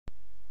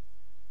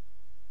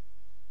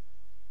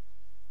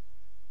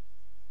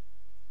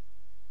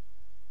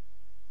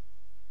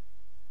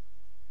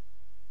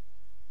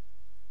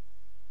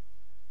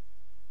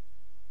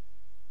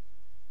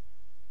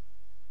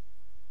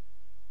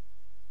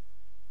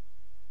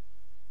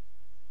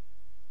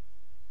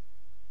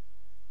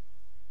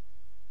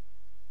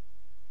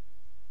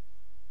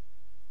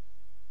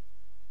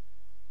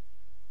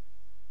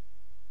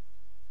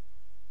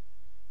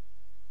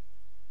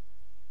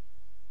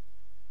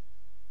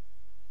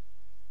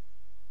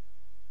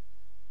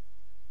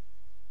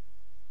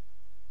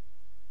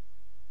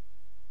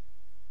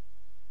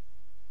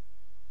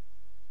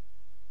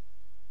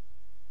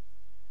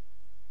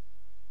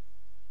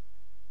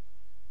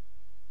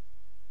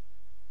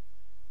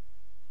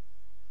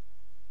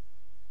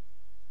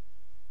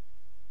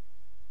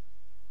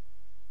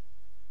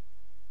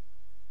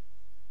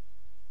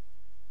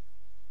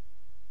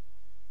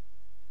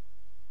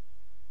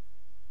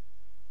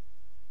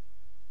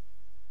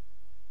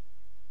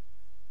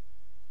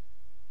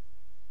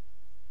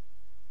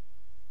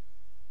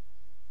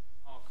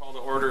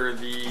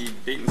the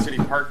Dayton City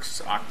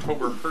Parks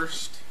October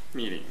 1st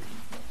meeting.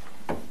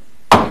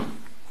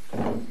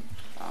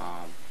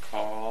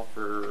 Call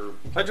for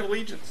Pledge of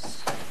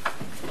Allegiance.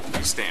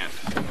 Please stand.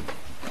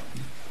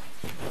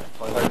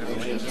 Pledge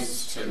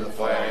allegiance to the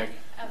flag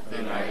of the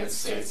United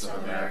States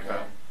of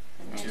America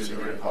and to the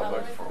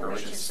republic for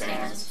which it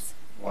stands,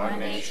 one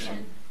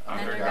nation,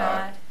 under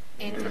God,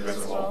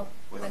 indivisible,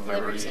 with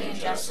liberty and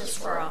justice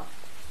for all.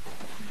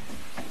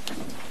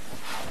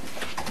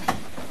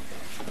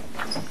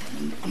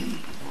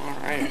 All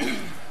right.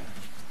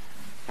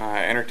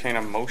 Entertain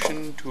a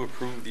motion to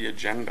approve the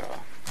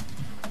agenda.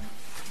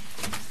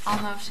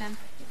 I'll motion.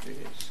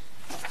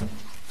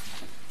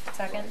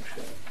 Second.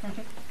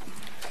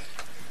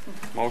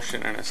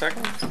 Motion and a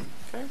second.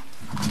 Okay.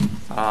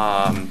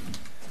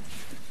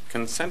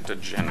 Consent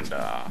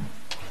agenda.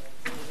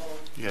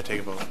 You gotta take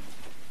a vote.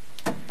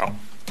 Oh.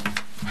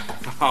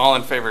 All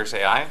in favor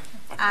say aye.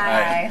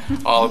 Aye.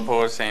 All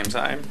opposed, same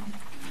sign.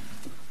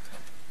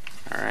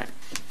 All right.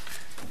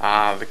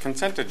 The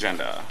consent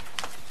agenda.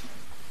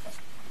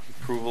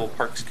 Approval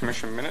Parks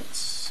Commission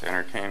minutes.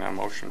 Entertain a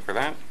motion for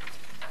that.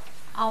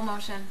 I'll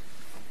motion.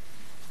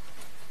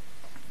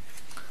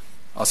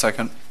 I'll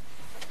second.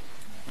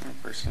 All right,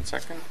 first and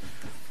second.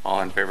 All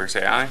in favor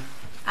say aye.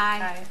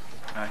 Aye.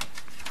 Aye.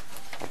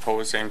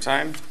 Opposed, same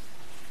sign.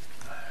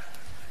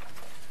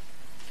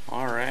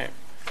 All right.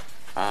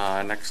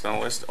 Next on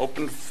the list,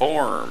 open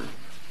forum.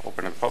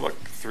 Open to public,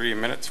 3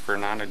 minutes for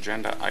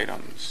non-agenda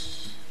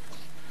items.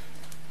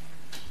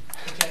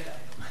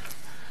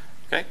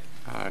 Okay.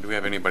 Do we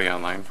have anybody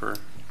online for?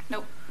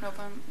 Nope. No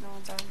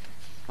one's on.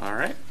 All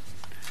right.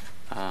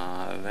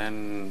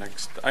 Then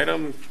next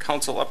item,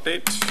 council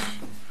update.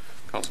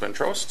 Councilman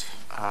Trost.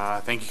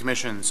 Thank you,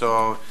 Commission.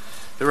 So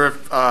there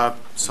were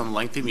some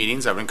lengthy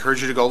meetings. I would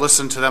encourage you to go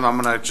listen to them. I'm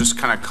going to just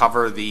kind of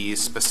cover the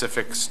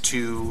specifics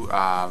to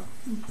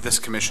this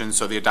commission.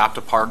 So the Adopt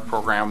a Park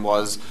program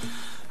was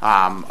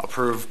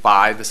approved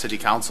by the City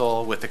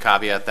Council with the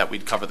caveat that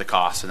we'd cover the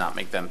cost and not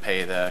make them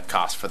pay the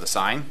cost for the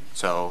sign.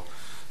 So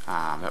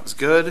that was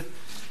good.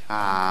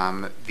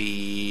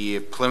 The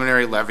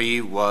preliminary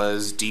levy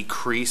was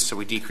decreased, so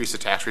we decreased the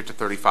tax rate to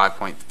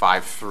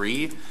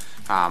 35.53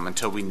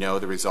 until we know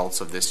the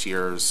results of this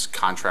year's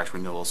contract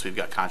renewals. We've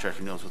got contract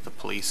renewals with the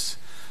police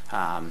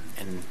and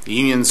the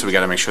unions, so we got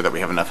to make sure that we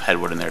have enough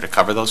headwood in there to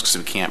cover those because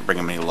we can't bring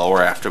them any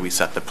lower after we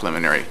set the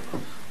preliminary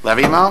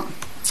levy amount.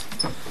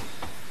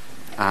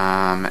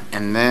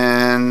 And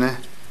then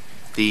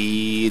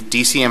the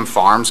DCM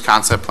Farms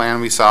concept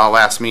plan we saw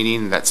last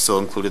meeting, that still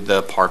included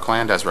the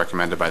parkland as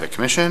recommended by the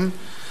commission.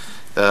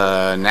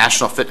 The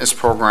National Fitness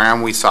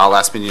Program we saw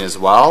last meeting as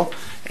well,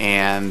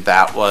 and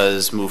that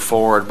was moved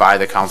forward by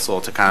the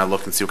council to kind of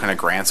look and see what kind of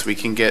grants we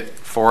can get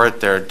for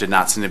it. There did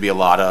not seem to be a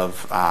lot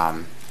of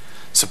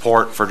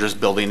support for just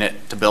building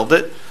it to build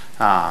it.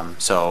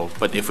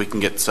 But if we can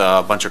get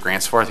a bunch of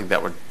grants for it, I think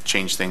that would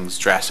change things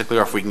drastically.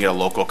 Or if we can get a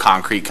local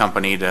concrete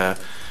company to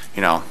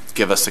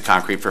give us the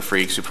concrete for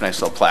free because we put a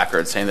nice little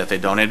placard saying that they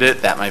donated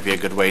it. That might be a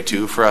good way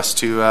too for us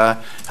to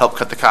help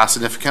cut the cost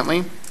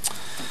significantly.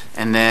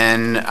 And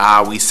then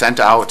we sent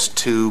out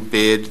to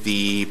bid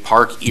the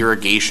park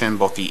irrigation,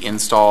 both the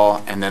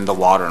install and then the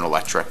water and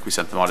electric. We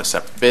sent them out as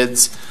separate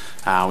bids.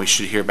 We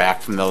should hear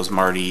back from those,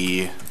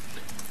 Marty.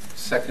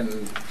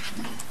 Second,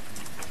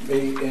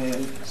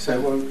 so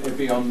will it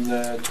be on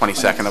the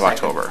 22nd of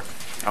October?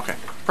 Okay,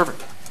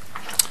 perfect.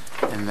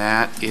 And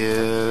that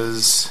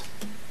is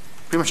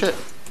pretty much it.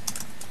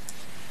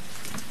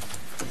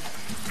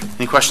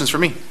 Any questions for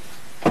me?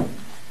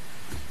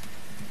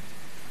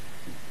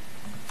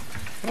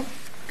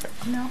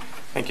 No.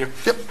 Thank you.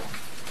 Yep.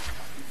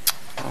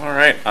 All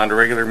right, on to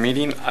regular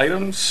meeting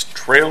items,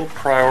 trail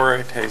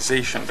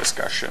prioritization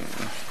discussion.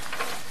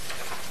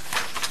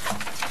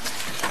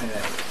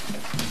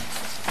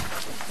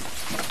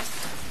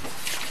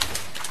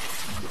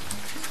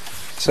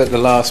 So at the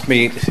last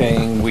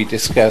meeting we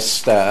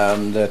discussed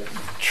the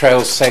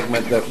trail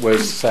segment that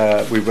was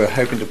we were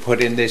hoping to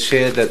put in this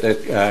year that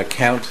the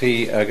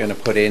county are going to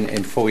put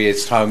in 4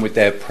 years' time with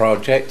their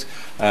project.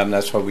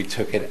 That's why we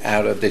took it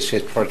out of this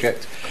year's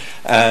project.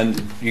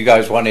 And you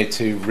guys wanted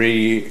to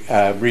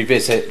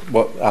revisit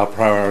what our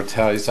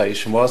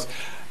prioritization was.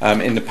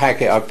 In the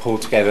packet I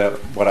pulled together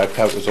what I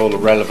felt was all the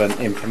relevant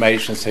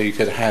information so you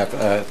could have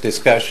a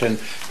discussion.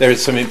 There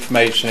is some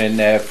information in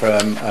there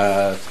from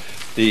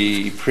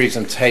the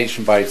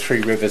presentation by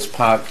Three Rivers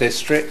Park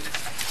District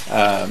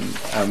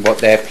and what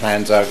their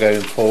plans are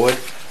going forward.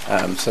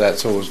 So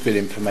that's always good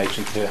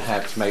information to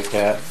have to make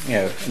an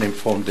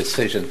informed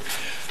decision.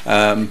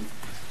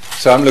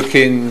 So I'm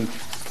looking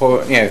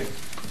for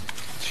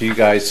to you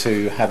guys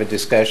to have a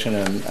discussion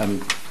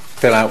and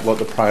fill out what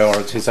the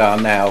priorities are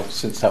now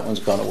since that one's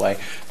gone away.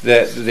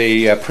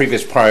 The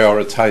previous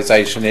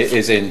prioritization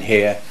is in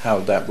here,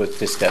 how that was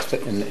discussed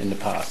in the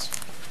past.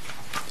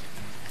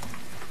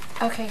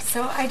 Okay,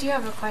 so I do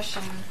have a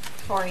question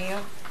for you.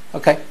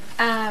 Okay.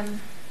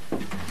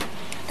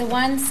 The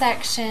one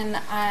section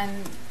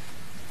on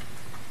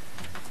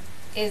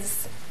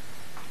is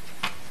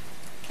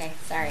Okay,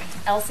 sorry.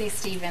 Elsie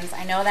Stevens,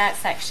 I know that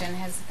section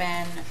has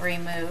been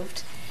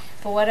removed,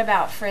 but what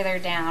about further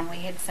down?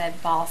 We had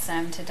said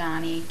Balsam to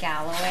Donnie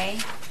Galloway.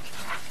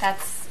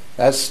 That's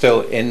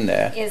still in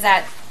there. Is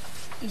that,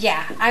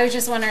 yeah, I was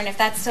just wondering if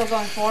that's still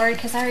going forward,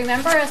 because I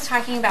remember us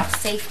talking about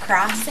safe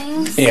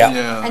crossings.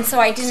 Yeah. And so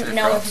I didn't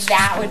know if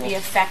that would be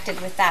affected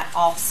with that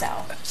also.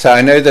 So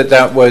I know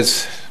that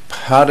was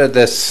part of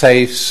the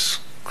safe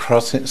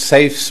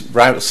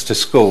routes to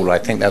school. I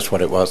think that's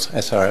what it was,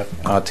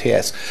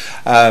 SRTS.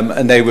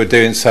 And they were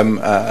doing some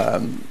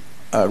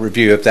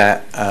review of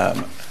that.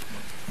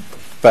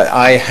 But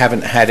I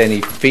haven't had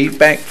any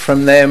feedback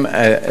from them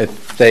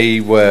if they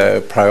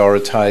were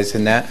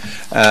prioritising that.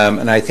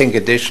 And I think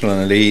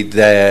additionally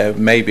there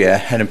may be a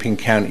Hennepin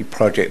County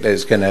project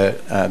that's going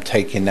to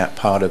take in that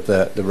part of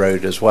the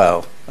road as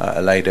well at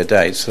a later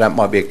date. So that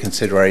might be a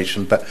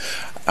consideration. But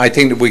I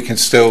think that we can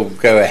still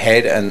go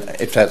ahead, and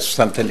if that's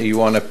something that you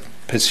want to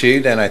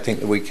pursue, then I think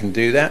that we can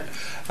do that.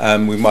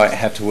 We might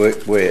have to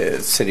work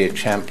with City of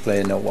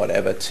Champlain or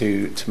whatever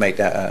to make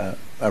that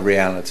a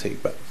reality.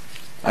 But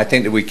I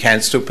think that we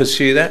can still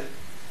pursue that.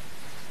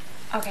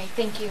 Okay,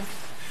 thank you.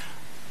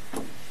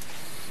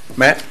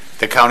 Matt?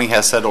 The county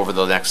has said over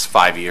the next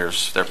 5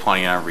 years, they're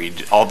planning on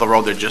all the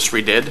road they just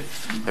redid.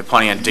 They're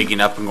planning on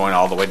digging up and going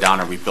all the way down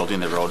and rebuilding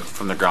the road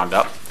from the ground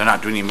up. They're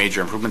not doing any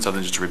major improvements other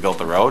than just to rebuild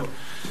the road.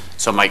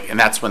 So Mike, and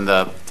that's when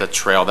the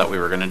trail that we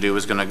were going to do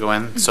is going to go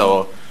in.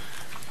 So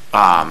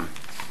I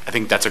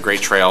think that's a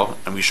great trail,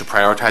 and we should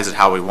prioritize it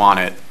how we want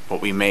it. But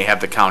we may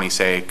have the county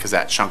say, because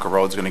that chunk of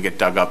road is going to get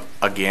dug up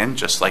again,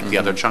 just like the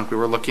other chunk we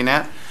were looking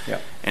at. Yeah.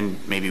 And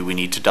maybe we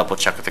need to double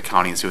check with the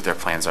county and see what their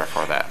plans are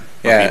for that.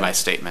 Yeah. Would be my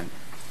statement.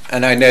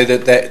 And I know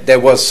that there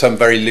was some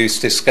very loose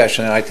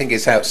discussion, and I think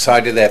it's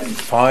outside of their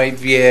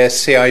 5-year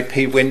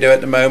CIP window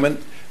at the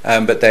moment,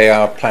 but they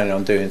are planning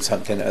on doing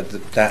something at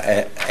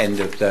that end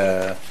of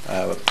the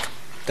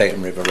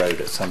Dayton River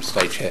Road at some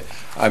stage here.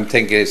 I'm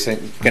thinking it's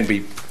going to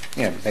be,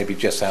 maybe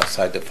just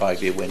outside the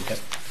 5-year window.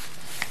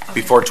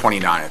 Before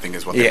 29, I think,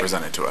 is what they Yeah.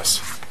 presented to us.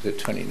 Is it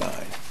 29?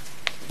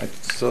 I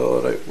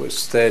thought it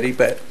was 30,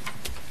 but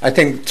I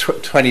think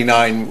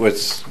 29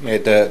 was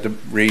the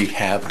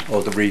rehab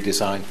or the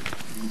redesign.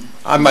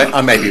 I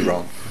may be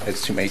wrong.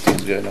 There's too many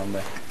things going on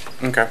there.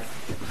 Okay.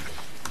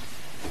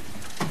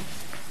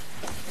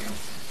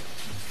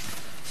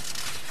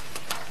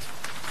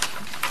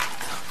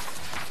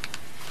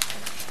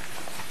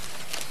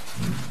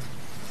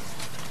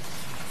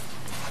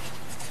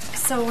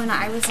 So when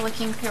I was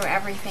looking through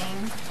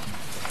everything,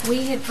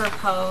 we had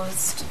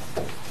proposed,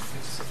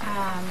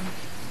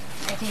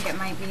 I think it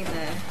might be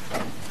the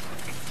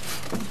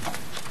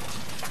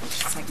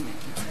segment.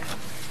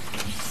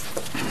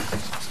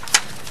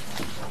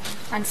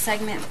 On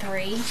segment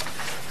 3,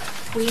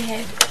 we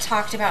had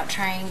talked about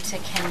trying to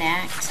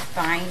connect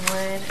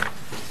Vinewood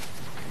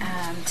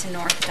to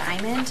North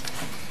Diamond,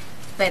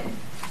 but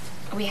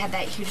we had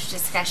that huge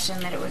discussion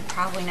that it would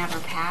probably never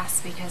pass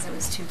because it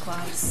was too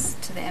close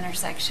to the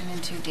intersection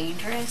and too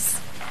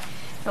dangerous.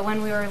 But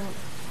when we were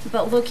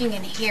looking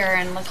in here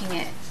and looking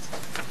at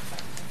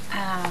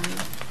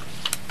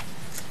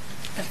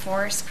the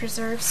Forest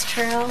Preserves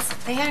trails,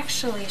 they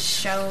actually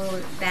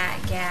show that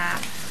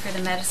gap for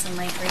the Medicine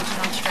Lake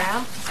Regional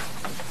Trail.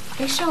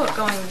 They show it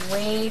going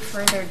way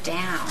further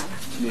down.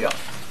 Yeah.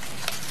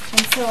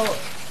 And so,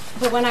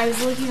 but when I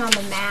was looking on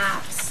the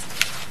maps,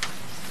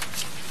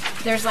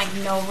 there's like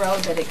no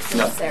road that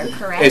exists there,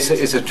 correct?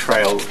 It's a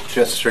trail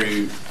just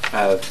through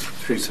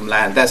some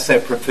land. That's their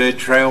preferred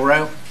trail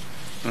route.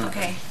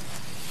 Okay.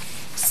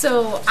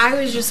 So I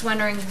was just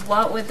wondering,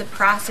 what would the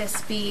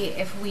process be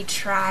if we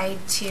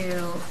tried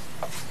to,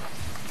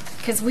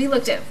 because we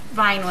looked at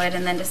Vinewood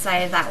and then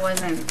decided that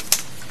wasn't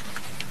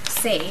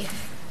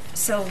safe.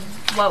 So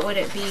what would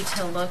it be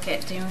to look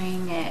at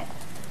doing it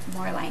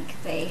more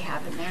like they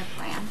have in their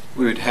plan?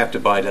 We would have to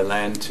buy the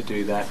land to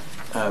do that.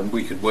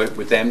 We could work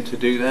with them to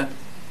do that.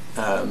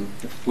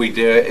 If we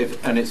do it,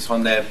 and it's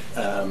on their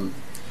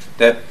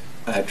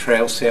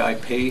trail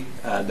CIP,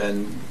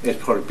 then it'd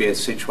probably be a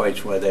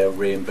situation where they'll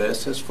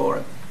reimburse us for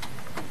it.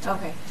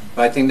 Okay.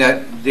 But I think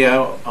that the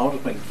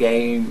ultimate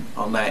game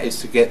on that is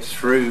to get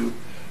through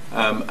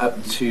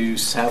up to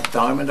South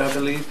Diamond, I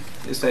believe,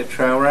 is their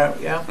trail route,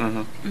 yeah?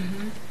 Mm-hmm.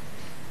 Mm-hmm.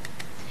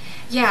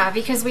 Yeah,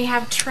 because we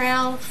have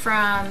trail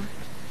from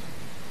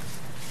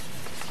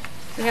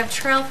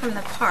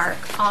the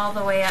park all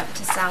the way up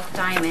to South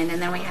Diamond,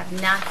 and then we have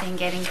nothing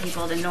getting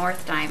people to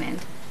North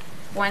Diamond.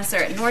 Once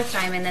they're at North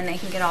Diamond, then they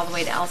can get all the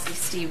way to Elsie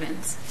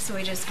Stevens. So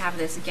we just have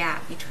this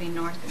gap between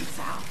north and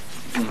south.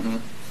 Mm-hmm.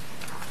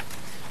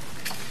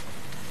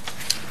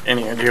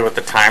 Any idea what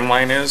the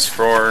timeline is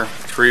for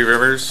Three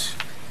Rivers?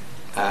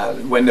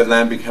 When the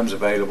land becomes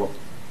available.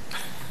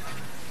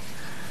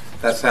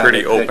 That's how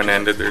Pretty they-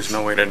 open-ended. There's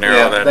no way to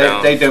narrow that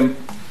down.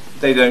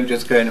 They don't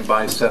just go in and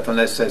buy stuff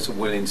unless there's a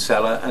willing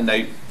seller, and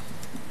they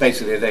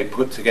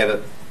put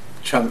together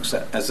chunks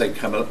as they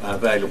come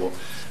available.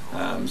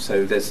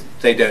 So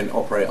they don't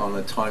operate on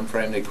a time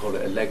frame. They call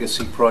it a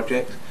legacy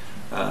project.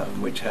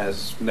 which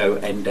has no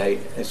end date.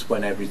 It's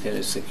when everything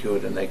is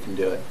secured and they can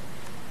do it.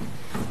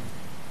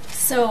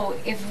 So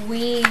if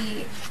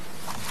we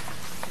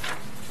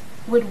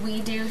were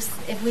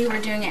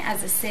doing it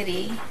as a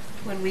city,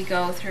 would we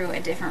go through a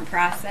different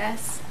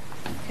process?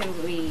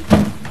 Could we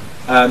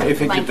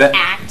If it like deve-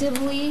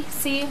 actively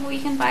see if we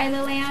can buy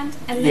the land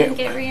and then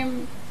get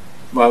reimbursed?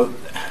 Well,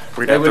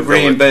 We'd they have to would build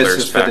it to reimburse their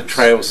us for the specs.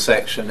 trails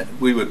section.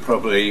 We would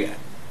probably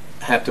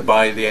have to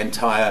buy the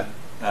entire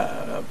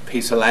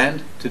piece of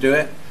land to do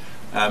it,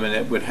 and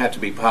it would have to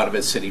be part of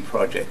a city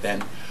project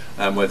then,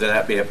 whether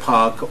that be a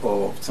park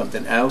or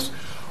something else.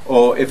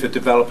 Or if a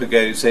developer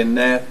goes in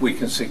there, we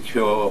can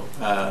secure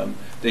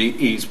the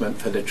easement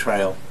for the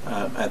trail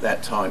at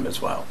that time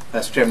as well.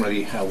 That's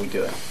generally how we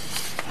do it.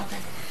 Okay.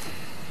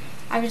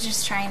 I was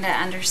just trying to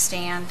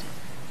understand.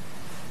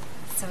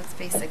 So it's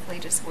basically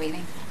just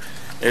waiting.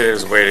 It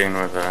is waiting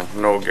with a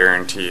no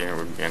guarantee. It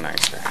would be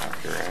nice to have,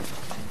 you're right.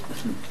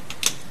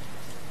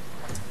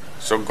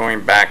 So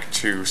going back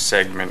to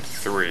segment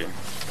 3.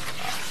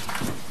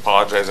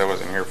 Apologize I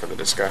wasn't here for the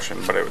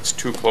discussion, but it was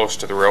too close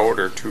to the road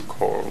or too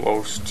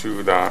close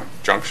to the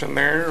junction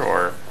there,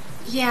 or?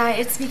 Yeah,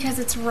 it's because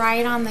it's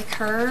right on the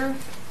curve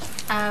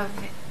of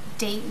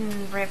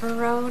Dayton River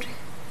Road,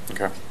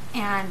 Okay.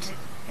 and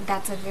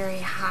that's a very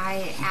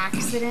high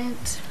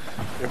accident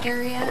Yep,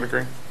 area. I would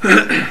agree.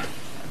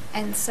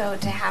 And so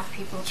to have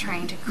people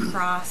trying to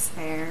cross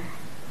there.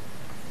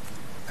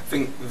 I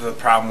think the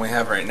problem we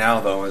have right now,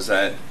 though, is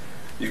that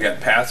you've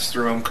got paths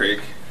through Elm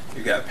Creek,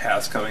 you've got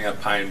paths coming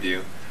up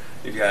Pineview,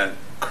 you've got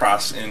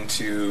cross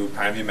into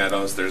Pineview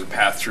Meadows, there's a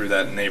path through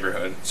that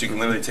neighborhood. So you can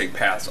literally take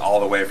paths all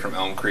the way from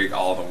Elm Creek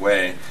all the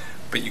way,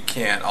 but you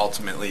can't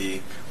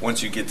ultimately,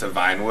 once you get to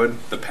Vinewood,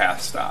 the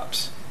path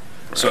stops.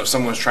 So if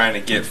someone's trying to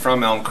get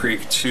from Elm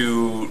Creek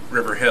to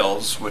River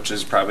Hills, which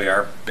is probably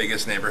our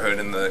biggest neighborhood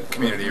in the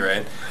community,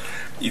 right?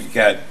 You've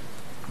got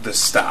the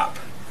stop.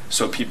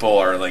 So people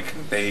are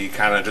like, they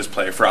kind of just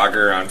play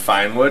Frogger on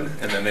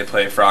Vinewood, and then they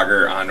play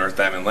Frogger on North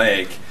Diamond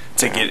Lake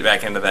to get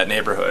back into that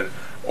neighborhood.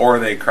 Or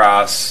they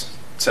cross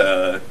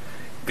to,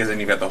 because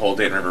then you've got the whole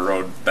Dayton River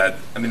Road. That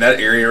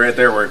area right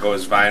there where it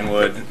goes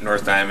Vinewood,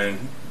 North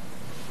Diamond,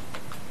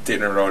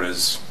 Dayton River Road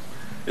is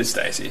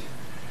dicey.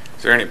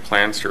 Is there any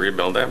plans to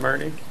rebuild that,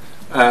 Marty?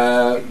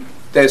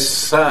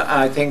 There's,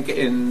 I think,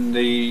 in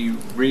the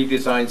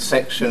redesigned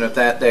section of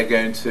that, they're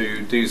going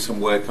to do some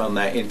work on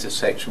that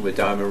intersection with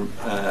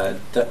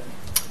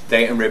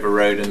Dayton River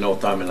Road and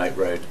North Diamond Lake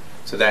Road.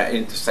 So that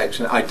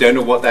intersection, I don't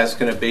know what that's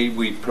going to be.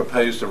 We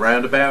proposed a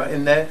roundabout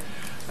in there.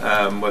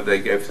 Whether they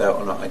go for that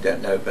or not, I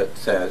don't know. But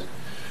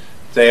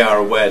they are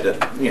aware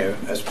that,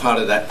 as part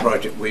of that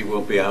project, we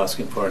will be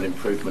asking for an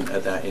improvement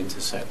at that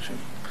intersection.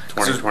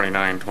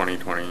 2029,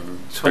 2020,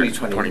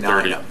 2029,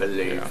 2030. I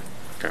believe. Yeah.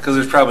 Because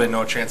there's probably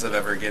no chance of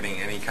ever getting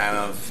any kind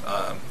of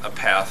a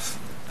path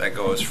that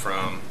goes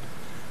from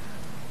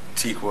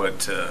Teakwood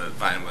to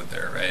Vinewood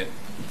there, right?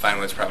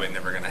 Vinewood's probably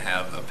never going to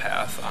have a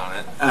path on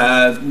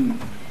it.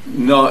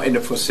 Not in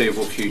the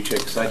foreseeable future,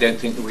 because I don't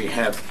think that we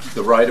have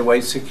the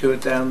right-of-way secured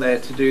down there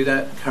to do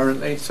that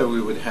currently, so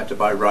we would have to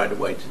buy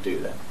right-of-way to do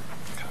that.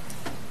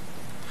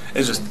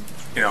 It's just,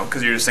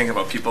 because you're just thinking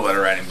about people that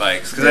are riding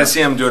bikes. Because I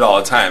see them do it all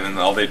the time, and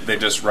they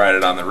just ride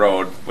it on the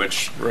road,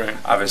 which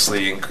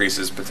obviously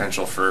increases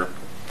potential for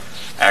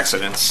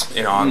accidents,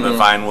 on the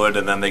Vinewood,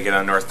 and then they get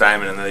on North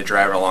Diamond, and then they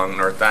drive along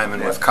North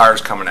Diamond with cars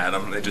coming at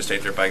them. They just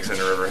take their bikes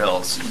into River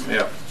Hills.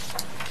 Yeah.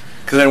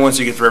 Because then once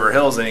you get to River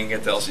Hills, then you can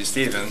get to LC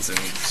Stevens, and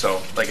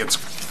so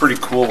it's pretty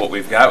cool what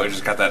we've got. We've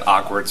just got that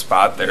awkward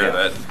spot there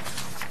that.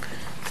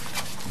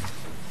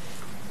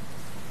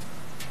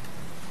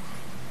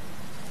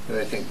 But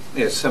I think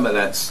some of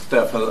that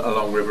stuff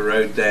along River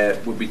Road there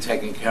will be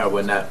taken care of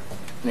when that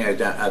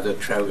other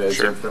trail goes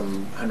in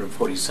from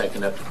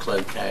 142nd up to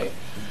Cloquet.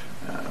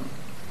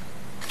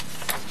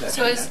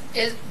 So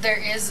there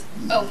is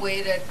a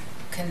way to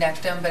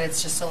connect them, but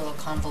it's just a little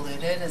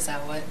convoluted. Is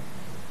that what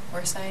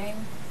we're saying?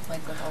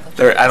 Like with all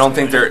the I don't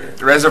think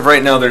as of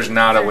right now, there's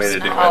not a way to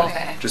do it. Oh,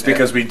 okay. Just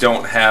because we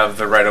don't have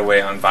the right of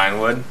way on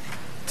Vinewood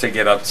to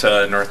get up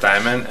to North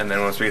Diamond, and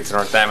then once we get to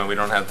North Diamond, we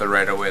don't have the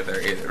right of way there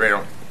either.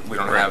 We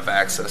don't have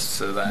access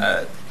to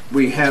that.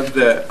 We have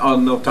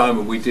on North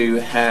Diamond, we do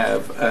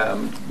have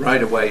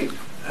right-of-way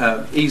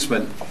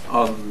easement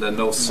on the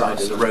north side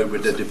of the road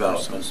with the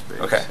development.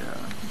 Okay.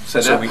 So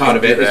So that we part can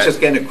of do it, it's that.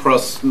 just getting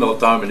across North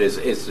Diamond is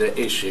the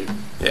issue.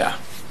 Yeah.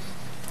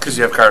 Because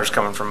you have cars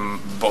coming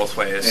from both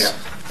ways.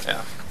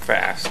 Yeah.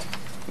 Fast.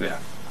 Yeah.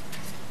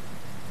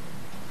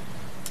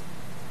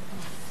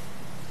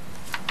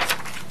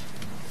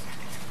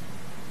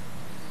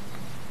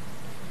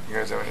 You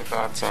guys have any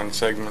thoughts on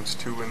segments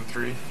 2 and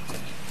 3?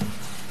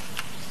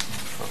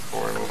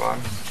 Before we move on?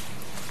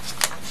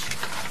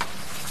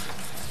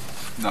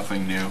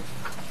 Nothing new.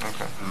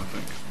 Okay. I don't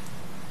think.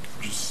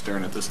 Just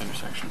staring at this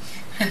intersection.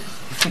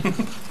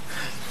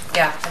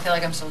 Yeah, I feel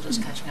like I'm still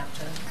just catching up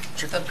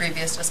to the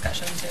previous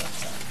discussion too.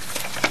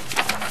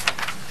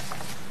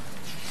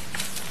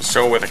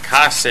 So with the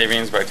cost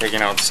savings by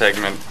taking out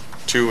segment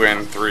 2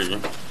 and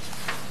 3,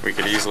 we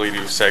could easily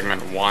do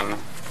segment 1,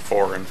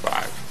 4, and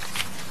 5,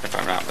 if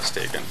I'm not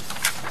mistaken.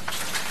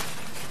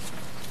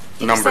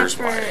 Numbers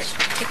wise.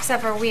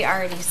 Except for we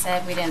already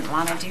said we didn't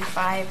want to do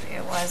 5.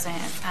 It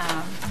wasn't,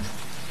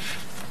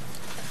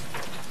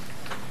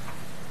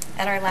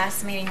 at our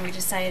last meeting, we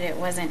decided it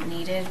wasn't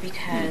needed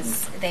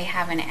because they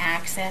have an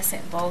access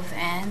at both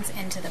ends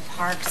into the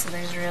park, so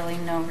there's really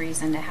no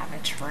reason to have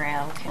a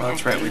trail connecting Well,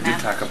 that's right, we did them.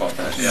 talk about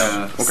that.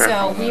 Yeah.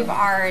 So we've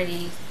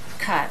already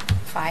cut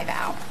 5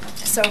 out.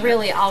 So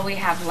really, all we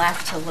have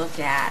left to look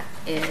at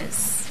is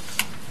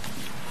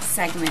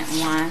segment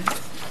 1,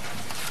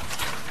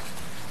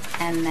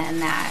 and then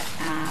that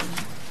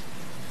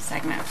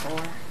segment 4,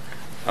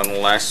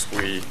 Unless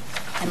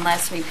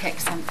we pick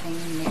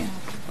something new.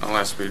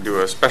 unless we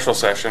do a special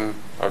session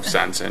of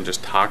sense and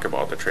just talk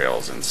about the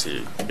trails and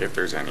see if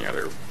there's any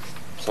other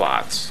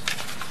plots.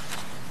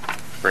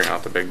 Bring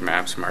out the big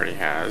maps Marty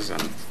has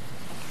and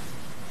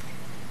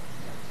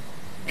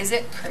Is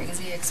it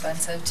crazy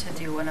expensive to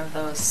do one of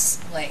those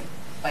like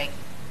bike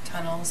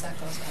tunnels that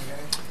goes under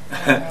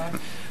the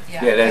road?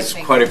 Yeah, there's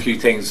quite a few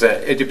things.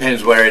 It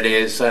depends where it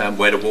is,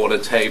 where the water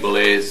table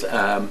is,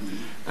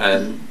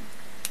 and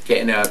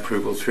getting our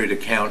approval through the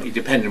county,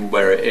 depending on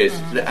where it is,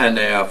 and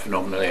they are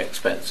phenomenally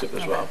expensive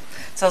as well.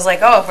 So I was like,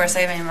 oh, if we're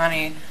saving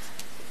money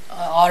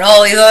on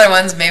all these other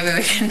ones, maybe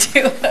we can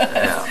do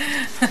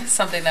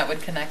something that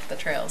would connect the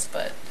trails.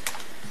 But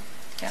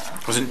yeah,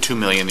 Wasn't $2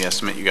 million the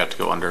estimate you got to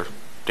go under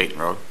Dayton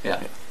Road?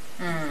 Yeah.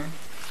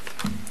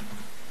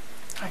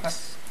 Okay.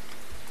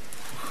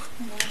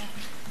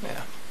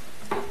 Yeah.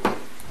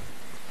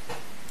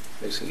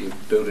 Basically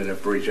building a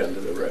bridge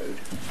under the road.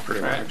 pretty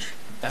Right. much.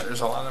 Yeah,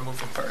 there's a lot of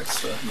moving parts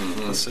to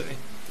the city.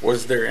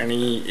 Was there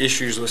any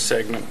issues with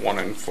segment 1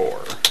 and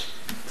 4?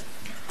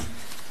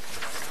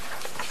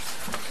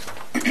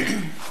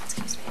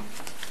 Excuse me.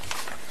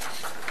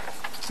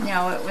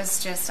 No, it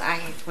was just, I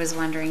was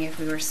wondering if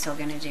we were still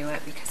going to do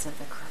it because of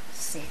the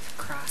safe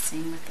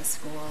crossing with the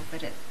school,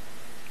 but it,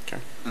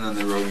 And then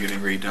the road getting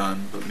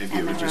redone, but maybe it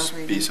And would the just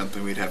road be redone.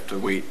 something we'd have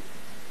to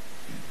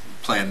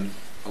plan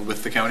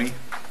with the county.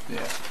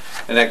 Yeah.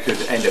 And that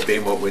could end up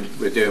being what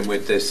we're doing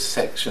with this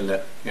section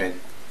that, Yeah.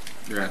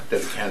 that the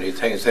county is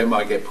taking. So it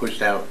might get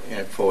pushed out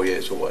 4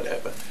 years or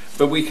whatever.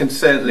 But we can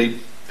certainly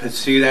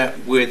pursue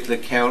that with the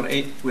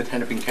county, with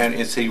Hennepin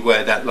County, and see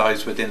where that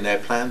lies within their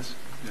plans.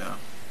 Yeah.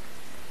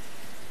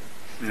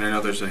 And I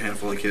know there's a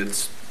handful of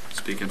kids,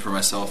 speaking for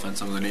myself and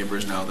some of the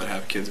neighbors now, that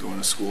have kids going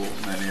to school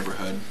in that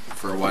neighborhood.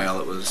 For a while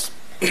it was,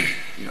 that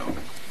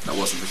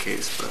wasn't the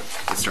case, but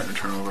it's starting to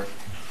turn over.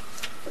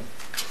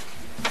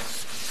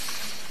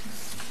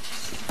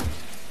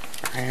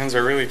 Our hands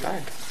are really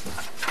tied.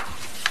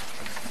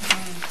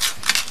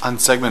 On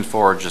segment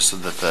 4, just so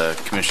that the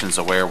commission's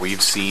aware,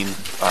 we've seen,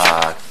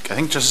 I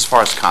think just as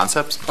far as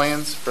concepts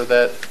plans for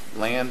that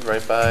land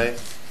right by.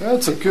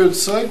 That's a good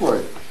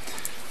segue.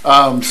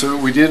 So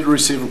we did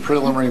receive a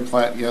preliminary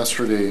plat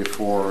yesterday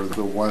for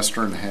the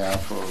western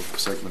half of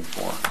segment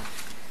 4.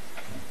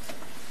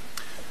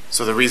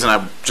 So the reason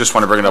I just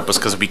want to bring it up was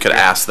because we could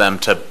ask them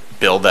to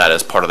build that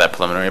as part of that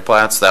preliminary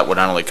plats. That would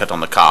not only cut down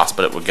the cost,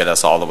 but it would get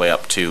us all the way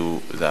up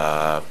to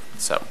the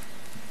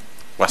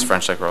West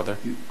French Lake Road there?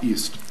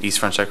 East. East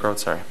French Lake Road,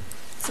 sorry.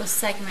 so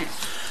segment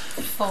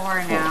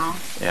 4 now,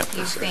 Yep.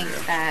 you think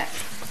that,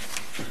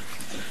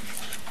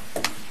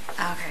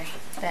 okay,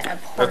 that a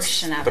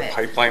portion of the it.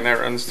 pipeline that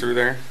runs through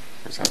there?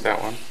 Is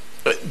that one?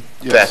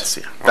 That's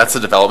that's the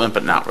development,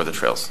 but not where the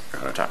trails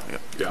are talking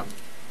about. Yeah.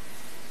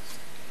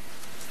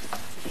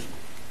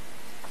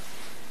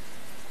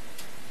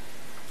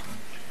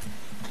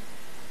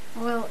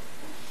 Well,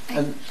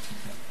 And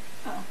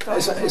go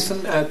ahead.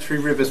 isn't Three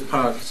Rivers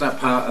Park, is that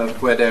part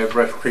of where the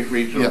Rush Creek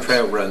Regional Yes.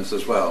 Trail runs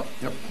as well?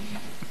 Yep.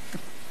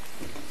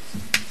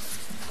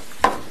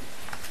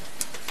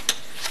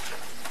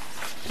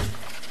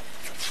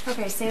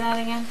 Okay, say that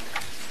again.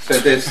 So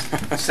this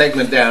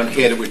segment down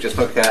here that we just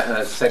looked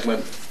at,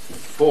 segment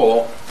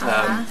 4,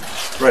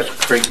 Rush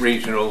Creek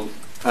Regional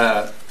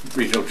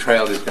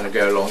Trail is going to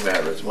go along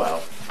there as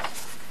well.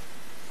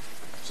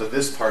 So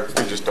this part,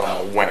 We just don't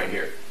know when.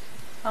 here.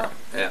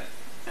 Yeah.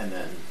 And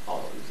then all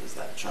of it is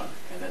that chunk.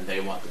 And then they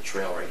want the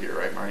trail right here,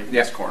 right, Marty?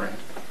 Yeah. This corner.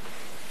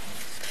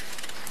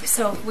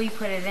 So if we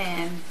put it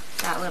in,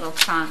 that little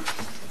chunk,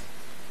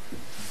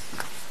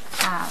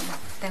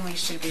 then we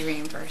should be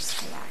reimbursed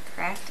for that,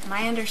 correct? Am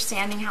I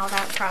understanding how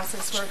that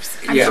process works?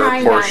 I'm Yeah,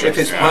 trying to if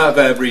it's understand. part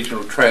of a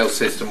regional trail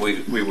system,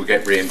 we will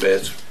get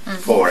reimbursed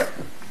for it.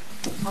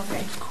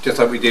 Okay. Just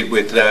like we did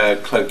with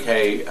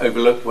Cloquet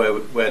Overlook,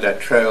 where that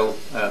trail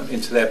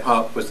into their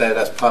park was there.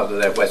 That's part of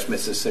their West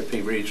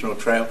Mississippi Regional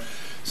Trail.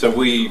 So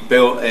we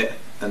built it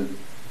and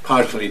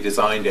partially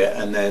designed it,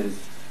 and then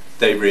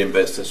they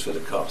reimbursed us for the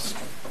cost.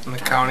 And the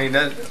county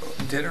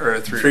did or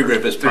Three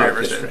Rivers Three Park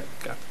Rivers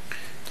District. did. Okay.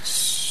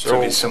 So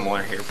it'll be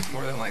similar here,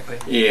 more than likely.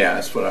 Yeah,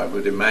 that's what I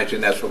would imagine.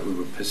 That's what we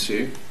would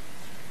pursue.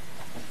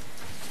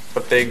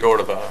 But they go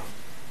to the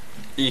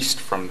east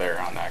from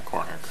there on that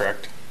corner,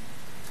 correct?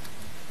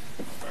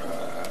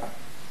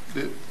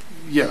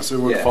 Yes, it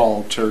would Yeah.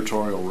 follow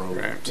Territorial Road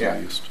Right. to Yeah.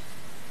 the east.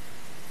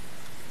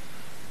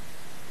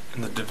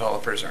 And the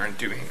developers aren't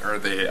doing, or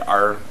they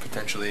are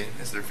potentially,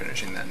 as they're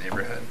finishing that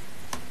neighborhood.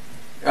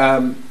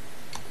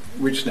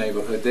 Which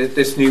neighbourhood?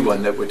 This new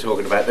one that we're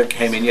talking about that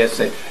came in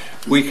yesterday.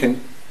 We can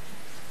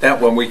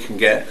get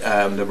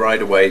the right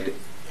of way,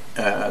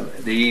 the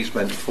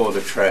easement for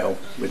the trail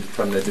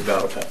from the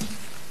developer.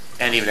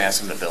 And even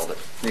ask them to build it.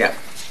 Yeah.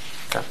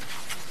 Okay.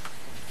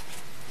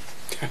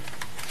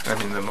 I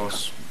mean, the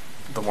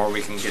more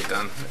we can get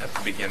done at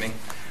the beginning,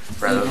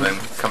 rather than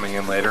coming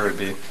in later,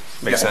 would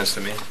make sense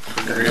to me.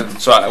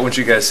 So, wouldn't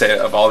you guys say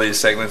of all these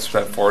segments,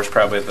 that 4 is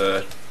probably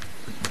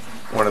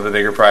one of the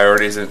bigger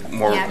priorities and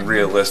more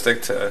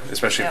realistic to,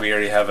 especially if we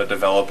already have a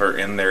developer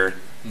in there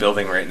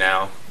building right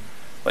now,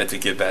 like to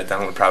get that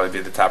done would probably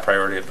be the top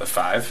priority of the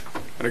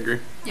 5. I'd agree.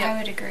 Yeah, I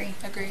would agree.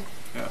 Agree.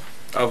 Yeah.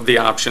 Of the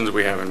options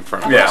we have in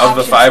front of us. Yeah, of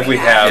the 5 we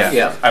have,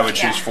 Yeah. I would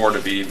choose 4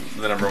 to be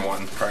the number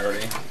 1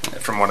 priority,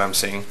 from what I'm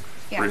seeing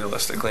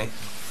realistically.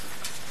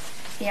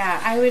 Yeah,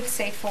 I would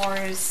say 4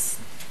 is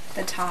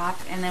the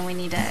top, and then we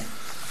need to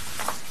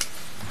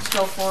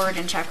go forward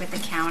and check with the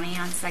county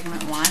on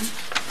segment 1.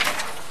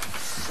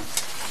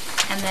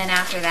 And then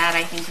after that,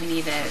 I think we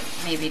need to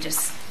maybe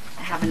just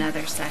have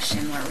another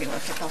session where we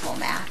look at the whole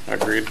map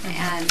Agreed.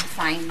 and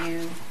find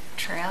new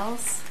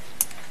trails.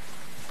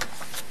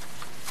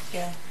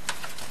 Yeah.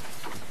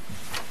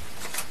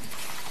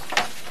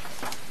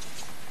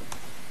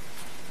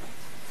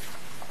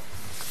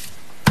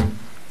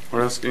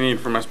 What else do you need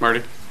from us,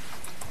 Marty?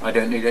 I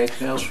don't need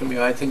anything else from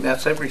you. I think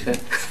that's everything.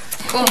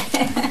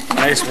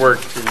 Nice work,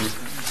 team.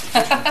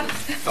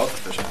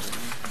 Health efficiency.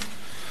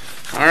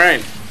 All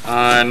right.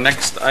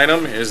 Next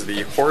item is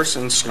the horse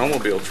and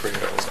snowmobile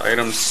trails.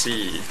 Item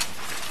C.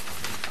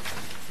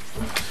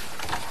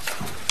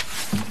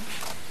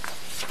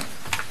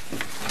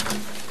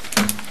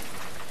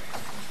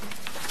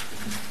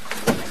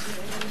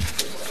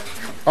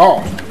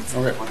 Oh,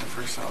 okay.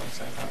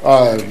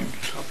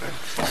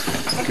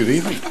 Good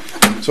evening.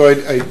 So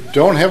I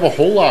don't have a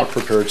whole lot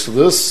prepared. So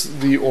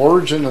the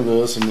origin of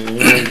this, and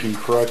anyone can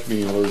correct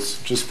me,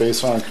 was just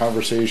based on a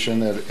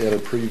conversation at a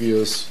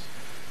previous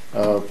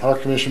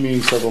park commission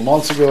meeting several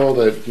months ago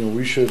that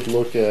we should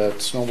look at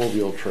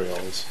snowmobile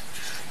trails.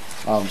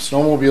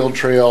 Snowmobile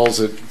trails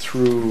so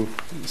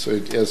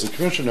as the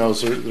commission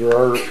knows, there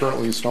are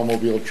currently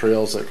snowmobile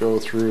trails that go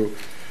through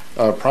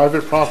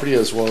private property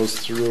as well as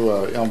through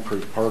Elm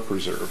Creek Park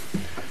Reserve.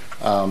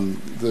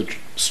 The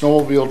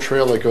snowmobile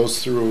trail that goes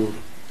through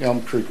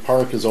Elm Creek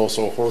Park is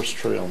also a horse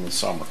trail in the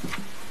summer.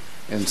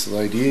 And so the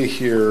idea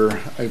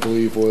here, I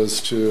believe, was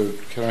to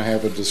kind of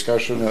have a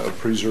discussion of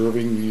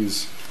preserving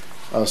these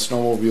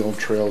snowmobile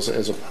trails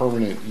as a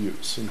permanent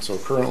use. And so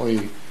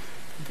currently,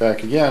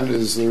 back again,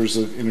 there's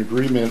an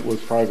agreement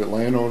with private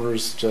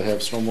landowners to have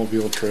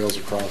snowmobile trails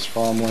across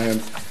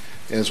farmland.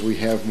 As we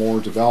have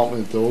more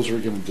development, those are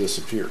going to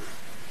disappear.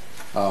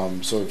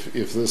 So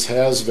if this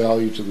has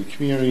value to the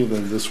community,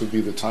 then this would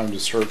be the time to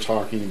start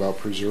talking about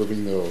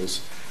preserving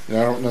those. And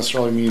I don't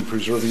necessarily mean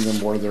preserving them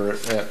where they're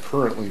at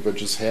currently, but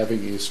just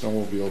having a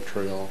snowmobile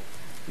trail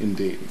in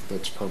Dayton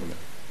that's permanent.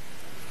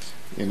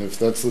 And if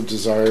that's the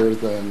desire,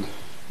 then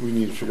we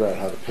need to figure out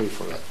how to pay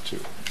for that too.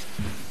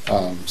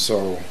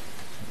 So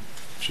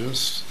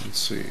let's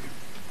see.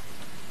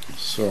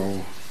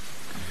 So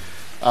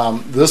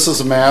this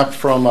is a map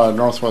from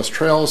Northwest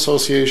Trail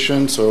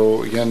Association.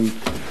 So again,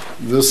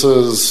 this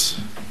is,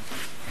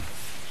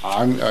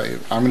 I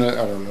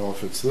don't know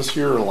if it's this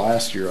year or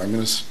last year. I'm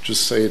going to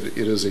just say that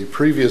it is a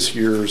previous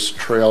year's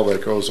trail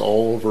that goes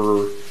all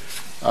over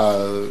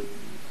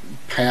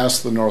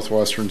past the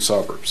northwestern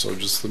suburbs, so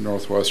just the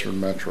northwestern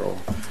metro.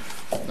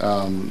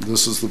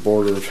 This is the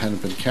border of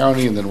Hennepin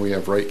County, and then we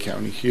have Wright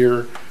County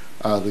here.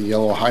 The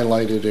yellow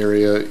highlighted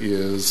area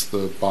is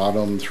the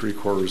bottom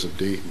 3/4 of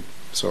Dayton.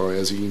 So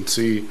as you can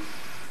see,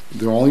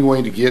 the only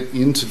way to get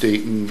into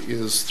Dayton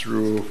is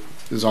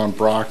on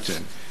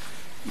Brockton.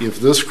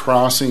 If this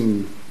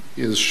crossing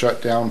is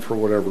shut down for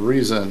whatever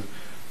reason,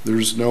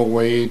 there's no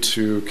way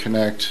to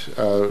connect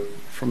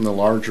from the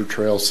larger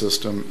trail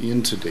system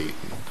into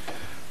Dayton.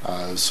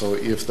 So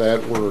if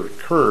that were to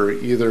occur,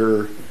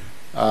 either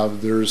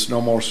there's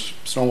no more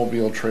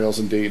snowmobile trails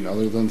in Dayton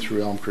other than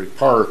through Elm Creek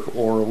Park,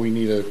 or we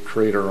need to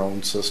create our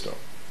own system.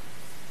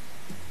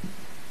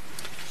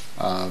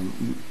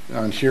 On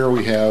here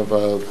we have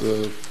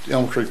the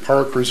Elm Creek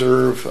Park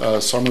Reserve,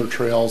 summer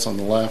trails on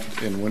the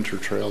left and winter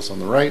trails on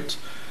the right.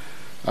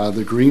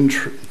 The green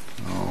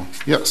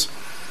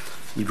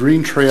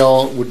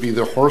trail would be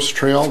the horse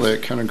trail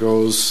that kind of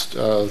goes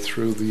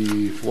through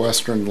the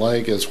western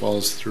leg as well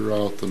as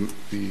throughout the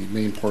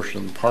main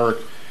portion of the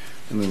park.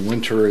 And then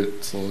winter,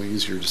 it's a little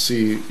easier to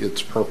see,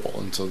 it's purple,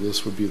 and so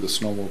this would be the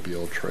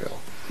snowmobile trail.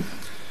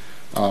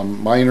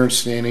 My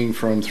understanding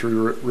from Three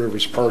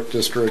Rivers Park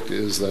District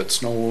is that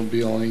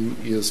snowmobiling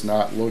is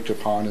not looked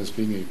upon as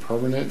being a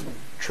permanent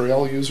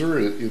trail user.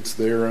 It's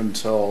there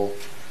until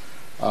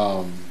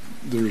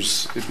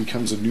it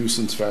becomes a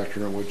nuisance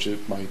factor in which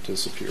it might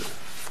disappear.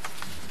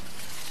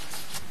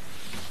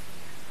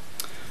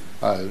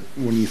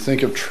 When you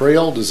think of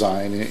trail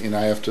design, and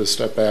I have to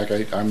step back,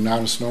 I'm not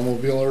a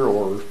snowmobiler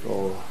or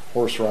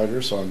horse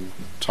rider, so I'm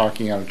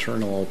talking out of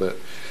turn a little bit.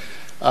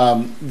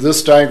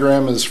 This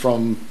diagram is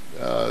from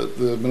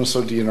the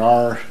Minnesota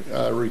DNR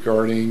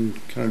regarding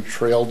kind of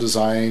trail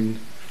design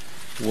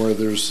where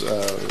there's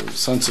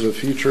sensitive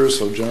features.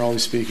 So generally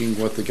speaking,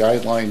 what the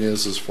guideline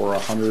is for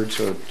 100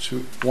 to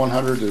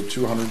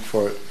 200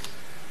 foot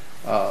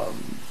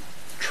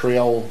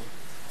trail.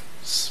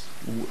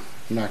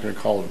 I'm not going to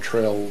call it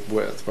trail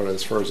width, but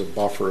as far as a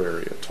buffer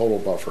area, total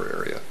buffer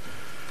area.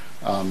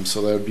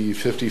 So that would be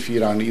 50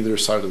 feet on either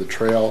side of the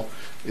trail.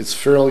 It's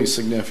fairly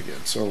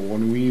significant. So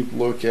when we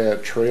look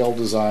at trail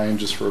design,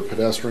 just for a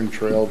pedestrian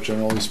trail,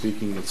 generally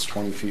speaking, it's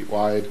 20 feet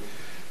wide.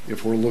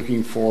 If we're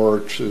looking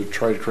to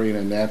try to create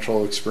a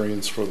natural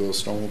experience for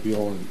those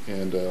snowmobile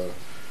and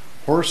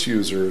horse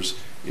users,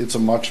 it's a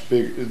much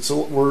big.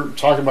 We're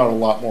talking about a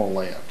lot more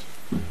land.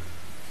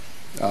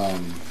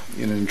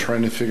 And in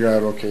trying to figure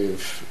out, okay,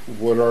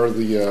 what are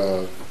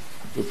the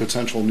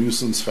potential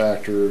nuisance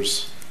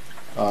factors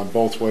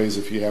both ways.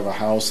 If you have a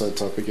house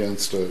that's up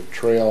against a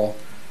trail,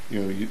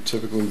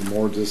 typically the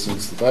more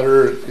distance the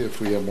better. If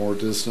we have more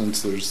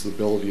distance, there's the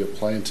ability of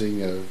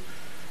planting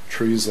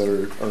trees that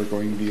are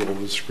going to be able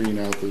to screen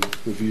out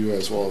the view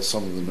as well as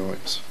some of the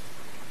noise.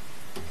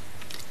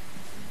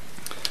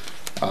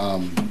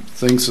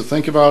 Things to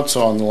think about.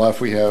 So on the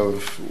left we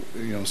have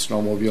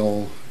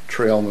snowmobile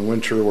trail in the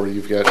winter where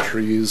you've got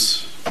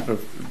trees,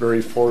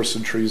 very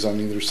forested trees on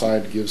either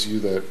side. Gives you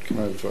that kind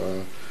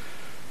of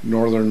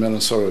northern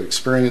Minnesota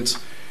experience.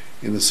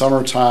 In the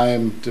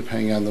summertime,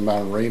 depending on the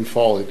amount of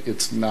rainfall,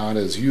 it's not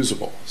as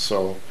usable.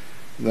 So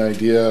the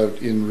idea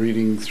in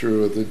reading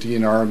through the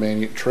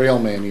DNR trail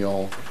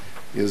manual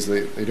is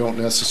they don't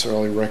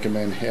necessarily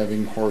recommend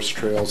having horse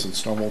trails and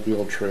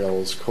snowmobile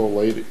trails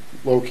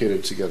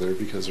located together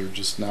because they're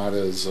just not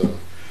as the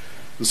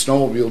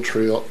snowmobile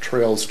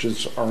trails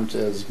just aren't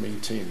as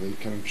maintained. They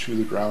kind of chew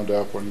the ground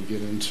up when you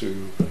get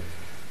into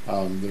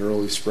the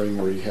early spring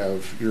where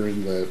you're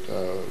in that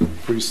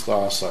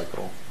freeze-thaw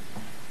cycle.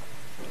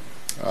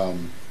 I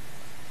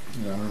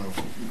don't know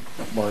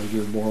if Marty,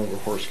 you're more of a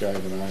horse guy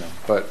than I am,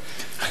 but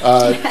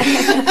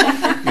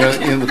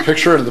in the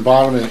picture at the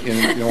bottom,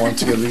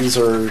 once again, these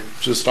are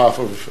just off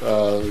of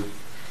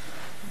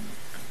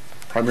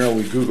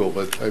primarily Google,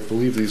 but I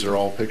believe these are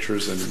all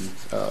pictures in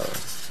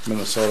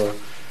Minnesota.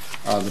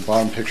 The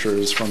bottom picture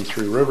is from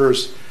Three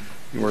Rivers,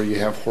 where you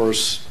have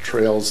horse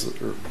trails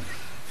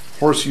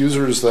horse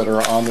users that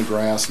are on the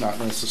grass, not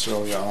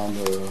necessarily on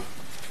the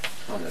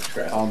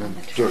trail, on the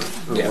dirt,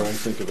 or what I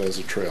think of as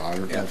a trail. I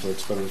don't know if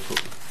that's better.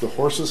 The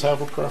horses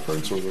have a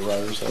preference, or the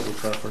riders have a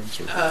preference.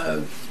 Or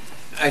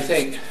I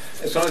think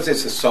as long as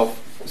it's a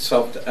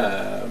soft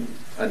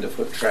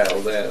underfoot trail,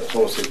 the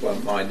horses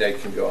won't mind. They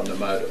can go on the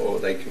mud, or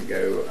they can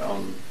go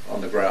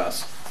on the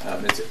grass.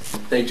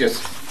 They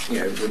just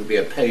wouldn't be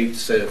a paved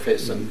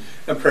surface, and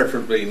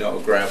preferably not a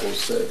gravel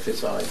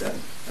surface either.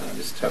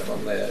 It's tough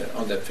on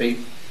their feet.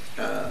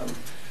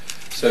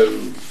 So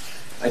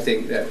I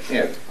think that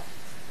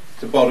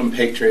the bottom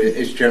picture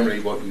is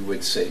generally what you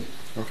would see.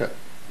 Okay.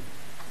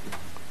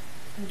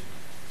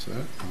 Is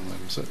that?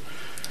 That was it.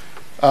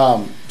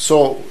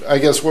 So I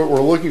guess what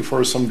we're looking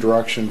for is some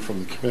direction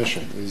from the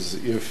commission. Is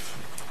if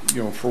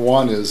for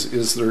one,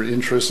 is there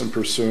interest in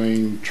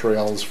pursuing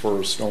trails for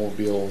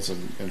snowmobiles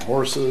and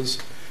horses?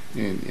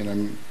 And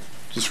I'm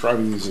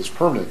describing these as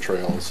permanent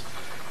trails.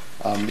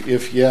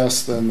 If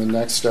yes, then the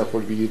next step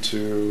would be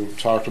to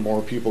talk to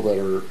more people that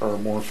are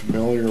more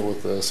familiar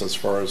with this as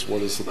far as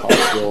what is the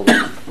possibility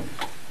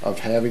of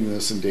having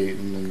this in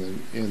Dayton,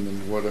 and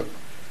then what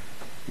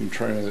I'm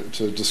trying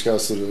to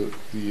discuss the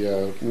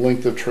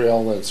length of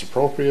trail that's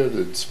appropriate.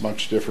 It's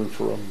much different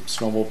from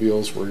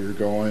snowmobiles where you're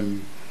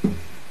going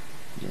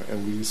at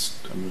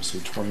least, I'm going to say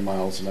 20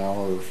 miles an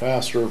hour or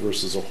faster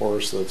versus a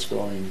horse that's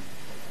going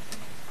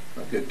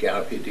a good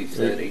gallop, you do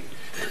 30. Okay.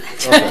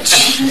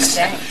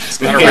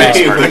 It's not a race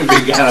You wouldn't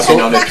be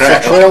galloping on the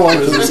track. Trail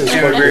length is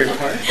quite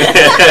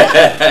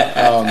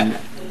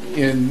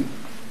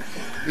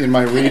in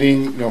my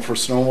reading, for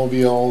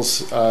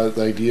snowmobiles,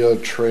 the idea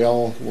of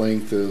trail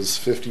length is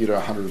 50 to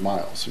 100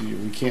 miles. So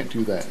we can't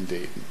do that in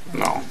Dayton.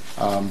 No.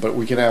 But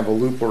we can have a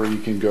loop where you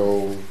can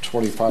go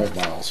 25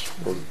 miles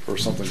or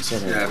something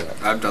similar to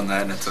that. I've done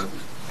that, and it's a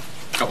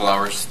couple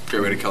hours.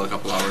 Great way to kill a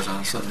couple hours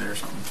on a Sunday or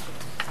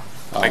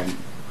something.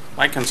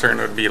 My concern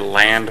would be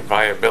land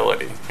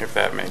viability, if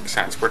that makes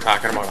sense. We're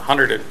talking about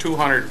 100 to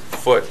 200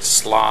 foot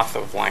swath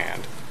of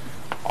land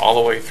all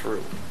the way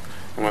through.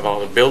 And with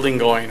all the building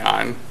going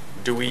on,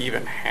 do we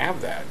even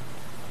have that?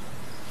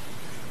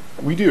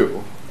 We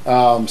do.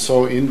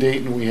 So in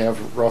Dayton, we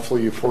have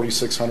roughly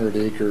 4,600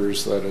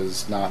 acres that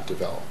is not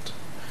developed.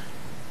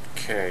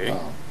 Okay.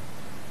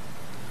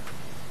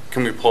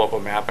 Can we pull up a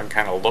map and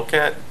kind of look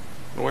at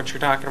what you're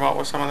talking about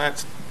with some of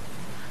that?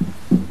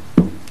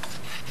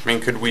 I mean,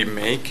 could we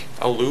make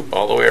a loop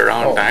all the way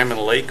around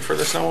Diamond Lake for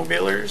the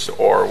snowmobilers,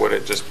 or would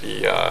it just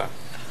be?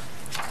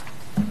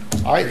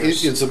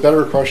 It's a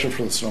better question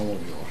for the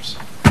snowmobilers.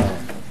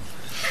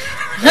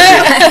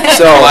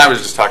 Well, I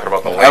was just talking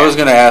about the land. I was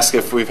going to ask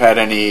if we've had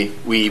any,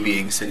 we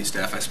being city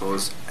staff, I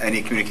suppose,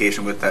 any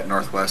communication with that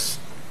Northwest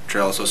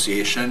Trail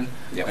Association.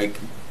 Yep. Like,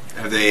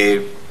 have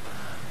they?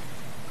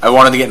 I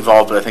wanted to get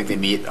involved, but I think they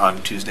meet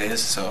on Tuesdays,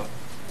 so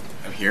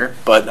I'm here.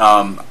 But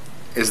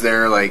is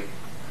there like?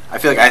 I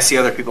feel like I see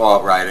other people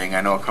out riding.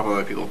 I know a couple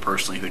other people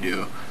personally who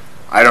do.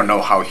 I don't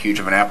know how huge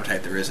of an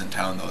appetite there is in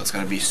town, though. It's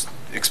going to be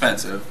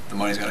expensive. The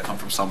money's got to come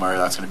from somewhere.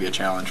 That's going to be a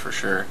challenge for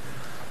sure.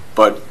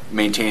 But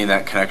maintaining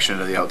that connection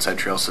to the outside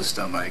trail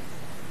system, like,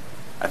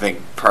 I think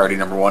priority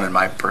number one, in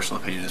my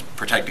personal opinion, is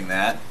protecting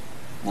that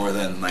more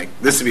than, like,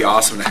 this would be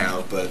awesome to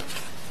have, but,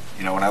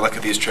 you know, when I look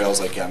at these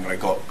trails, like, yeah, I'm going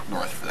to go up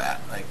north for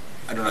that. Like,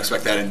 I don't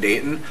expect that in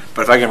Dayton,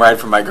 but if I can ride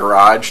from my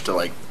garage to,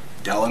 like,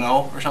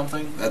 Delano or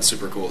something, that's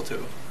super cool,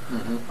 too.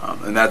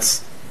 Mm-hmm. And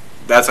that's,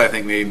 I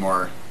think, maybe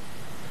more,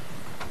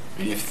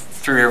 I mean, if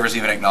Three Rivers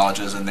even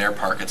acknowledges in their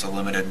park it's a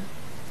limited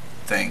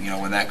thing, you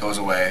know, when that goes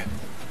away.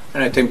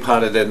 And I think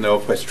part of the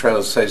Northwest Trail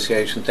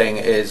Association thing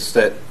is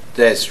that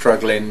they're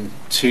struggling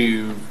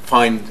to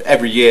find,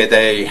 every year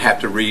they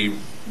have to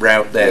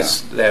reroute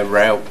their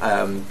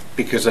route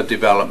because of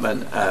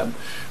development.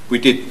 We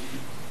did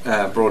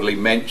broadly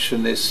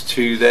mention this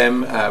to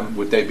them.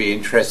 Would they be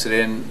interested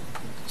in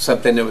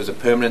something that was a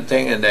permanent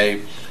thing? And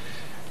they,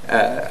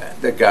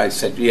 the guy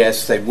said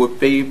yes, they would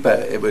be,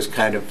 but it was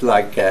kind of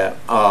like,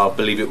 I'll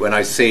believe it when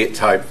I see it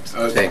type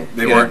thing.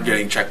 They weren't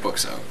getting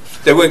checkbooks out.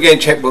 They weren't getting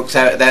checkbooks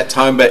out at that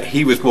time, but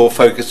he was more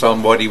focused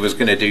on what he was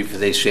going to do for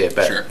this year.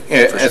 But sure,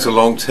 as a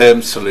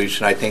long-term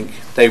solution, I think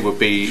they would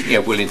be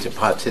willing to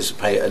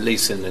participate, at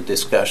least in the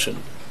discussion.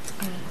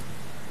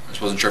 I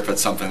just wasn't sure if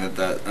it's something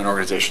that an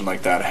organization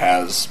like that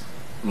has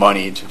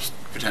money to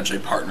potentially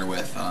partner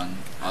with on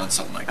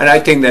something like that. And I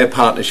think their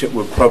partnership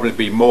would probably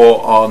be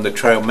more on the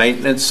trail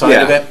maintenance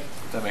side of it.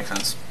 That makes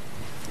sense.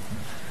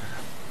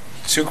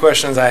 Two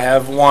questions I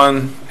have.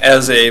 One,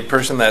 as a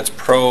person that's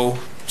pro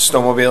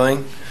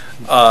snowmobiling,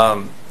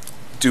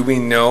 do we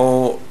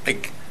know,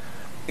 like,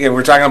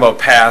 we're talking about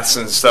paths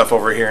and stuff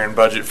over here and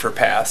budget for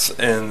paths,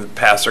 and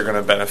paths are going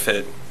to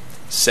benefit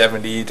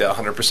 70 to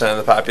 100% of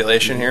the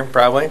population here,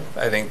 probably.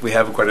 I think we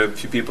have quite a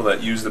few people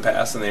that use the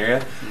paths in the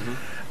area.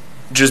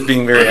 Just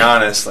being very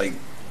honest, like,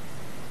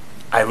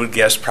 I would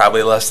guess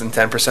probably less than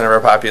 10% of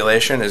our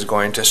population is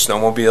going to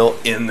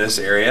snowmobile in this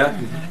area.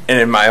 And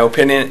in my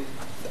opinion,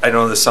 I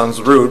know this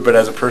sounds rude, but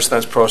as a person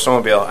that's pro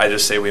snowmobile, I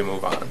just say we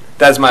move on.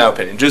 That's my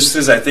opinion. Just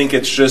as I think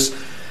it's just,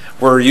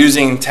 we're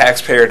using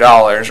taxpayer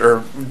dollars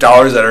or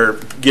dollars that are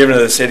given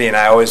to the city, and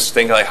I always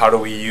think, like, how do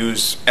we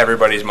use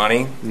everybody's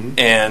money?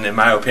 And in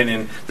my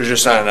opinion, there's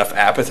just not enough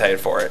appetite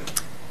for it.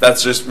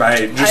 That's just my,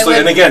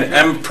 and again,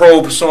 I'm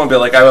pro snowmobile.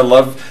 Like, I would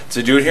love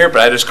to do it here,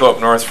 but I just go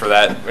up north for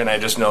that, and I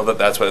just know that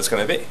that's what it's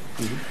going to be.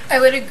 I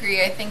would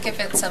agree. I think if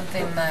it's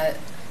something that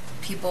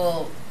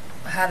people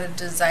had a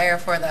desire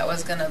for that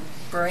was going to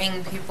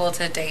bring people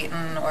to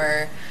Dayton,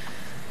 or,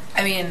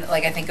 I mean,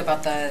 like, I think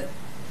about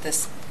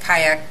this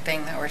kayak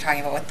thing that we're talking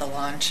about with the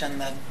launch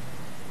and that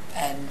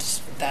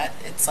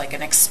it's like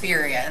an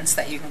experience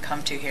that you can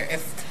come to here.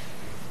 If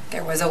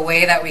there was a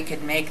way that we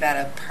could make that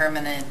a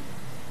permanent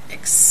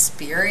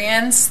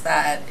experience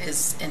that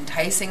is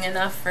enticing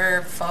enough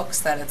for folks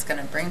that it's going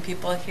to bring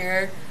people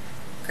here,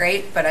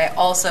 great. But I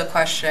also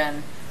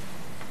question,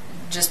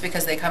 just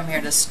because they come here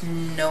to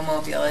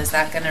snowmobile, is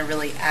that going to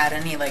really add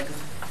any, like,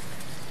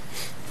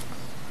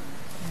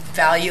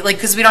 value? Like,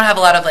 because we don't have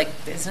a lot of,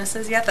 like,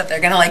 businesses yet that they're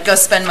going to, like, go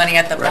spend money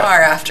at the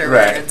bar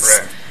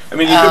afterwards. Right. I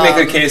mean, you could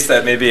make a case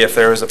that maybe if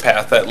there was a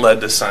path that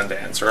led to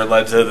Sundance or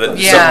led to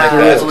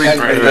something like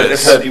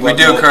that. We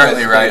do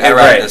currently, right? I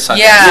ride to Sundance.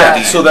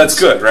 Yeah, so that's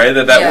good, right?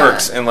 That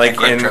works. And, like,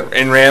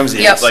 in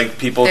Ramsey, it's like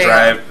people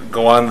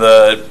go on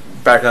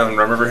back on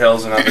the River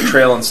Hills and on the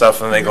trail and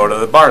stuff, and they go to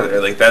the bar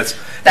there. Like, that's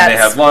and they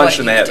have lunch,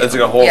 and that's like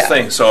a whole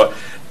thing. So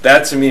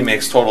that, to me,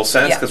 makes total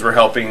sense, because we're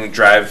helping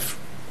drive,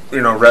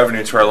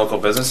 revenue to our local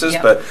businesses.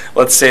 But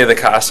let's say the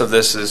cost of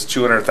this is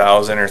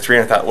 $200,000 or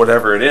 $300,000,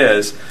 whatever it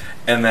is,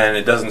 and then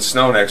it doesn't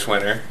snow next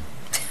winter,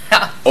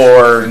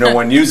 or no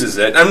one uses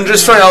it. I'm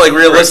just throwing out, like,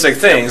 realistic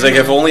things. Like,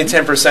 if only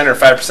 10% or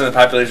 5% of the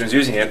population is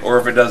using it, or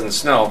if it doesn't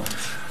snow,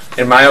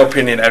 in my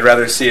opinion, I'd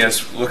rather see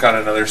us look on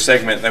another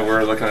segment that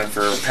we're looking at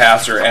for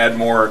paths, or add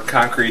more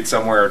concrete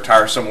somewhere, or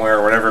tar somewhere,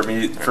 or whatever,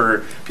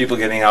 for people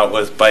getting out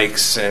with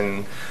bikes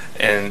and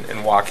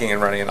walking and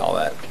running and all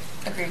that.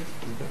 Agreed.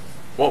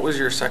 What was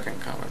your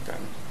second comment then?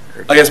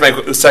 I guess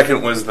my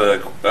second was the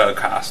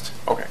cost.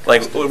 Okay.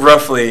 Like,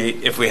 roughly,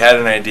 if we had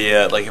an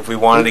idea, like, if we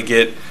wanted to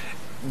get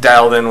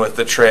dialed in with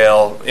the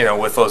trail,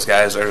 with those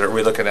guys, are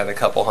we looking at a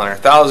couple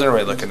 100,000? Are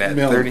we looking at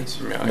Millions.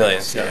 30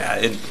 millions?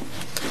 Yeah.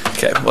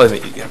 Okay. Well, I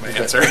think you get my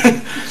answer.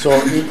 So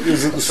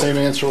is it the same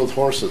answer with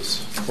horse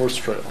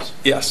trails?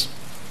 Yes.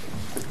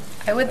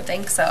 I would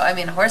think so. I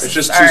mean, horses it's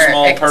just too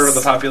small part of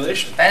the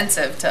population.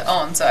 Expensive to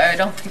own, so I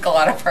don't think a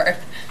lot of our,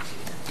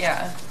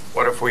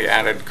 What if we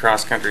added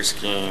cross-country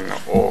skiing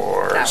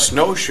or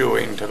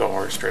snowshoeing to the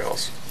horse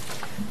trails?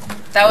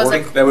 That was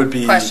a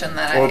question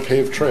that or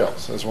paved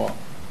trails as well.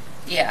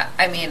 Yeah,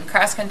 I mean,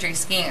 cross-country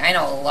skiing, I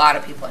know a lot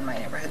of people in my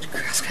neighborhood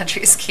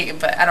cross-country ski,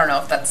 but I don't know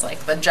if that's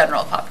like the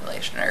general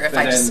population or if But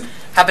I just then-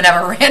 happen to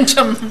have a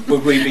random.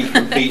 Would we be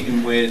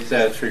competing with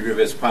Three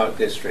Rivers Park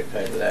District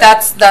over there?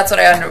 That's what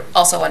I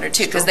also wonder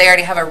too, because they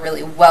already have a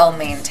really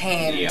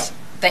well-maintained Yeah.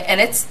 thing, and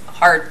it's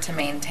hard to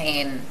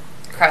maintain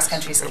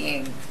cross-country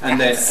skiing. And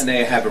yes.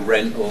 they have a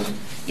rental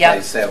Yep.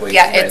 place there where you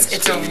Yeah, can it's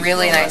rent a skis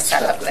really and all nice that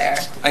setup stuff. there.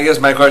 I guess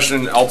my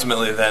question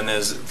ultimately then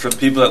is for the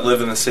people that live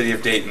in the city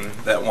of Dayton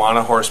that want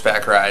a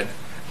horseback ride,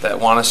 that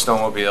want a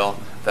snowmobile,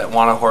 that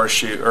want a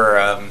horseshoe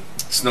or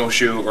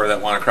snowshoe, or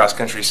that want a cross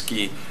country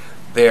ski,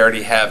 they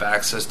already have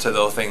access to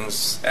those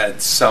things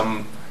at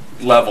some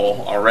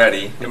level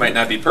already. It might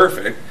not be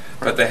perfect,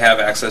 but they have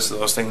access to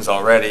those things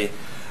already.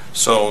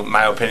 So, in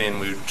my opinion,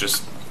 we would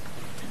just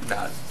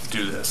not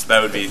do this.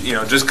 That would be,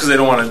 just because they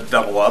don't want to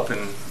double up.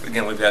 And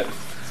again, we've got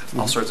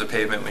all sorts of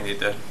pavement we need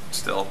to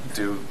still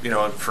do,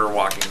 for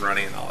walking and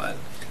running and all that.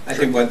 I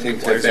think one thing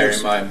to Places. bear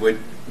in mind, we're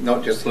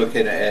not just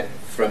looking at it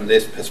from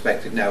this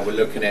perspective now, we're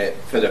looking at it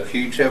for the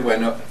future.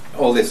 When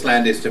all this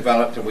land is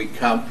developed and we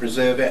can't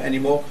preserve it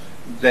anymore,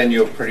 then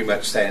you're pretty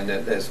much saying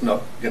that there's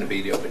not going to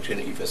be the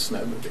opportunity for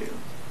snowmobile.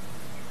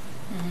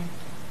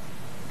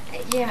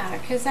 Yeah,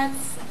 because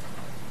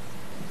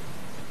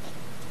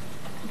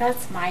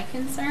that's my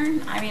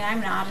concern. I mean, I'm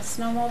not a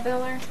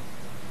snowmobiler,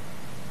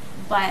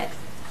 but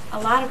a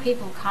lot of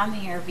people come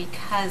here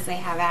because they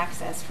have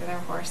access for their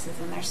horses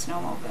and their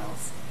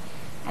snowmobiles.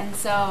 And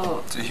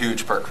so It's a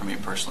huge perk for me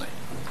personally.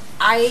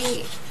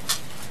 I,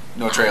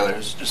 No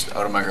trailers, just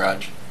out of my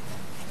garage.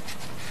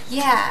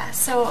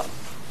 so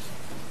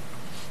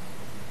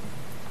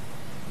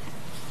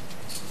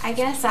I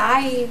guess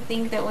I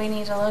think that we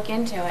need to look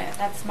into it.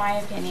 That's my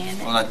opinion.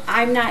 Well,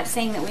 I'm not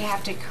saying that we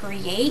have to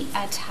create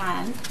a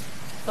ton,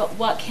 but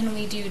what can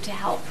we do to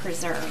help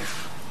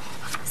preserve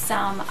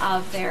some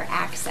of their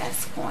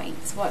access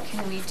points? What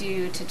can we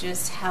do to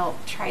just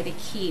help try to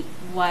keep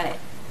what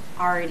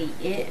already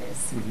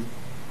is?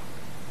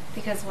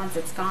 Because once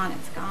it's gone,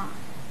 it's gone.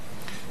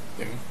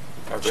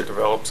 As it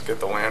develops, get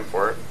the land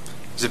for it.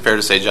 Is it fair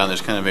to say, John,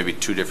 there's kind of maybe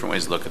two different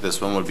ways to look at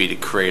this? One would be to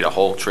create a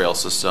whole trail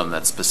system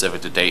that's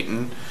specific to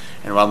Dayton,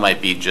 and one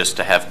might be just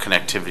to have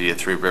connectivity to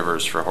Three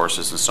Rivers for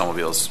horses and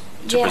snowmobiles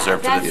to Yeah, preserve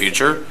for the that's-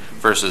 future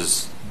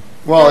versus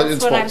Well, That's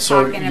it's what I'm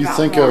so talking you about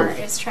think more, of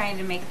is trying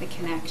to make the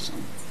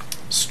connection.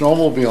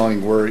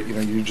 snowmobiling where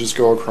you just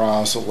go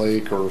across a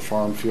lake or a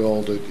farm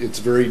field. It's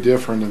very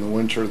different in the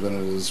winter than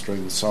it is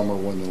during the summer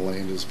when the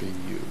land is being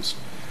used.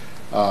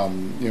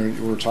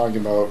 We're talking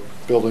about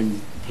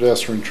building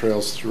pedestrian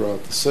trails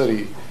throughout the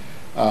city.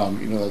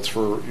 That's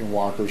for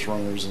walkers,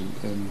 runners,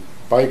 and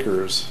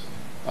bikers.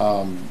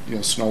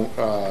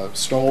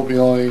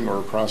 Snowmobiling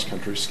or cross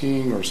country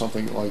skiing or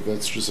something like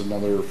that's just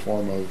another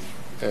form of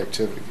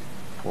activity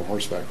or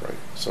horseback riding.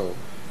 So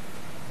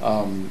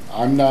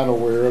I'm not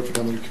aware of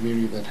another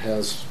community that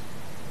has,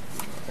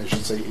 I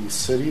should say, a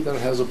city that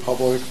has a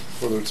public,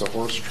 whether it's a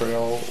horse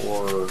trail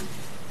or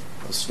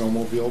a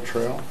snowmobile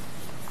trail.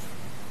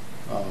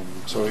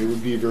 So it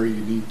would be very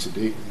unique to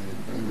Dayton.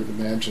 I would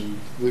imagine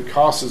the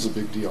cost is a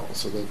big deal,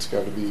 so that's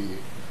got to be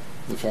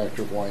the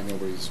factor of why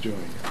nobody's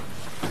doing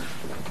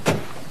it.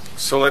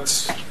 So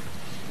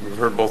we've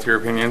heard both your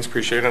opinions,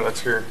 appreciate it. Let's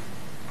hear,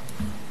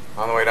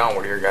 on the way down,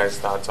 what are your guys'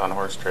 thoughts on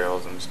horse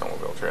trails and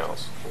snowmobile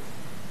trails?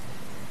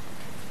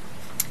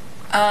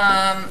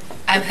 I'm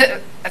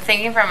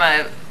thinking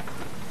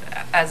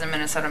as a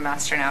Minnesota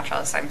master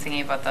naturalist, I'm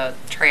thinking about the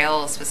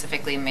trail,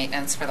 specifically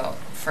maintenance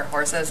for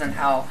horses, and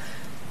how,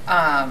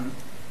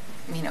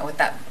 with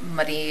that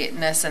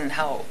muddiness and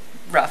how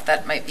rough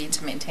that might be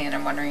to maintain.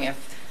 I'm wondering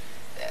if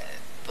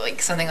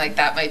something like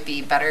that might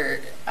be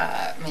better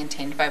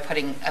maintained by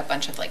putting a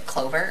bunch of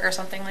clover or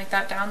something like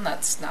that down.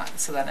 That's not,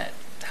 so then it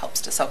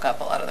helps to soak up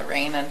a lot of the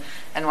rain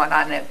and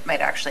whatnot, and it might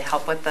actually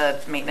help with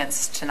the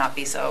maintenance to not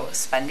be so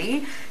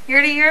spendy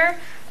year to year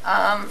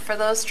for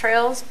those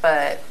trails.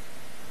 But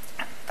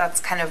that's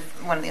kind of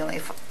one of the only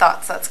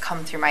thoughts that's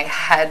come through my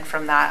head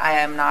from that. I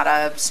am not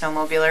a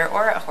snowmobiler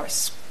or a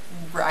horse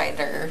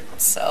rider,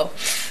 so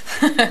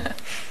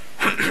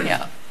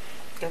yeah.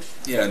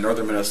 Yeah, in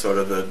northern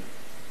Minnesota,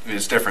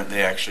 it's different.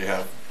 They actually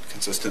have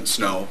consistent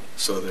snow,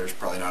 so there's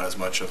probably not as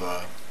much of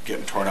a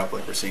getting torn up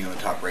like we're seeing on the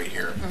top right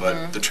here.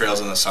 But the trails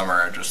in the summer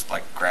are just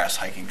like grass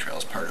hiking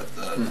trails, part of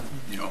the,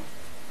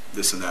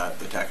 this and that,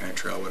 the Taconite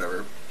Trail,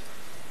 whatever.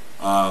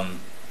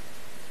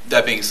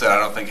 That being said, I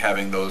don't think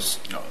having those,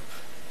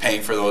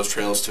 paying for those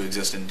trails to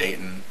exist in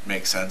Dayton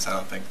makes sense. I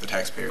don't think the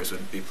taxpayers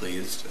would be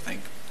pleased. I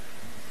think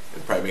it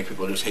would probably make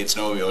people just hate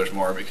snowmobilers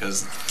more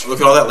because look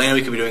at all that land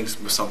we could be doing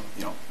with some,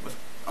 with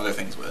other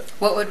things with.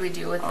 What would we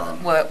do with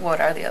them? What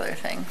are the other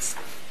things?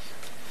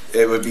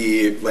 It would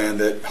be land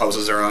that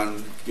houses are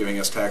on, giving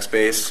us tax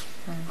base.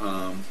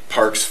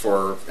 Parks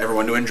for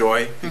everyone to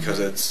enjoy because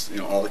it's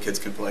all the kids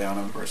can play on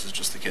them versus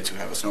just the kids who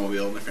have a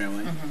snowmobile in their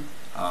family.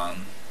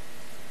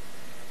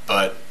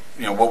 But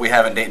what we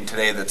have in Dayton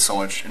today that's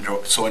so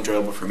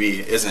enjoyable for me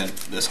isn't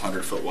this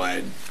 100-foot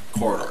wide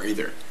corridor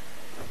either.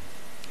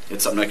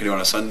 It's something I can do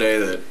on a Sunday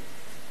that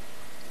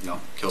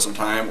kill some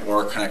time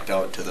or connect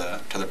out to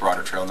the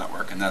broader trail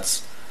network. And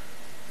that's,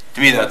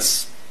 to me,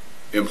 that's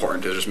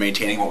important, to just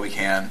maintaining what we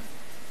can,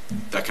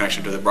 that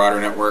connection to the broader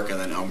network, and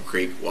then Elm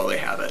Creek while they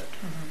have it.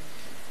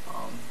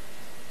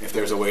 If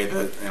there's a way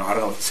that, I don't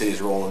know what the city's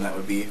role in that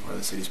would be, or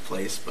the city's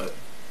place, but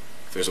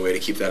if there's a way to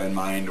keep that in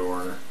mind,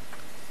 or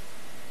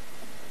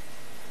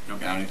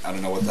I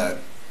don't know what that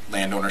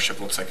land ownership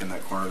looks like in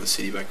that corner of the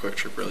city by Quick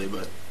Trip, really,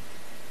 but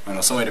I don't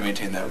know, some way to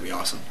maintain that would be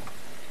awesome.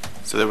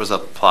 So there was a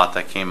plot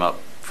that came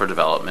up for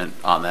development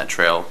on that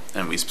trail,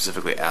 and we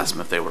specifically asked them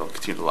if they would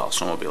continue to allow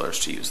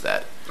snowmobilers to use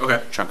that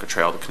chunk of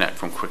trail to connect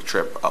from Quick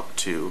Trip up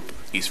to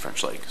East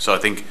French Lake. So I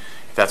think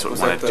if that's what we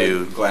want to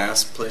do,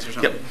 glass place or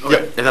something.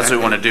 Yep. If that's what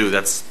we want to do,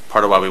 that's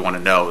part of why we want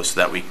to know, so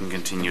that we can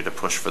continue to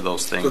push for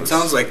those things. So it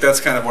sounds like that's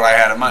kind of what I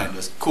had in mind.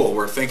 Is cool.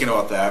 We're thinking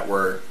about that.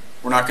 We're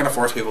not going to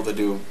force people to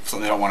do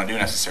something they don't want to do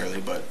necessarily,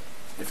 but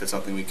if it's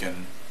something we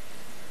can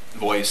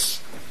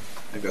voice,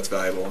 I think that's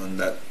valuable, and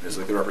that is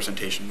like the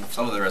representation of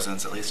some of the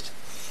residents at least.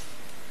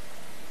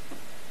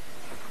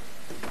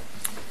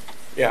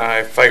 Yeah,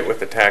 I fight with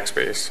the tax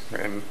base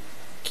and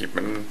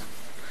keeping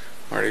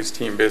Marty's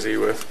team busy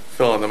with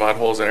filling the mud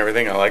holes and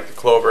everything. I like the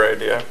clover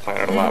idea. I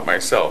plan it a lot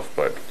myself,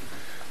 but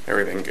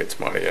everything gets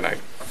muddy, and I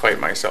fight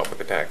myself with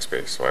the tax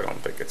base, so I don't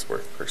think it's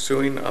worth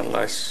pursuing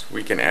unless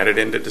we can add it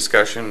into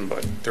discussion,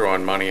 but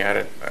throwing money at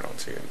it, I don't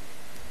see it.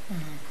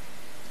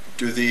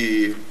 Do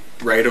the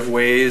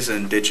right-of-ways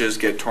and ditches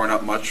get torn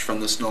up much from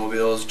the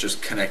snowmobiles,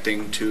 just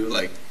connecting to,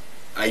 like,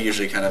 I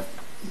usually kind of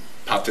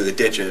pop through the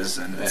ditches,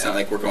 and it's not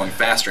like we're going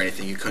fast or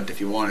anything. You couldn't if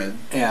you wanted.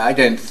 Yeah, I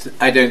don't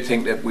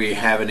think that we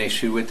have an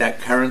issue with that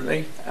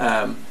currently.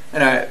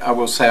 And I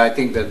will say, I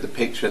think that the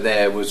picture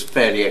there was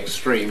fairly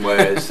extreme,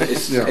 whereas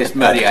it's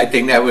muddy. I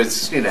think that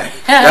was,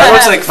 that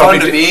looks like fun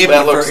to me,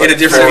 but in a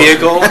different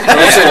vehicle.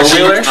 That's a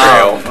four-wheeler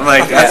trail. I'm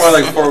like, that's more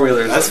like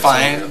four-wheelers. That's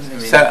fine.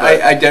 So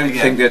I don't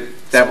think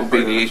that would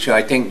be the issue.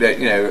 I think that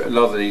a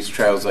lot of these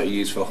trails that are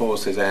used for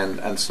horses and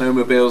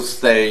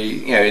snowmobiles,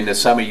 they in the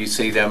summer you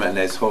see them and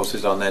there's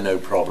horses on there, no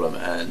problem,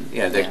 and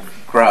they're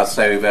grassed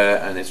over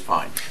and it's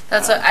fine.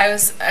 That's what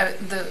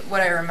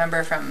what I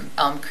remember from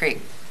Elm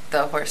Creek,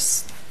 the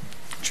horse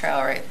trail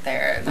right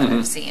there that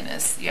I've seen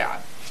is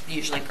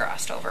usually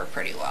grassed over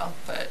pretty well,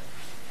 but.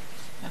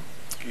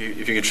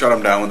 If you can shut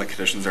them down when the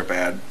conditions are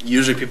bad,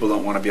 usually people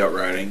don't want to be out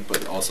riding,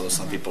 but also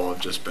some people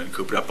have just been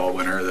cooped up all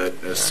winter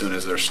that as soon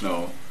as there's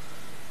snow,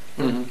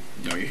 you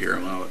hear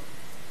them out,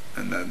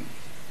 and then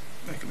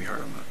that can be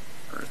hard on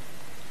the earth.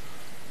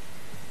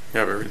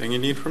 You have everything you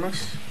need from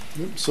us?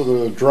 Yep. So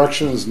the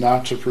direction is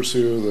not to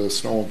pursue the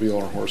snowmobile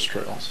or horse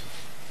trails.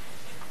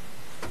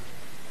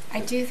 I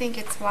do think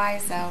it's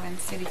wise, though, in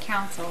city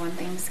council when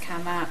things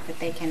come up that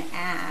they can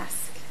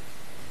ask,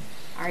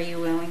 are you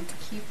willing to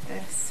keep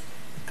this?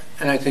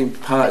 And I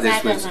think part of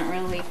this that doesn't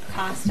really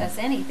cost us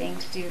anything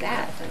to do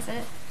that, does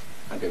it?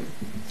 I don't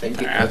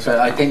think it does.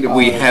 I think that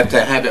we have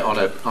to have it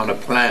on a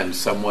plan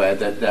somewhere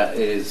that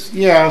is.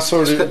 Yeah,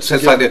 so it's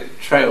like the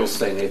trails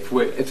thing. If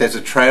there's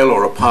a trail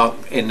or a park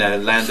in the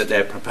land that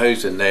they're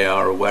proposing, they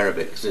are aware of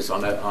it because it's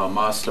on our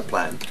master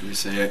plan. Can we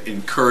say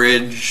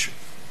encourage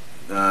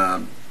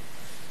the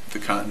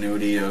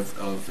continuity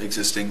of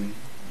existing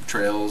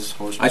trails?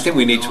 I think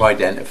we need to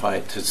identify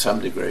it to some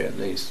degree at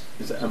least.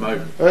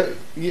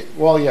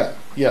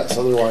 Yes.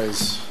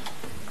 Otherwise,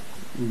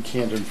 you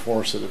can't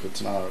enforce it if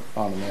it's not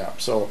on the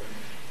map. So,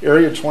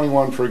 Area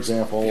 21, for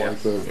example, like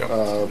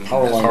the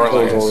power line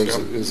corridor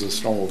is a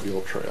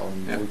snowmobile trail,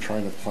 and we're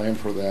trying to plan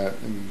for that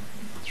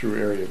through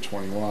Area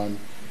 21.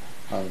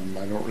 I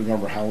don't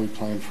remember how we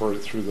planned for it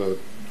through the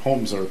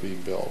homes that are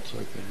being built.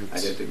 I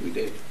don't think we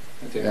did.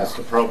 I think that's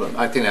the problem.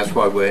 I think that's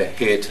why we're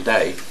here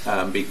today,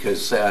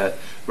 because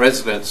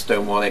residents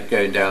don't want it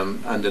going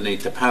down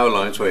underneath the power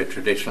lines where it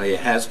traditionally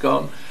has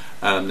gone.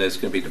 There's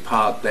going to be the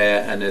park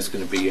there, and there's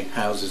going to be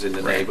houses in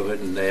the neighborhood,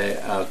 and they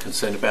are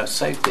concerned about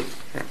safety.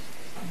 Yeah.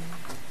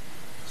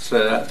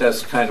 So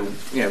that's kind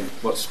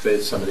of what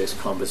spurred some of this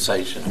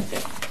conversation, I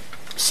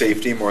think.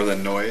 Safety more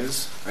than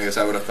noise? I guess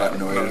I would have thought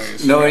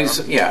noise. Noise,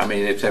 I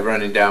mean, if they're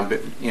running down,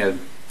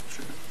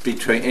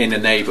 between in a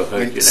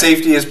neighborhood.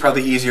 Safety is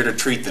probably easier to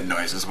treat than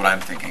noise, is what I'm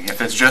thinking. If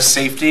it's just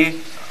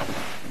safety,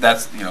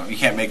 that's you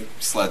can't make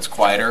sleds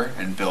quieter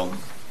and build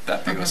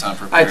that big of a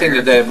soundproof barrier. I think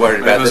that they're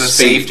worried about the speed. If it was a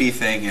safety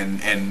thing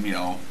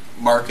and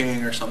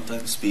marking or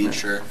something, speed,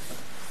 sure.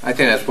 I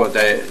think that's what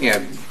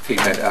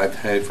feedback I've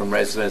heard from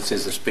residents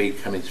is the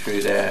speed coming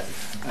through there,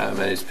 and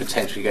it's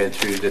potentially going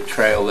through the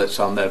trail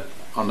that's on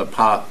the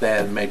park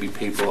there, and maybe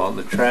people on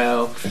the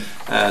trail,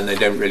 and they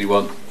don't really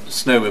want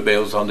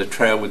snowmobiles on the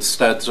trail with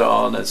studs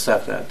on and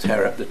stuff that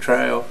tear up the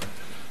trail.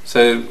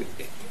 So,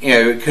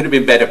 it could have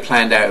been better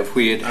planned out if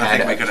we had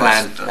had a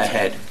plan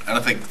ahead. I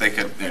don't think they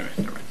could. Anyway,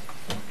 never mind.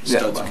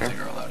 Studs I don't think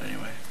are allowed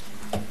anyway.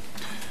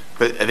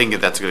 But I think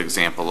that's a good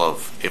example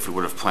of if we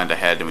would have planned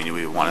ahead and we knew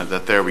we wanted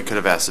that there, we could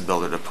have asked the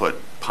builder to put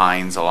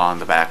pines along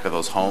the back of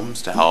those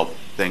homes to help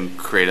then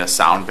create a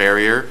sound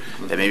barrier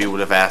that maybe would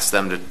have asked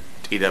them to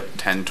eat up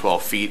 10,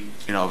 12 feet,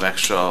 of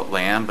extra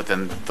land, but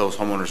then those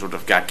homeowners would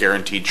have got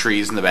guaranteed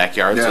trees in the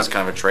backyard, so Yeah. it's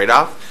kind of a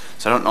trade-off.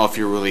 So I don't know if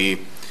you're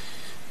really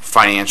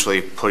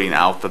financially putting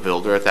out the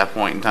builder at that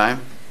point in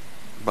time,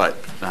 but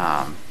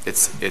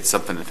it's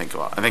something to think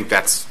about. I think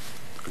that's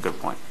a good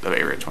point, the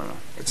Area 21.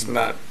 It's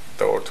not,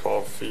 though,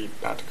 12 feet,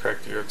 not to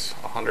correct you, it's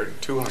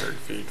 100, 200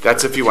 feet.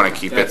 That's if you want to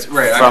keep it That's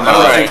right. from I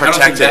don't a think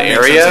protected that makes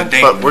area, sense in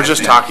Dayton, but we're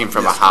just I think. talking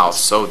from a Yes.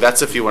 house. So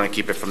that's if you want to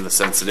keep it from the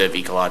sensitive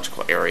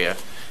ecological area.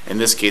 In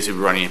this case, we'd be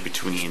running it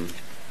between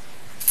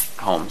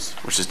homes,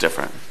 which is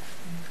different.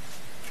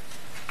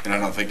 And I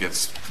don't think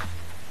it's.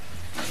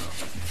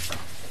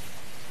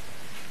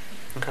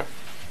 Okay.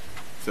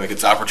 I feel like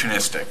it's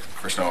opportunistic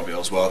for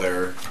snowmobiles while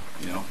they're,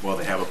 while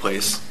they have a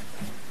place.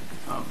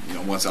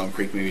 Once Elm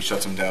Creek maybe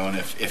shuts them down,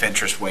 if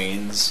interest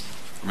wanes,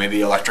 or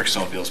maybe electric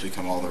snowmobiles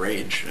become all the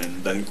rage,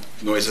 and then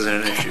noise isn't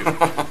an issue.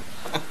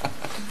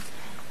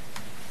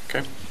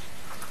 Okay.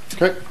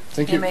 Okay,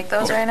 thank Can you you. make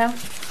those right now?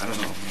 I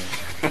don't know.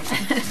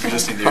 We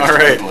just need to All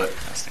right. table it.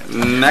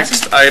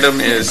 Next item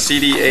is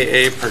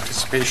CDAA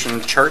participation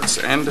charts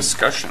and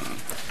discussion.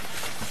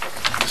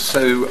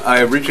 So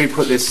I originally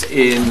put this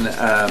in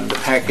the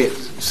packet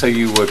so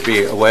you would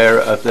be aware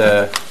of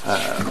the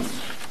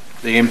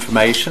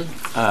information,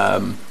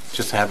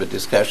 just to have a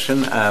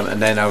discussion.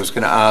 And then I was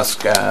going to ask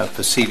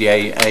for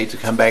CDAA to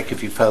come back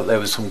if you felt there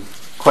were some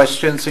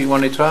questions that you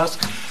wanted to ask.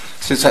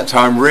 Since that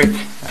time, Rick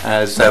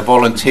has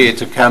volunteered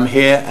to come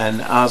here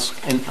and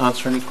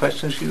answer any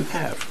questions you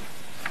have.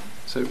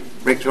 So,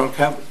 Rick, do you want to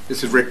come?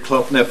 This is Rick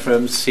Klopner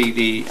from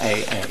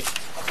CDAA.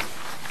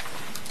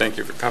 Thank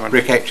you for coming.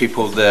 Rick actually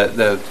pulled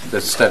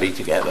the study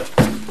together.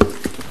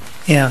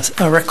 Yes,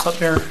 Rick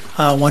Klopner,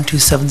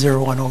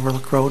 12701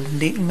 Overlook Road in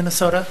Dayton,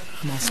 Minnesota.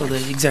 I'm also the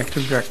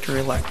executive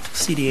director-elect of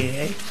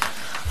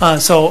CDAA.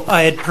 So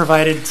I had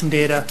provided some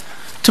data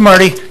to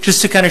Marty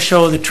just to kind of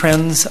show the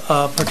trends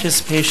of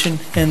participation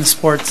in the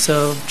sports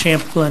of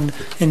Champlin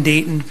and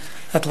Dayton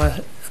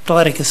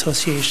Athletic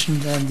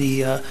Association and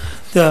the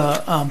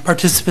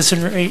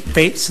participation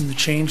rates and the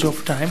change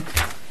over time.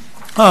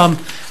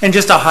 And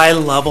just a high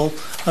level,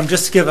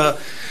 just to give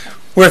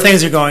where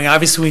things are going.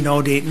 Obviously, we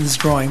know Dayton's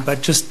growing,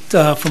 but just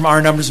from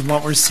our numbers and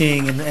what we're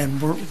seeing, and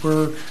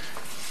we're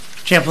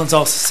Champlin's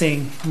also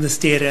seeing this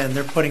data, and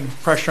they're putting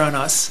pressure on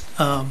us,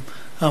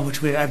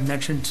 which I've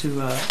mentioned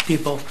to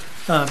people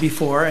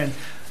before, and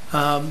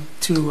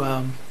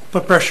to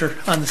put pressure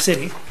on the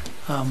city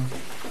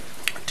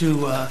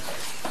to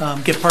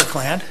get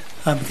parkland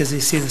because they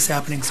see this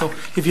happening. So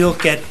if you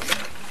look at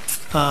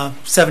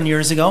 7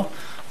 years ago,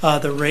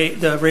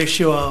 the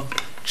ratio of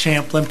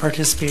Champlin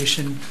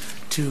participation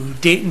to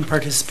Dayton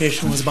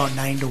participation was about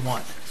 9 to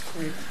 1.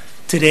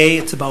 Today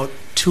it's about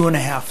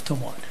 2.5 to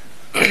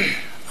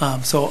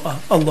 1. So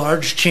a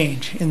large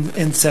change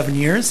in 7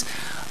 years.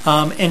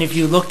 And if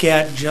you look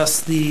at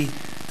just the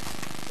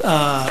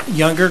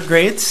younger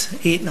grades,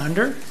 8 and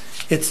under,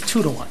 it's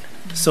 2 to 1.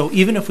 So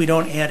even if we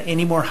don't add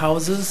any more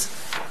houses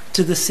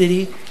to the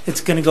city,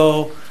 it's going to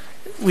go.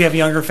 We have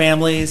younger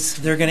families;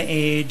 they're going to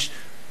age.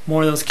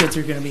 More of those kids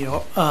are going to be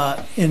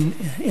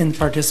in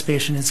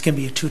participation. It's going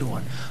to be a 2 to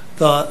 1.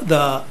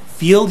 The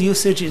field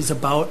usage is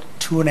about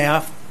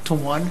 2.5 to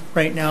 1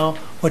 right now.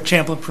 What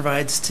Champlin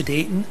provides to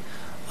Dayton,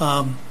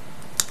 and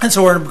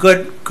so we're in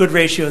a good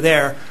ratio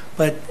there.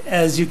 But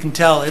as you can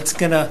tell, it's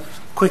going to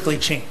quickly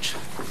change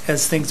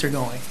as things are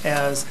going.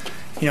 As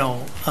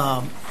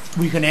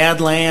we can add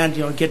land,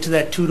 get to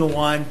that 2 to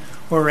 1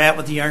 where we're at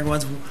with the younger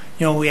ones.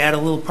 We add a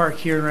little park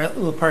here, a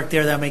little park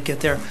there, that might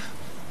get there.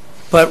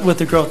 But with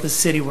the growth of the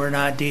city,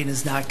 Dayton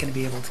is not going to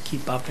be able to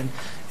keep up,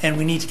 and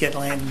we need to get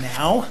land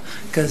now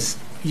because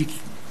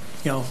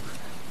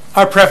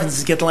our preference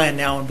is to get the land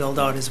now and build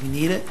out as we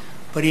need it.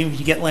 But even if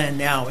you get land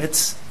now,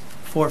 it's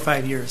 4 or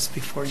 5 years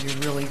before you're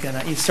really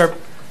you start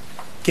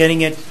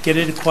getting it, get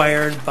it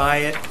acquired, buy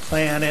it,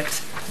 plan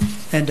it,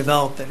 and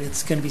develop it.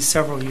 It's going to be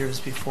several years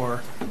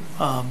before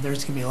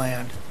there's going to be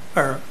land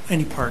or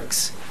any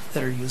parks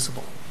that are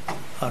usable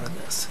out of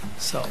this.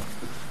 So,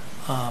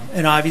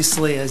 and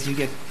obviously, as you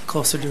get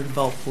closer to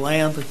developed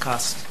land, the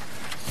costs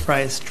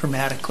rise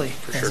dramatically.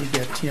 As you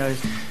get,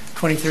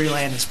 2030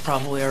 land is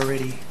probably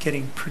already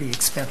getting pretty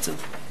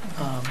expensive.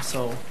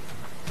 So,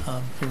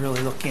 you're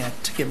really looking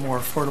at to get more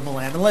affordable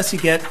land, unless you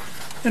get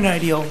an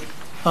ideal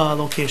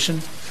location.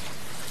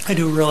 I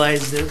do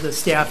realize that the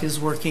staff is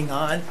working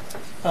on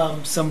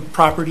some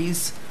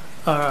properties,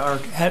 are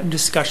having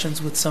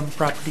discussions with some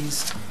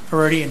properties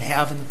already and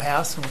have in the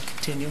past and will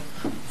continue.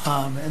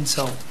 And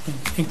so I'm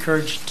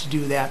encouraged to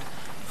do that.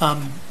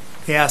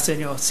 We ask that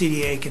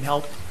CDA can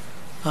help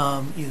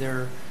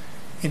either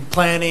in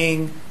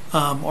planning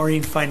or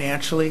even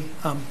financially.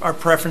 Our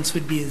preference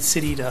would be the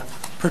city to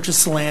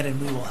purchase the land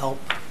and we will help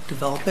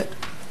develop it.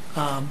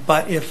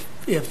 But if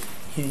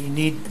you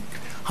need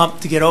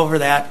hump to get over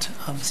that,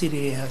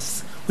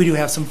 CDA we do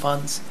have some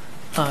funds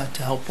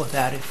to help with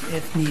that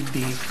if need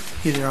be,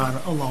 either on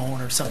a loan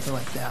or something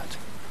like that.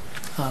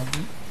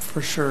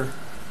 For sure,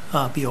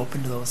 be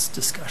open to those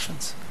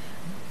discussions.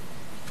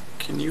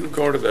 Can you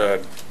go to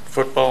the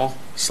football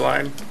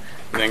slide?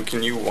 then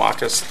can you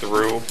walk us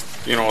through,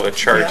 the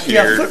chart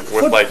Yeah, here foot- with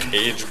foot- like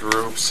age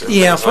groups? And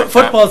Yeah, things like that?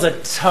 football's a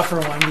tougher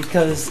one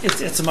because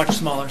it's a much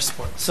smaller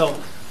sport. So,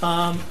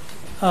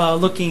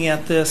 looking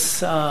at this,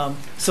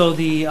 so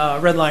the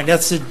red line,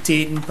 that's the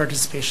Dayton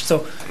participation. So,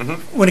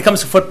 when it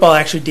comes to football,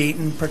 actually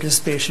Dayton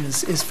participation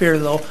is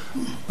fairly low,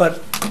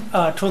 but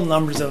total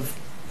numbers of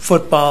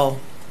football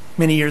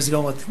many years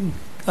ago with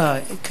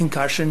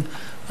concussion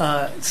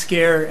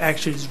scare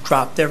actually has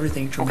dropped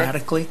everything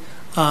dramatically.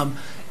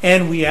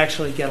 And we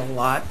actually get a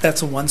lot.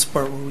 That's one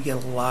sport where we get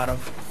a lot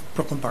of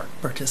Brooklyn Park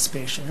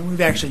participation, and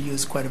we've actually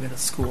used quite a bit of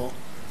school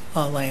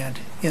land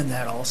in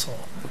that also.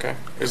 Okay.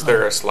 Is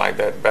there a slide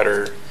that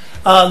better?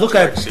 Look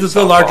at see the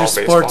softball, larger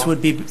sports baseball?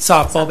 would be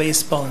softball,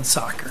 baseball, and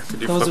soccer.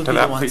 Could you Those flip would to be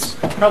that, the ones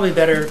please? probably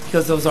better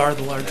because those are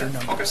the larger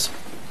numbers.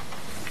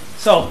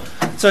 So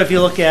if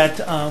you look at,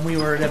 we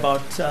were at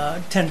about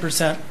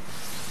 10%,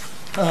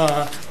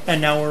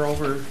 and now we're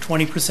over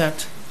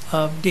 20%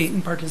 of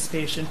Dayton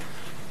participation.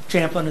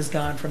 Champlin has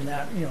gone from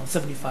that,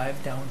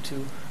 75 down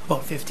to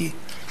about 50%.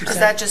 Is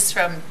that just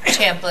from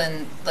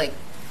Champlin, like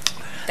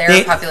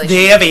their population?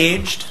 They have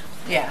aged.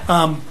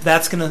 Yeah.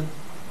 That's going to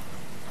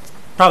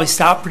probably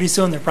stop pretty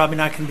soon. They're probably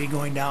not going to be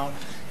going down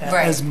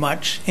Right. as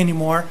much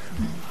anymore.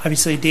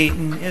 Obviously,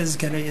 Dayton is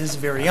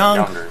very young.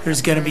 Younger.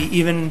 There's going to be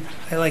even,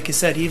 like I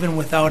said, even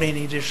without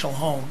any additional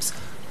homes,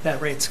 that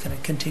rate's going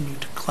to continue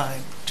to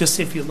climb. Just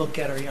if you look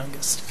at our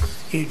youngest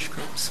age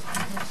groups.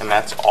 And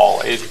that's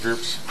all age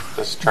groups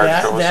this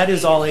chart shows? That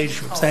is all age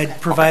groups. I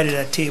had provided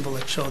a table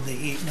that showed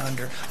the 8 and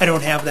under. I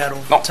don't have that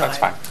over No, time. that's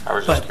fine. I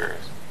was just but-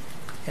 curious.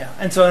 Yeah,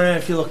 and so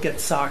if you look at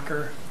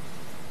soccer,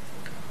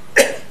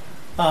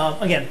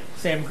 again,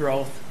 same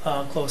growth,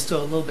 close to a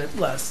little bit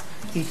less,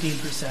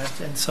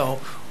 18%, and so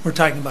we're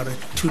talking about a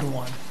 2 to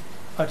 1,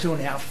 a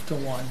 2.5 to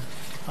 1,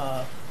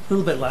 a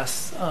little bit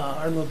less,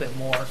 or a little bit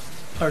more,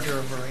 larger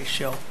of a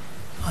ratio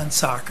on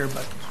soccer,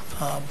 but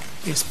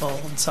baseball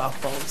and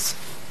softball is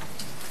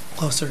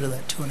closer to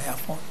that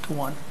 2.5 to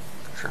 1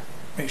 Sure.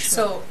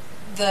 ratio.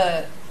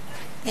 So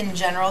in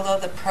general though,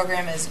 the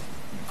program is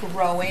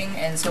growing,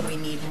 and so we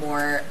need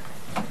more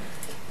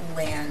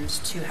land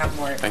to have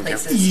more Thank you.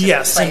 places to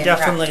Yes, play and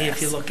definitely practice.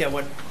 if you look at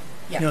what,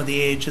 Yeah.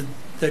 the age of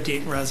the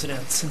Dayton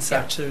residents and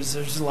such, there's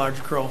a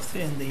large growth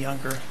in the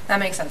younger. That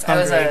makes sense. I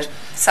was a Underage.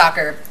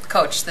 soccer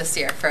coach this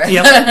year for,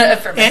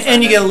 Yep. for my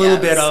And you son, get a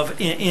little yes. bit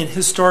of, in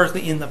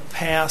historically in the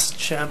past,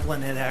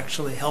 Champlin had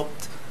actually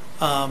helped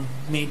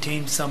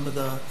maintain some of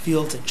the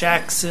fields at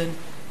Jackson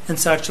and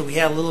such, so we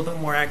had a little bit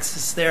more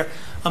access there.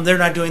 They're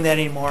not doing that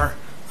anymore.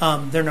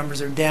 Their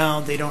numbers are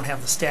down. They don't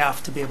have the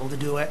staff to be able to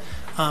do it.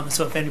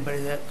 So if anybody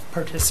that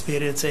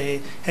participated,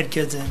 say, had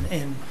kids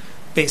in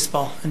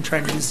baseball and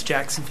trying to use the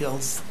Jackson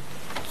fields,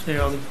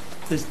 the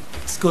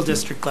school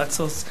district lets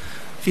those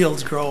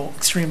fields grow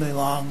extremely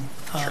long.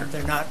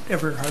 They're not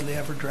hardly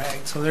ever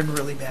dragged, so they're in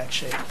really bad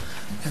shape.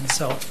 And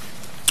so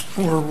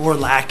we're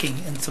lacking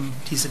in some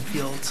decent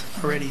fields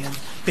already in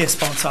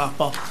baseball and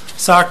softball.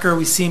 Soccer,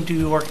 we seem to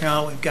be working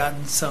out. We've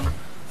gotten some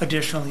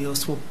additional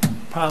use. We'll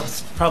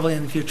probably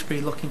in the future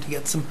be looking to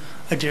get some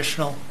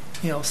additional,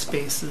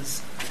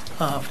 spaces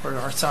for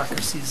our soccer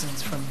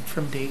seasons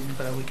from Dayton,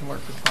 but we can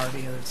work with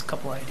Marty. There's a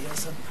couple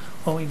ideas of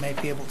what we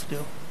might be able to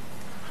do.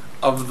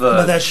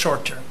 But that's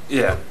short term.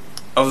 Yeah.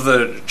 Of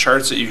the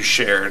charts that you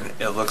shared,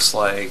 it looks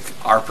like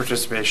our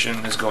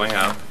participation is going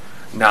up,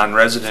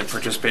 non-resident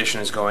participation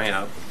is going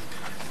up,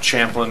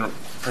 Champlin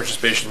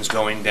participation is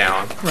going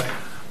down. Right.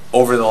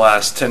 Over the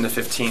last 10 to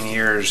 15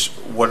 years,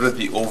 what are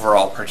the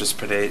overall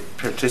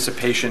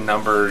participation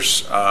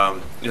numbers,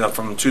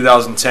 from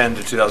 2010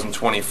 to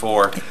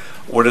 2024?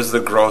 What does the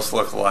growth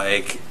look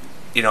like?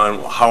 And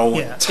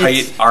how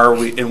tight are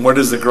we? And what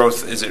is the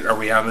growth? Are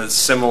we on a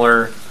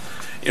similar?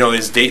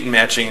 Is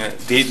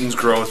Dayton's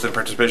growth and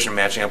participation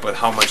matching up with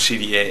how much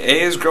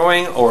CDAA is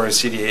growing, or is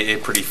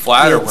CDAA pretty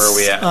flat, or where are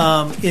we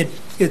at?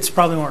 It's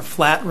probably more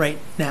flat right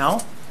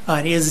now.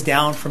 It is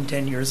down from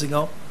 10 years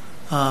ago,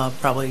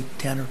 probably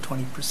 10 or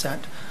 20%.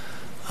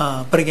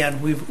 But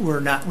again, we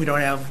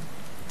don't have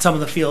some of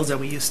the fields that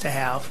we used to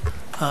have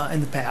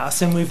in the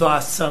past, and we've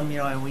lost some.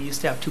 And we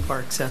used to have 2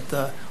 parks at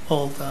the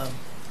old.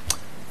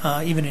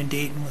 Even in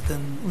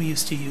Dayton, we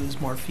used to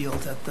use more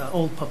fields at the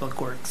old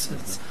Public Works.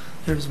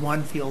 There's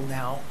 1 field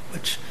now,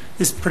 which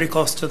is pretty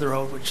close to the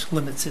road, which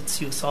limits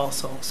its use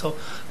also. So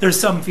there's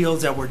some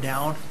fields that were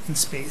down in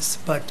space,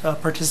 but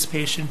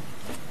participation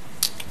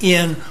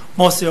in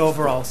most of the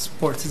overall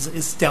sports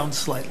is down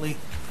slightly.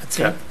 I'd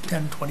say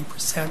 10,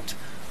 20%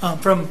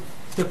 from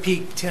the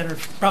peak 10 or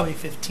probably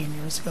 15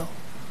 years ago.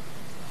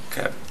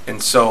 Okay.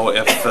 And so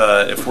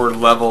if we're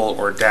level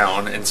or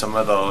down in some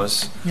of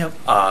those, Yep.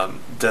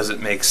 Does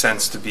it make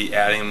sense to be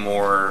adding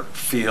more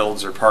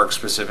fields or parks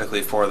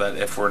specifically for that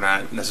if we're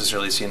not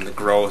necessarily seeing the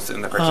growth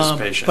in the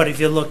participation? But if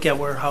you look at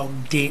how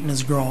Dayton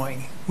is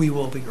growing, we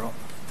will be growing.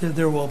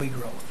 There will be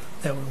growth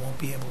that we won't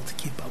be able to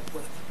keep up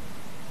with.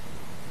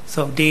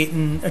 So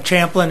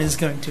Champlin is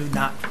going to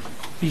not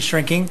be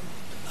shrinking.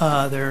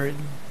 They're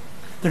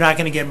not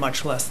going to get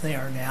much less than they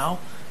are now,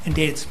 and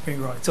Dayton's been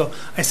growing. So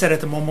I said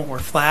at the moment we're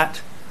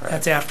flat.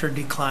 That's after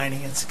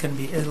declining.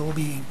 It'll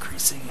be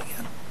increasing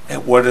again.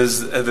 And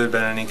have there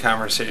been any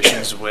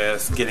conversations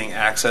with getting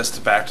access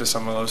back to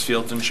some of those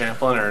fields in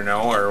Champlin, or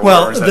no? Or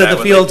Well, where is that at the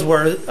with fields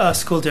were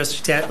school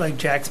districts at, like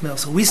Jack's Mill,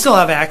 so we still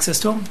have access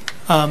to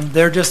them.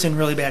 They're just in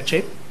really bad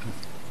shape,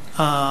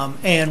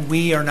 and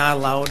we are not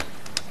allowed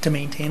to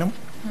maintain them.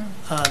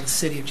 The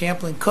city of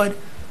Champlin could,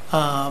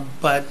 and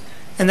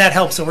that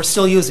helps. So we're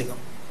still using them.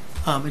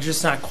 It's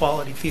just not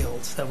quality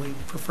fields that we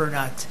prefer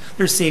not.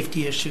 There's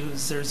safety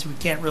issues. We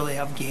can't really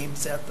have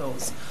games at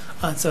those,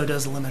 so it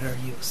does limit our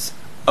use.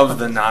 Of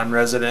the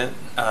non-resident,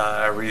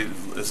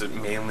 is it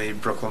mainly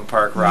Brooklyn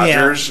Park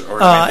Rogers? Yeah. Or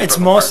is it mainly it's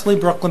Brooklyn mostly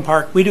Brooklyn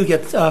Park. We do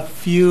get a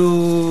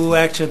few,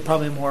 actually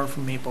probably more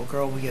from Maple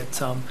Grove. We get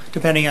some,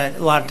 depending on, a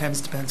lot of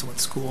times it depends on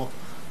what school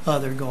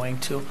they're going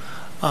to.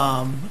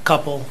 A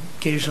couple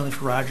occasionally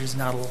for Rogers,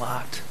 not a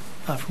lot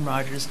from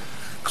Rogers.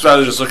 So I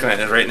was just looking at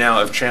it right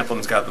now. If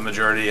Champlin's got the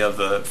majority of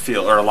the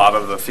field, or a lot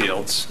of the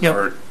fields, Yep.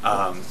 or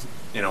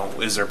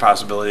is there a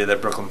possibility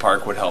that Brooklyn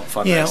Park would help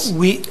fund Yeah, this?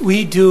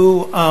 we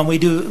do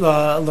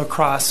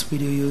lacrosse. We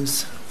do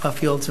use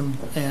fields in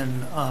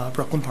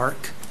Brooklyn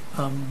Park.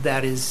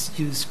 That is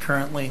used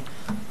currently.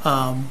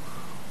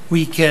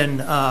 We can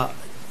talk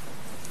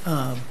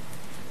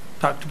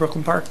to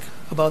Brooklyn Park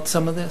about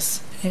some of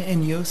this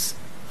in use,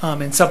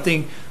 and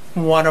something,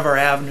 one of our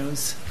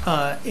avenues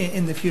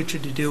in the future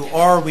to do,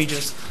 or we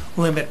just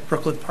limit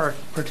Brooklyn Park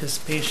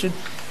participation.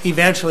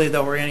 Eventually,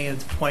 though, we're going to get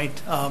to the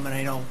point, and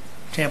I know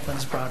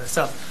Champlin's brought us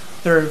up,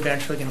 they're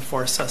eventually going to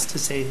force us to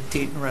say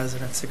Dayton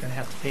residents are going to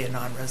have to pay a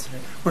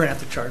non-resident. We're going to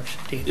have to charge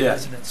Dayton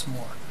residents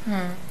more.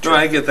 No,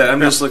 I get that. I'm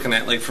just looking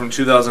at, like, from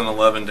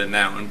 2011 to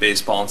now in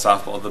baseball and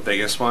softball, the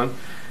biggest one.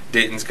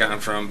 Dayton's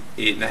gone from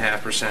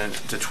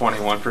 8.5% to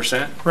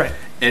 21%. Right.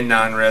 And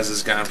non-res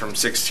has gone from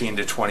 16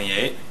 to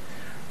 28.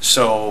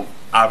 So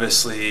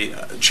obviously,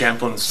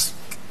 Champlin's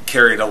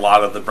carried a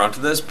lot of the brunt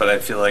of this, but I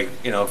feel like,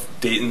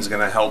 if Dayton's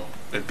going to help,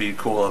 it'd be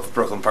cool if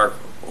Brooklyn Park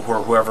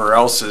or whoever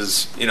else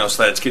is, so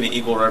that it's getting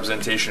equal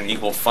representation,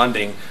 equal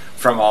funding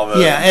from all the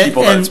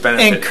people that it's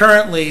benefiting. And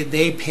currently,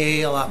 they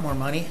pay a lot more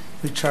money.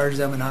 We charge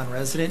them a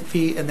non-resident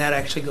fee, and that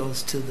actually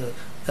goes to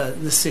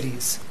the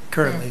cities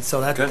currently. So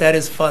that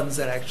is funds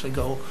that actually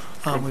go.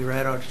 We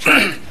write out a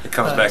check. It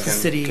comes back to the in.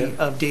 city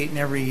of Dayton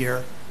every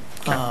year,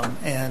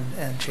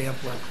 and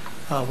Champlin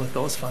with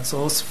those funds. So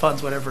those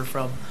funds, whatever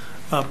from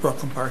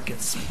Brooklyn Park,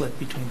 gets split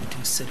between the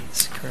two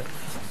cities currently.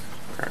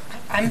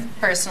 I'm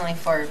personally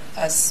for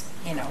us,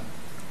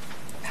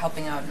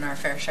 helping out in our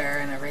fair share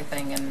and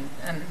everything, and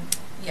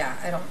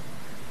yeah,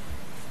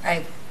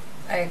 I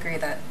agree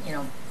that,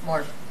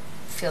 more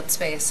field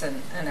space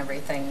and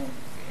everything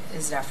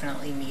is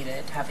definitely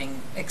needed,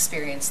 having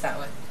experienced that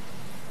with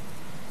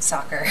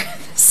soccer.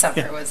 This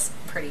summer was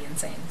pretty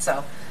insane,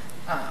 so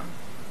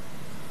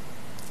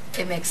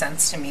it makes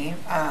sense to me.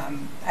 I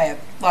have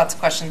lots of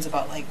questions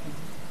about, like,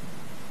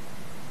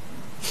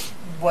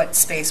 what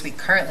space we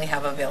currently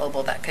have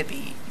available that could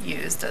be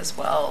used as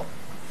well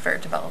for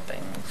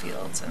developing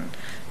fields and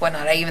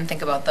whatnot. I even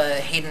think about the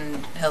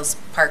Hayden Hills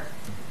Park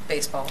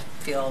baseball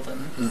field,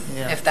 and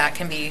if that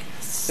can be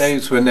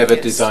those were never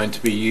used. designed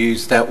to be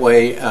used that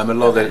way. A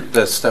lot of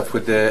the stuff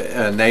with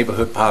the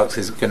neighbourhood parks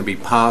is going to be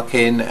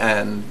parking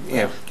and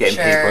getting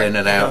people in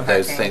and out,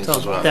 those things So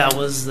as well. that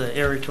was the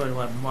area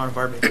 21, one of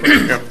our big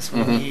questions.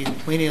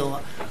 We need a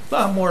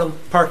lot more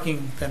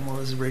parking than what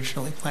was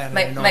originally planned.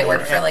 I know might work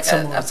that for like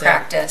some a was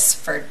practice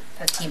for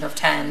a team of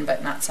 10,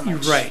 but not so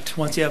much. You're right.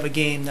 Once you have a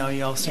game, now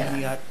you also Yeah.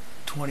 you got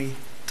 20,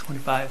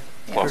 25,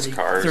 Plus 30,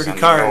 cars 30 and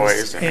cars.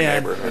 noise in the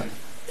And neighborhood.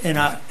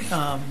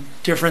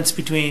 difference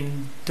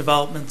between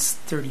developments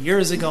 30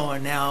 years ago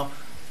and now,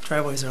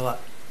 driveways are a lot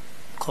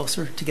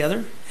closer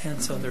together,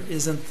 and so there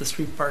isn't the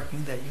street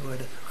parking that you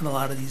would in a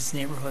lot of these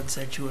neighborhoods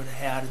that you would have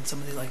had in some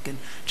of the, like in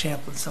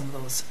Champlin, some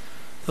of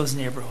those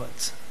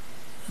neighborhoods,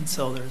 and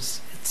so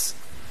it's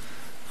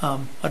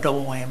a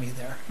double whammy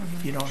there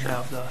if you don't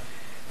have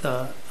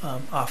the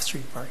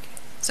off-street parking.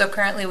 So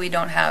currently we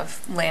don't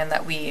have land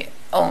that we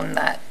own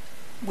that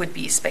would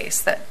be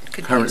space that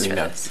could be Currently, used for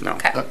no. this. No.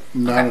 Okay.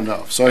 Not Okay.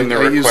 enough. So And the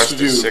I used request to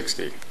do is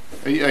 60.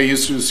 I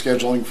used to do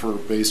scheduling for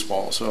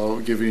baseball. So I'll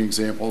give you an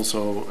example.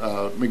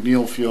 So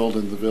McNeil Field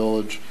in the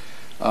village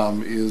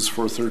is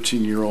for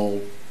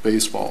 13-year-old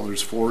baseball.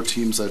 There's 4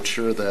 teams that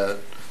share that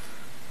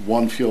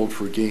one field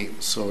for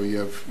games. So you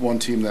have one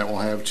team that will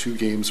have 2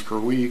 games per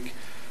week,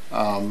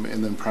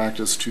 and then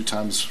practice 2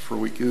 times per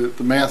week.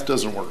 The math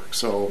doesn't work.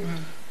 So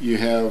you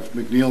have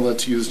McNeil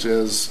that's used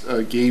as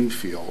a game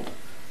field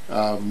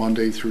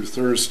Monday through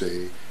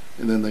Thursday,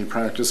 and then they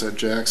practice at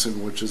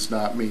Jackson, which is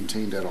not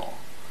maintained at all.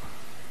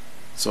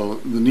 So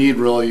the need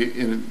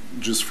really,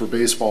 just for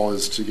baseball,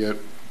 is to get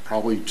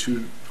probably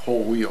 2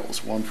 whole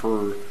wheels, one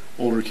for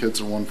older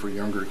kids and one for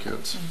younger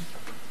kids.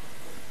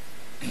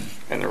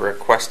 And the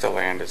request to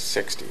land is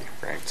 60,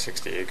 right?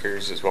 60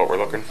 acres is what we're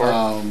looking for.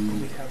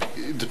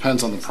 It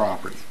depends on the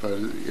property, but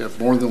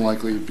more than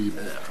likely it'd be.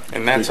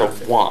 And that's a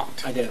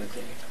want.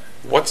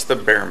 What's the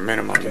bare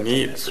minimum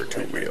need for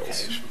 2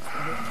 wheels?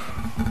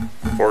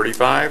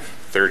 45,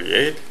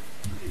 38?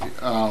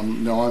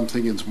 no, I'm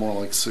thinking it's more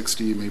like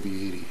 60,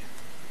 maybe 80.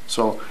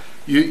 So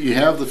you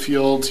have the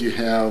fields, you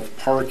have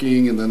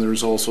parking, and then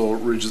there's also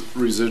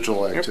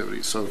residual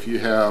activities. So if you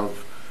have,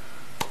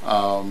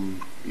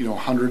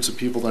 hundreds of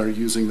people that are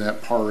using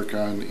that park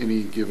on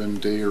any given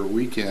day or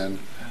weekend,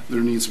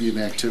 there needs to be an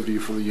activity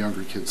for the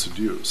younger kids to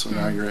do. So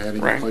now you're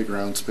adding a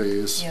playground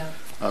space,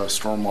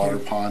 stormwater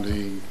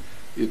ponding.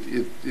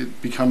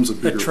 It becomes a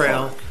bigger The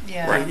trail. park.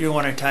 Yeah. Right. You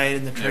want to tie it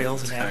in the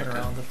trails and have it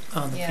around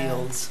on the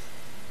fields.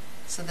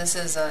 So this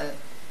is a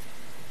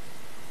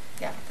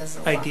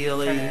lot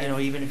Ideally, for-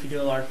 even if you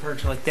do a large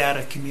purchase like that,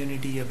 a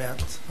community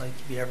event, like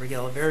if you ever get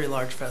a very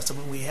large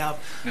festival, we have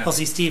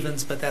LC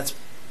Stevens, but that's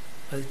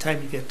by the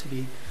time you get to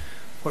be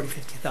 40,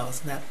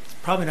 50,000, that's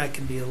probably not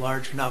going to be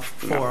large enough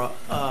for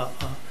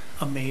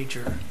a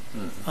major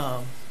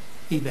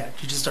event.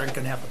 You just aren't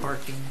going to have the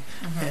parking,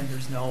 and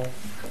there's no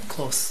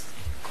close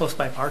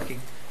by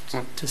parking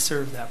to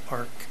serve that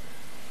park,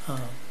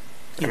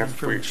 even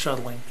for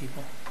shuttling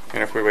people.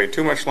 And if we wait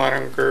too much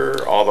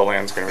longer, all the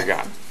land's going to be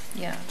gone.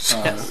 Yeah.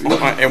 And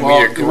Well, we it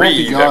won't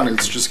agree be gone, that,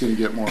 it's just going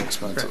to get more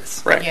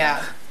expensive. right.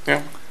 Yeah.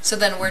 Yeah. So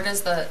then where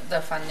does the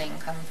funding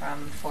come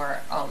from for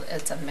all,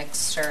 it's a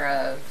mixture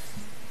of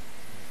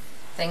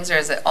things, or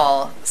is it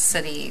all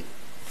city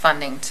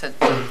funding to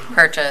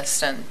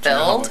purchase and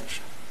build?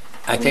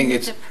 I think need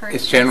it's to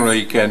purchase.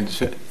 generally going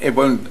to, it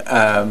won't,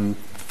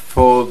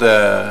 for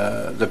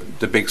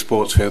the big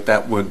sports field,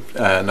 that would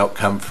not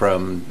come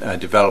from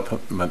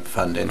development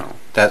funding. No.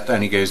 That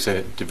only goes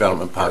to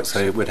development parks, so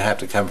it would have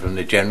to come from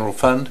the general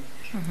fund.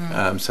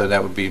 So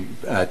that would be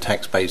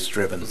tax-based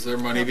driven. Is there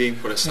money being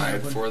put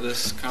aside for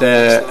this conference,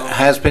 There though?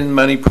 has been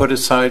money put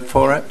aside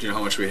for it. Do you know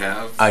how much we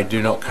have? I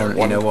do not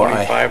currently know what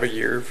I 125 a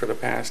year for the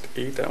past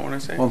 8, I want to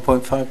say.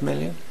 1.5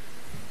 million?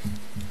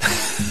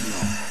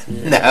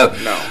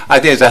 No. I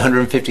think it's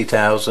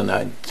 150,000.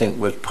 I think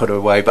was put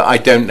away, but I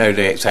don't know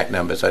the exact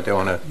numbers. I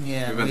don't want to.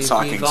 Yeah, We've been we've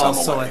talking some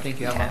also, away. I think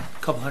you have a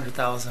couple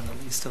 100,000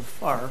 at least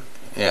of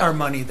our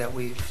money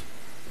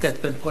that's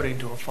been put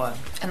into a fund.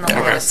 And the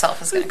land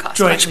itself is going to cost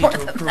much Jointly more to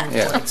than approve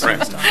that. like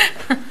some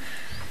stuff.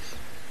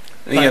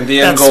 Again, the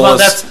But end goal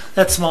is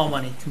that's small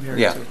money compared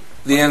to.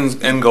 the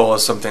end goal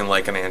is something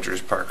like an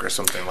Andrews Park or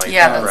something like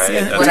Yeah, that, that's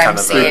right? what I'm kind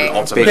of seeing. the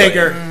ultimate.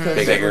 Bigger, Bigger,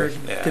 because yeah. we're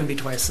going to be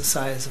twice the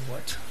size of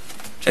what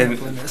And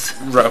Champlain is.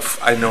 rough.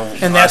 I know.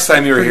 And last that's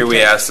time you were pretty here, we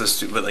tight. asked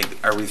this, but like,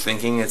 are we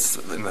thinking it's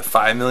in the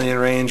 5 million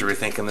range? Are we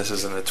thinking this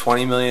is in the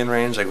 20 million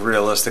range? Like,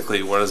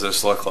 realistically, what does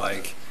this look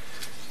like?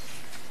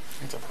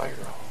 It's a fire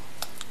hall.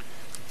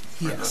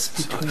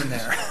 Yes, between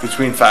there.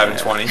 Between 5 and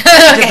 20.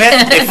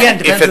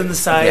 Depends on the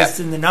size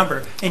and the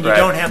number, and you Right.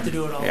 don't have to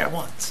do it all Yeah. at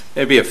once.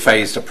 It'd be a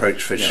phased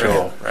approach for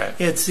sure. Right.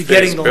 It's Phase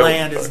getting the built,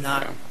 land is but,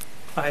 not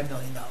yeah. $5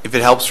 million. If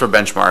it helps for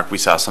benchmark, we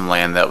saw some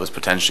land that was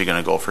potentially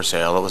going to go for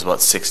sale. It was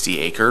about 60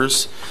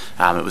 acres.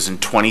 It was in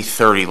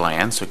 2030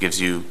 land, so it gives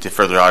you, the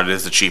further out it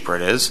is, the cheaper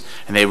it is.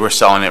 And they were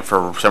selling it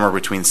for somewhere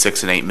between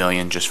 6 and 8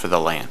 million just for the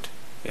land.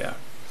 Yeah.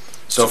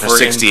 So if for we're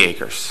 60 in,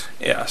 acres.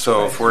 yeah.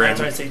 So if we're That's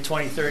why I in, say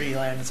 2030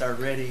 land is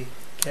already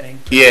getting.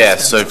 Yeah,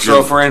 so if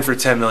so if we're in for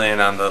 10 million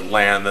on the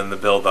land, then the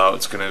build out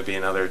it's going to be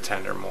another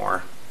 10 or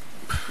more,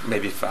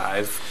 maybe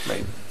 5,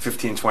 maybe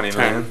 15, 20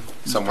 million,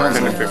 somewhere.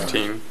 10 in to there.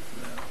 15.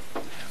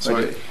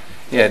 So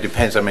It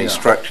depends how many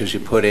structures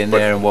you put in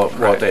there and what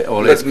it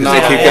all But is. 'Cause not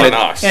if all you're on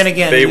gonna, us. And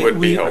again, They would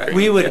be helping.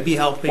 we would be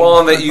helping. Well,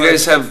 and that you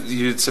guys have,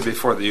 you had said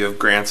before that you have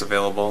grants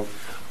available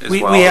as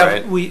we well, have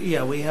right?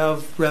 we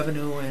have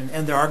revenue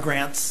and there are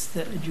grants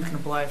that you can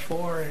apply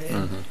for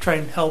and try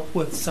and help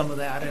with some of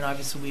that. And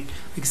obviously,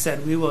 like I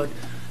said,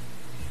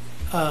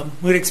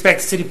 we'd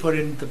expect the city to put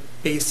in the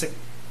basic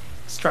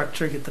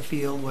structure, get the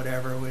field,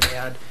 whatever. We'd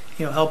add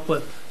help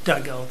with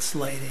dugouts,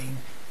 lighting,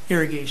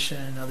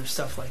 irrigation, other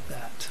stuff like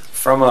that.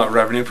 From a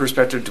revenue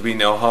perspective, do we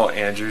know how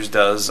Andrews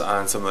does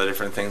on some of the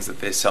different things that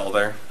they sell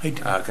there? I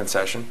do.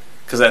 Concession?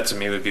 Because that to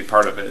me would be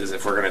part of it, is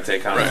if we're going to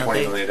take on a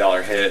 $20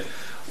 million hit,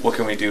 what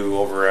can we do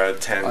over a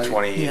 10,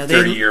 20,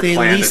 30-year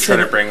plan to try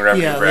to bring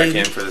revenue back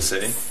in for the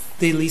city?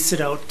 They lease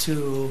it out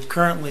to,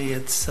 currently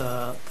it's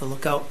the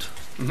Lookout.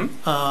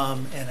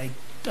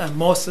 Mm-hmm. And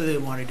mostly they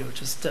want to do it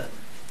just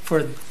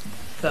for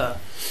the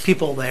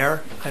people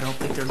there. I don't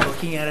think they're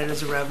looking at it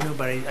as a revenue,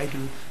 but I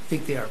do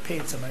think they are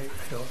paid some. I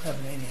don't have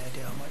any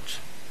idea how much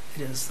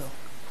it is, though.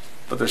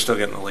 But they're still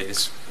getting the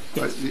lease.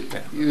 Yes.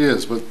 It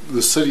is, but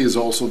the city is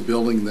also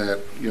building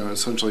that,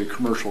 essentially a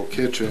commercial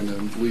kitchen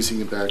and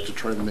leasing it back to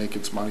try to make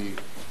its money,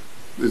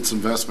 its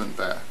investment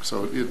back.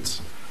 So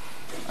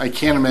I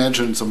can't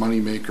imagine it's a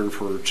moneymaker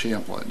for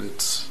Champlain.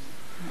 It's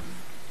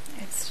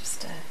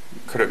just a.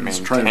 Could it It's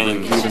trying to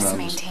maintain? break It's even just on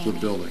maintaining. the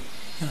building.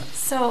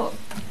 So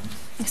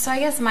I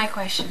guess my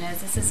question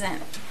is, this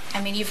isn't,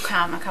 you've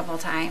come a couple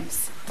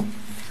times,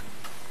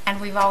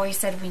 and we've always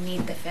said we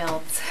need the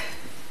fields.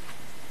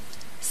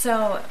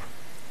 So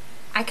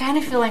I kind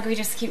of feel like we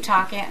just keep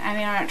talking. I'm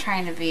not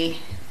trying to be,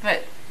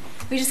 but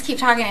we just keep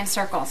talking in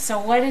circles. So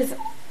what is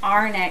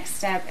our next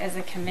step as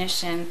a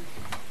commission?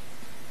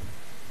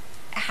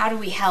 How do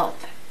we help?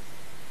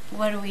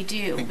 What do we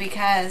do?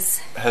 Because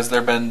Has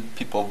there been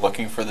people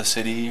looking for the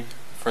city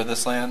for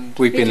this land?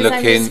 We've been Because I'm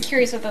looking. just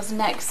curious what those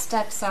next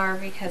steps are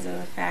because of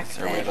the fact Is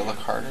there a way that to look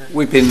harder?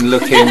 We've been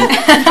looking. Pick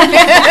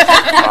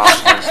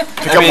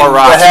up more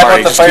rocks, what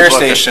happened Marty, with the just keep fire looking.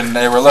 station?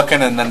 They were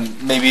looking, and then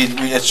maybe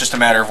it's just a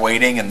matter of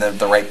waiting, and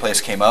the right place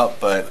came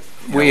up. But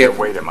We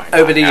wait, it might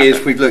over not the years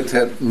happen. we've looked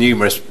at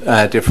numerous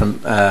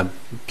different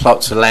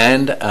plots of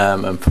land,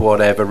 and for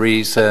whatever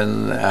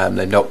reason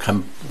they've not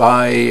come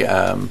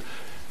by.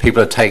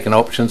 People have taken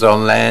options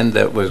on land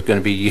that was going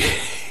to be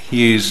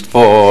used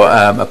for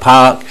a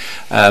park.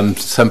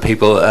 Some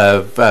people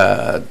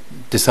have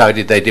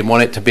decided they didn't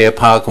want it to be a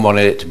park and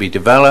wanted it to be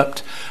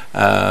developed.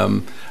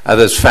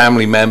 Others,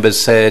 family members,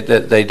 said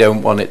that they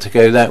don't want it to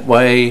go that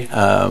way.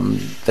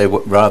 They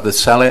would rather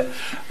sell it.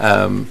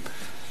 And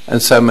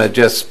some are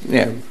just,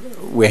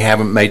 we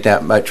haven't made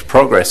that much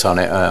progress on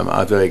it.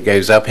 Either it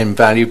goes up in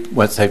value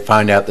once they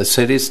find out the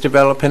city's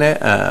developing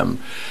it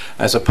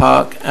as a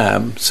park.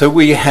 So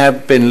we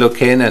have been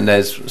looking, and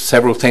there's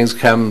several things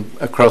come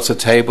across the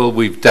table.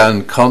 We've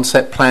done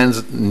concept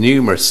plans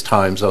numerous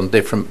times on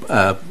different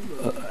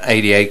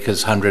 80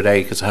 acres, 100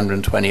 acres,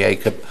 120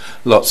 acre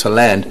lots of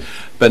land,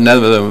 but none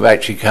of them have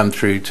actually come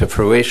through to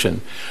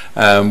fruition.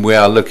 We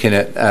are looking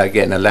at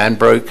getting a land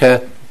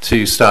broker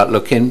to start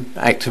looking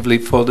actively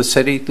for the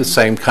city, the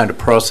same kind of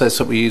process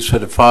that we use for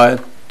the fire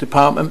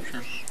department.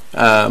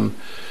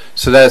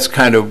 So that's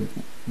kind of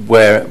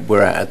where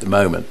we're at the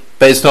moment.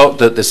 But it's not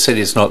that the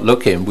city's not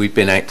looking. We've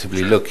been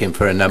actively looking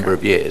for a number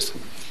of years.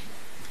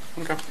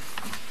 Okay.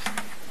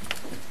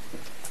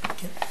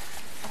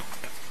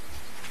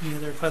 Any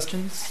other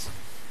questions?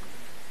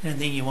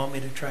 Anything you want me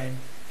to try and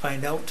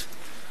find out?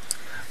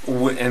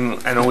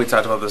 And I know we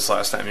talked about this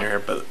last time you were here,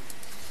 but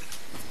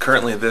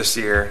currently this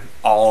year,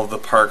 all of the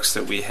parks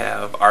that we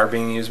have are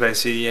being used by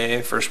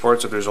CDAA for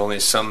sports, or there's only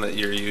some that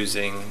you're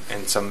using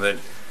and some that,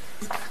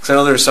 because I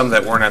know there's some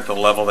that weren't at the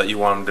level that you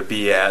want them to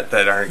be at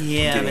that aren't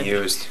getting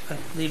used. I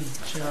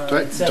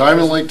believe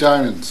Diamond Lake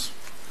Diamonds.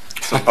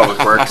 So Public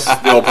Works,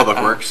 the old Public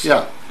Works.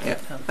 Yeah. Yeah,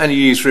 and you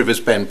used Rivers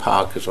Bend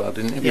Park as well,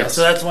 didn't you? Yeah,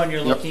 so that's one you're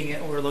Yep. looking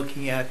at. We're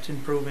looking at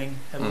improving,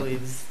 I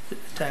believe, is the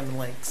Diamond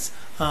Lakes.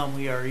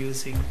 We are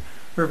using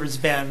Rivers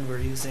Bend. We're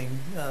using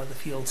the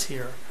fields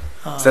here.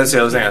 So that's the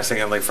other thing I was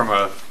thinking, like from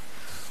a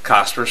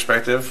cost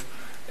perspective,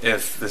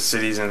 if the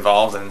city's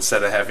involved,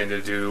 instead of having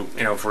to do,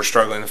 if we're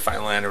struggling to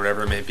find land or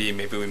whatever it may be,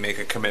 maybe we make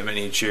a commitment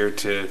each year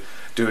to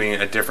doing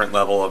a different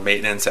level of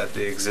maintenance at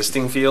the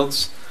existing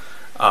fields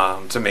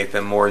to make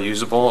them more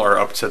usable or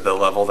up to the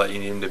level that you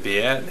need them to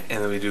be at.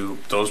 And then we do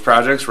those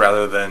projects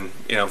rather than,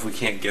 if we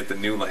can't get the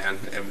new land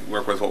and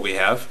work with what we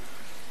have.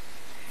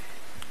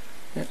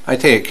 I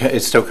think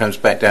it still comes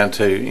back down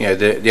to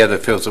the other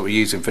fields that we're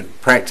using for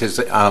practice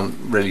that aren't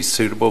really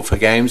suitable for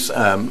games.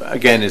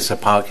 Again, it's a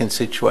parking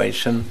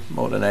situation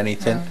more than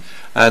anything,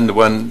 and the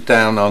one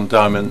down on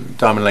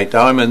Diamond Lake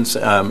Diamonds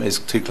is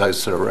too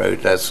close to the road.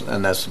 That's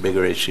the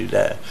bigger issue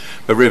there.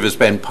 But Rivers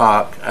Bend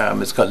Park,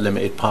 it's got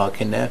limited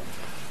parking there.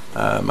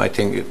 I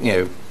think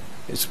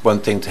it's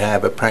one thing to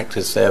have a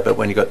practice there, but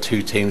when you've got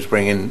two teams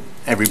bringing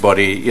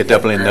everybody, you're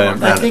doubling the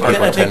amount I of think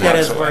people that attending.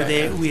 is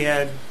where we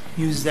had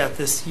used that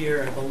this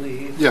year, I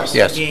believe. Yes.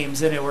 Yes.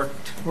 Games, and it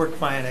worked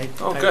fine. I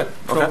Good.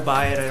 drove Okay.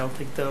 by it. I don't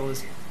think that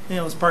was, it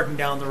was parking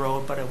down the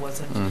road, but it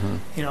wasn't.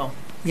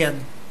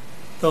 Again,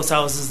 those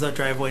houses, the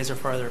driveways are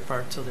farther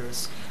apart, so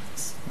there's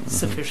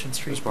sufficient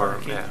street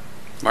parking. Yeah.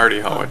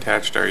 Marty, how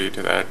attached are you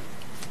to that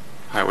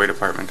highway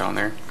department down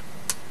there?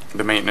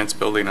 The maintenance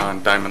building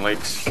on Diamond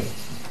Lakes?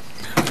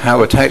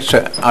 How attached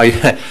to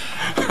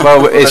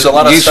well, it's There's a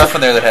lot of useful, stuff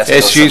in there that has to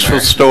it's go useful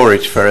somewhere.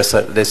 storage for us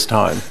at this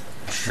time.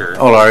 Sure.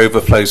 All our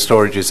overflow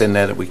storage is in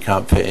there that we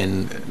can't fit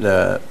in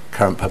the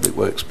current Public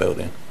Works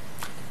building.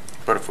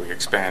 But if we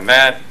expand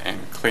that and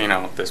clean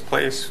out this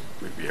place,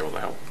 we'd be able to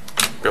help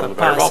build a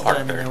better Possibly,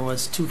 ballpark there. there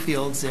was 2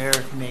 fields there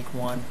to make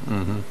one.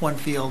 One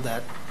field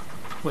that,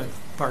 with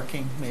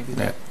parking, maybe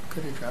that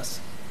could address.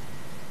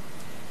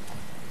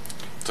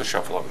 It's a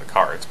shuffle of the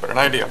cards, but an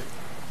idea.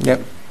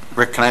 Yep.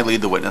 Rick, can I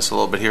lead the witness a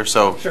little bit here?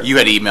 So you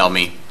had emailed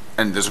me,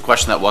 and there's a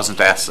question that wasn't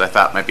asked that I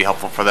thought might be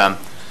helpful for them.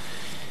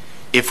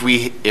 If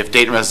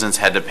Dayton residents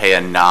had to pay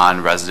a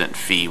non-resident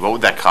fee, what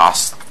would that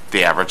cost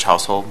the average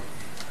household?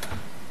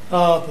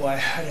 Oh boy, I'd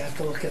have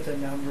to look at the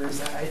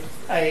numbers.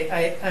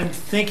 I'm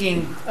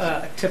thinking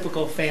a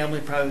typical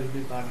family probably would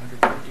be about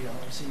 $150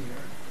 a year.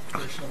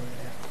 Additional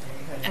they'd have to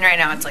pay. And right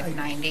now it's like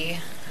 90,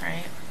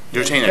 right?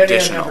 You're saying Depending on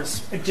additional.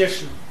 numbers.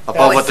 Additional.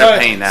 Above what they're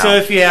paying now. So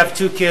if you have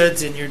 2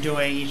 kids and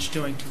you're each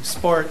doing 2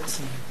 sports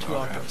and 2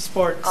 outdoor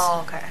sports,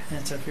 Oh, okay.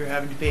 and so if you're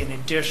having to pay an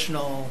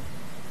additional,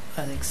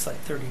 I think it's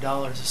like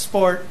 $30 a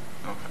sport.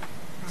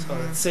 So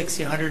it's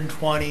 60,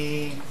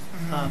 120,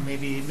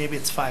 maybe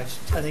it's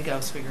 5. I think I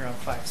was figuring out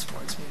 5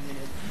 sports. Maybe they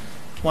did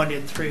 1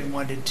 did 3 and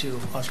 1 did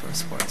 2 outdoor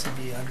sports. It'd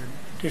be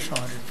additional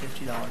 $150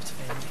 a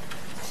family.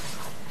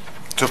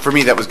 So for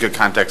me, that was good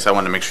context. I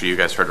wanted to make sure you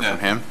guys heard it from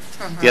him.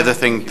 The other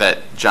thing that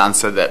John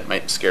said that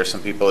might scare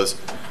some people is,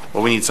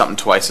 well, we need something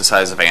twice the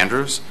size of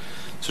Andrews.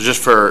 So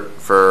just for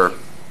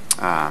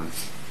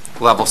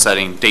level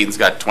setting, Dayton's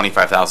got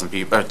 25,000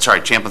 people.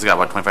 Champion's got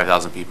about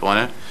 25,000 people in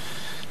it.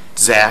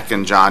 Zach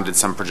and John did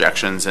some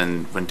projections,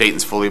 and when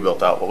Dayton's fully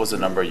built out, what was the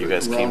number you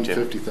guys came Around to?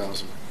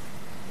 50,000.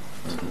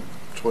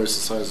 Twice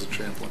the size of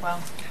Champlin. Wow.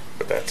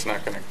 But that's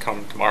not going to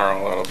come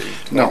tomorrow. That'll be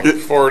No.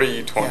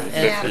 2040,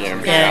 2050,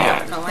 and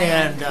beyond.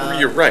 And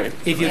You're right.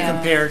 if you Yeah.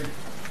 compared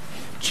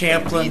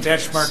Champlin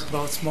benchmark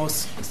votes,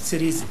 most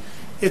cities,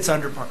 it's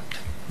underparked.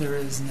 There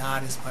is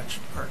not as much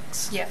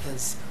parks Yeah.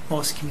 as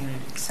most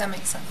communities. That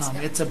makes sense.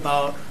 yeah. It's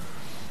about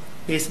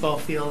baseball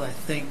field. I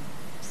think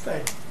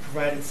I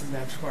provided some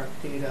benchmark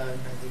data, and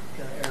I think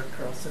Eric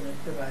Carlson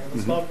had provided. It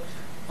was about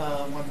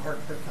 1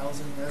 park per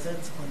 1,000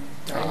 residents.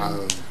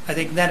 I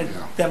think that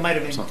yeah. that might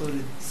have Something.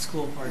 included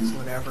school parks,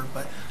 whatever.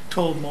 But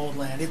total mold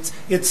land,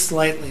 it's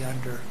slightly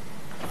under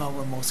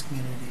where most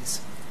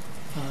communities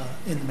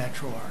in the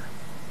metro are.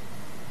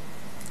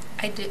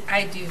 I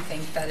do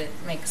think that it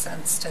makes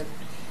sense to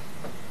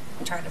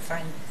try to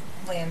find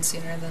land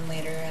sooner than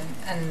later,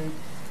 and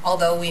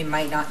although we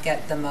might not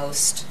get the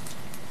most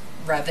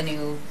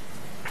revenue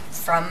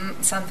from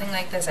something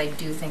like this, I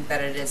do think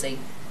that it is a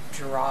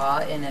draw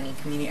in any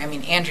community. I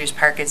mean, Andrews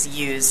Park is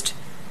used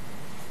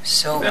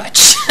so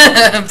much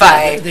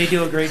by... They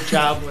do a great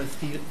job with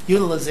the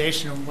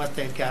utilization of what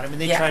they've got. I mean,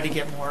 they Yeah. tried to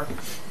get more,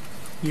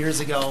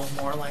 years ago,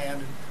 more land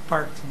and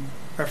parks, and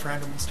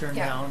referendum was turned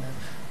Yeah. down, and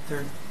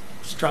they're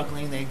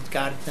struggling. They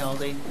got it now.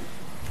 They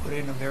put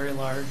in a very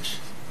large,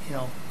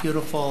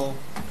 beautiful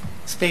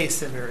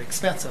space at a very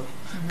expensive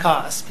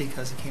cost,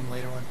 because it came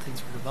later when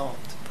things were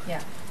developed.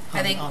 Yeah,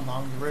 I think,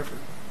 along the river.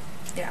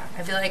 yeah,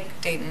 I feel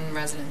like Dayton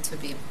residents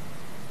would be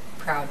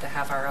proud to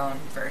have our own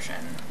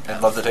version. I'd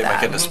of love to take my that.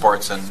 kid to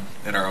sports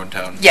in our own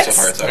town. Yes, so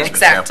far it's actually been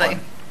exactly.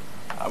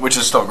 Champlin, which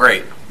is still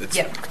great. It's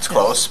Yeah. it's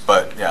close,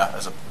 but yeah,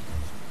 as a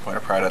point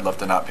of pride, I'd love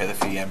to not pay the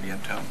fee and be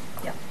in town.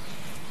 Yeah.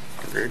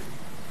 Agreed.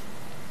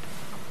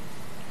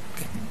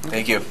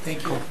 Thank you.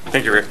 Thank you.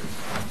 Thank you, Rick.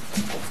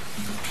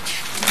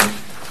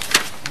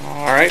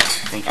 All right.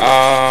 Thank you.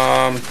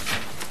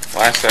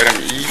 Last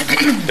item E,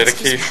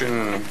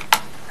 dedication,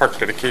 park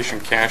dedication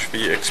cash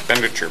fee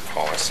expenditure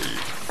policy.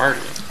 Marty.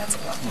 That's a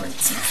lot of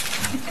words.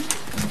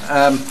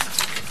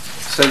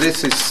 So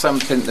this is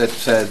something that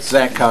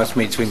Zach asked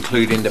me to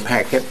include in the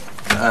packet.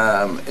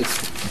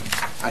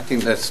 I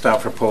think the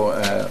staff report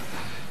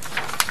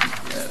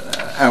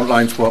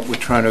outlines what we're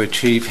trying to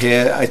achieve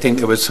here. I think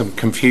there was some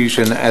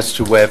confusion as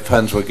to where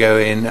funds were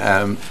going.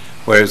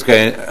 Whereas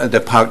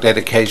the park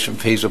dedication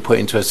fees were put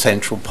into a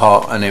central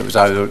pot, and it was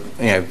either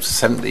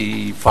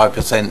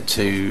 75%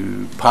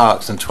 to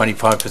parks and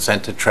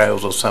 25% to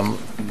trails, or some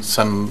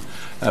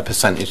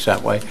percentage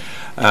that way.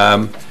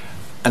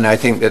 And I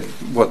think that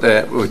what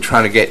we're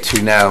trying to get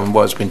to now, and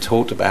what's been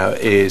talked about,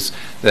 is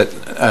that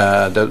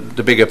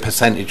the bigger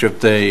percentage of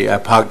the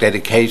park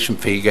dedication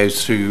fee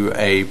goes through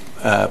a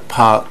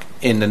park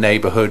in the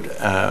neighbourhood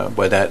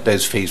where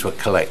those fees were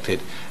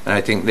collected. And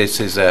I think this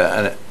is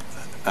a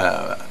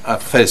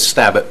first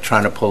stab at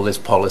trying to pull this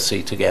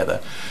policy together.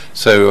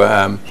 So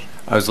I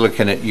was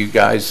looking at you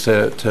guys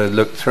to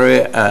look through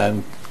it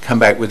and come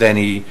back with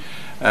any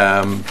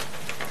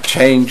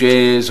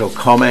changes or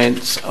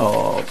comments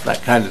or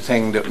that kind of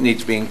thing that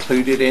needs to be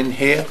included in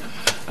here.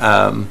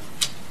 And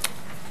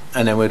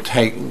then we'll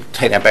take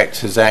that back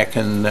to Zach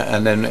and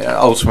then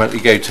ultimately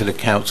go to the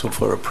council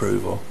for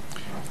approval.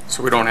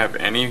 So we don't have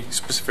any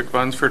specific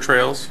funds for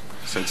trails,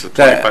 since the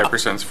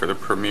 25% is for the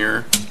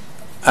premier.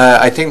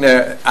 I think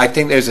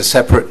there's a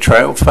separate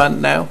trail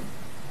fund now.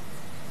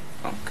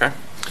 Okay.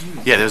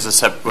 Yeah, there's a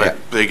separate. Yeah.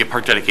 They get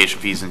park dedication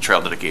fees and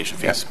trail dedication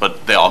fees, Yeah.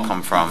 but they all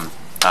come from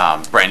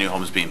brand new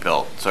homes being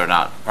built, so they're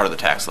not part of the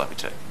tax levy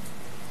today.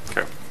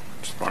 Okay.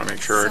 Just want to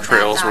make sure our So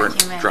trails that weren't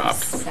document is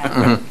dropped.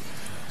 separate.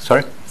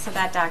 Sorry? So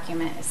that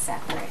document is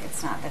separate.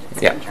 It's not that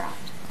it's Yeah. been dropped.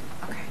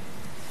 Okay.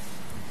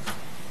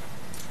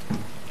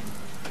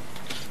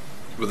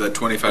 Would that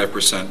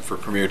 25% for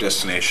premier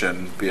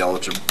destination be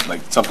eligible,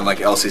 like something like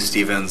LC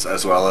Stevens,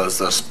 as well as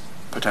this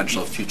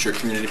potential future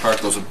community park?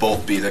 Those would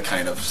both be the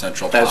kind of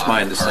central. That's pot my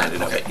park.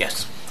 understanding of Okay. it,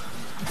 yes.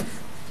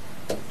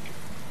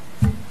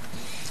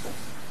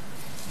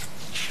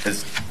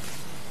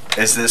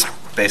 Is this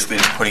basically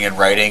putting in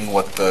writing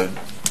what the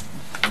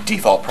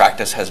default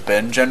practice has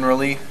been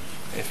generally?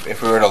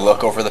 If we were to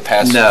look over the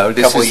past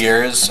couple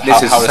years,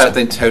 this is how does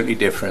something it? totally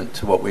different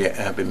to what we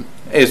have been.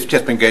 It's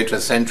just been going to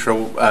a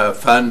central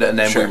fund, and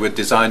then Sure. we would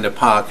design the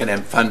park and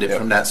then fund it Yep.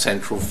 from that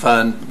central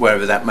fund,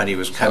 wherever that money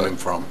was coming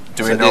from.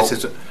 do we so know-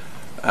 this is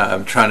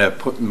trying to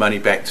put money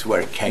back to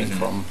where it came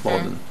from, more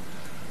than.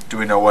 Do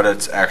we know what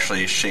it's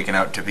actually shaken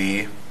out to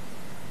be?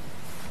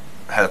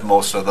 Have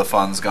most of the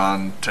funds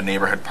gone to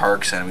neighborhood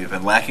parks, and we've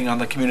been lacking on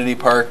the community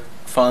park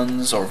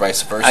funds, or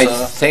vice versa? I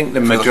think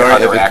the If we look at majority how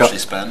of they were it actually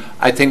spent.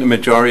 I think the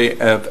majority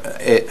of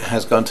it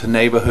has gone to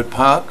neighborhood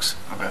parks.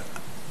 Okay.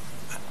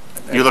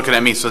 You're looking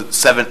at me, so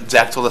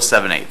Zach told us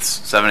 7/8.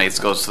 7/8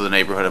 goes to the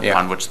neighborhood Yeah.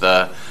 upon which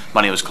the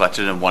money was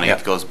collected, and 1/8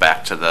 Yeah. goes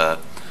back to the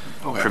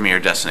Okay. premier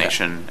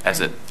destination.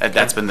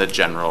 That's been the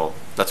general.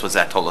 That's what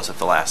Zach told us at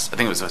the last. I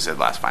think it was the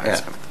last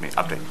finance Yeah. committee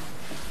update.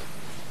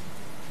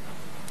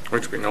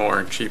 Which we know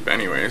aren't cheap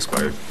anyways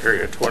by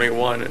Area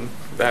 21 and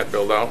that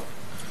build out.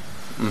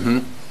 So,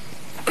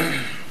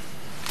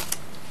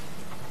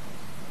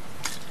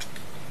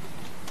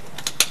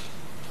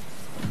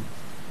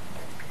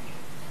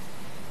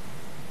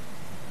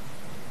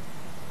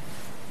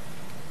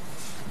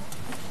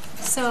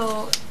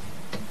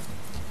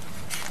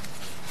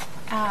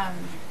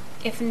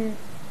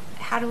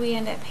 how do we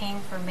end up paying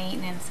for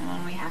maintenance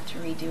when we have to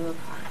redo a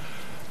park?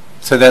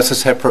 So that's a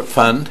separate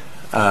fund.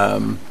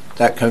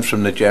 That comes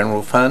from the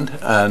general fund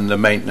and the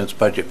maintenance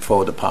budget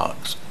for the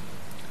parks.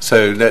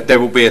 So there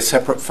will be a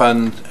separate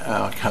fund.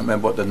 I can't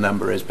remember what the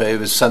number is, but it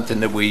was something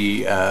that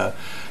we,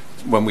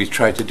 when we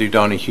tried to do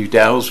Donahue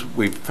Dells,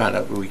 we found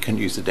out we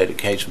couldn't use the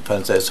dedication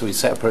funds there. So we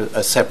set up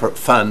a separate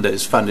fund that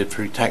is funded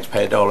through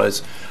taxpayer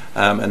dollars,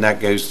 and that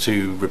goes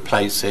to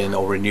replacing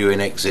or renewing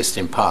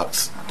existing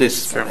parks.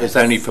 This is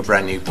only for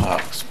brand new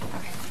parks.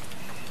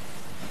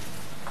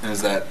 And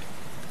is that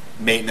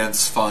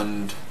maintenance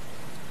fund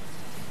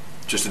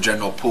just a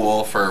general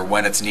pool for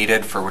when it's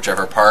needed for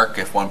whichever park?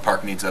 If one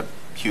park needs a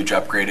huge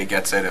upgrade, it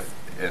gets it.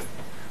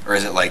 Or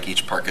is it like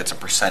each park gets a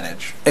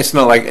percentage? It's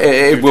not like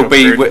it will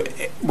be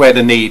where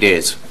the need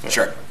is.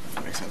 Sure,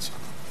 that makes sense.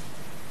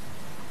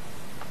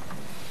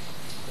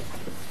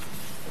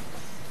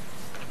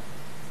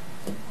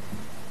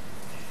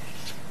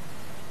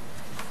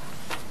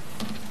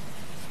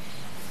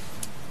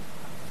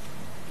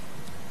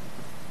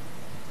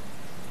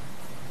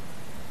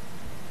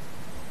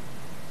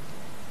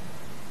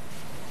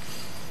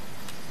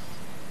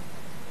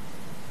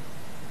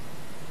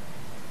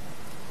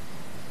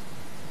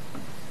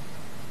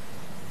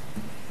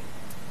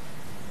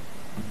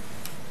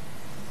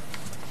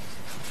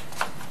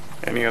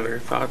 Any other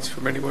thoughts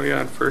from anybody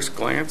on first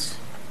glance?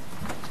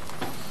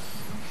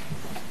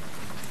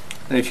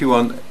 And if you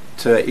want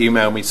to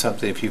email me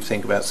something, if you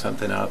think about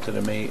something after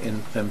the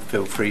meeting, then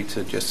feel free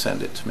to just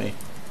send it to me.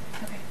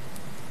 Okay.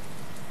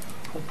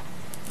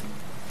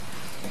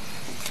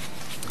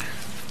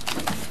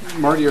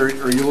 Marty, are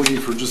you looking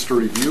for just a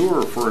review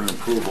or for an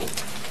approval?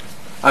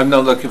 I'm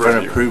not looking for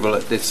an approval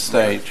at this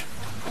stage.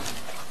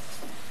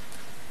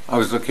 I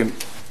was looking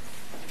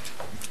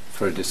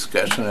for a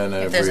discussion and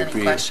a If there's review.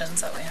 any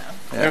questions that we have.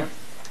 Yeah.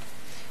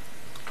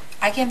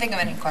 I can't think of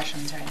any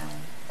questions right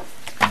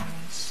now.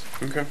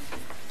 Okay.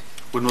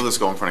 When will this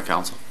go in front of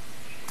council?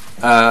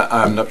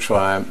 I'm not sure.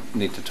 I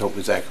need to talk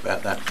with Zach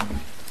about that.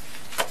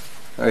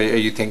 Are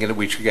you thinking that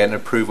we should get an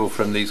approval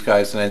from these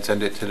guys and then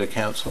send it to the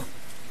council?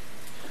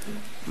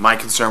 My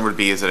concern would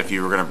be is that if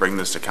you were going to bring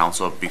this to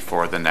council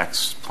before the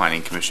next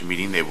planning commission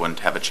meeting, they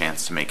wouldn't have a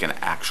chance to make an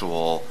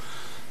actual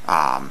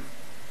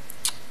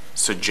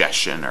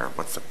suggestion, or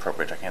what's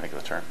appropriate, I can't think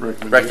of the term.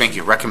 Thank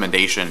you,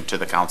 recommendation to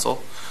the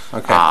council.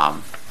 Okay.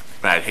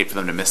 But I'd hate for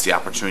them to miss the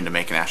opportunity to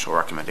make an actual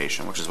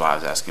recommendation, which is why I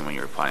was asking when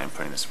you were planning on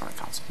putting this in front of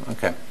council.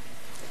 Okay.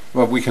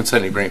 Well, we can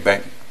certainly bring it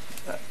back,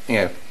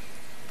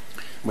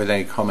 with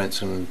any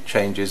comments and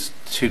changes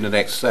to the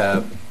next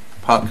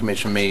park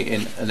commission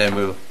meeting, and then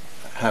we'll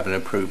have an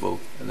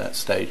approval at that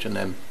stage and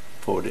then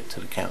forward it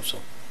to the council.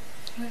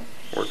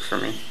 Works for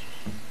me.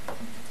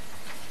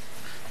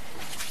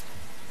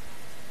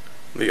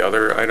 The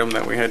other item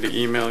that we had to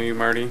email you,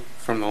 Marty,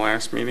 from the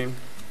last meeting,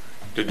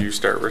 did you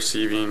start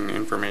receiving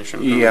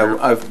information from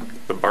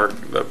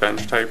the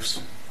bench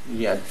types?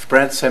 Yeah,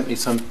 Brad sent me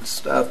some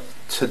stuff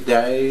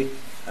today.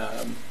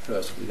 Who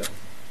else have we got?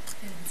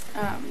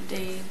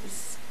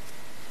 Dave's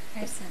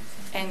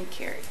and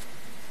Carrie.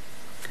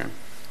 Okay.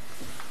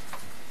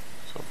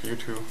 So if you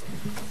two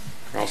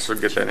could also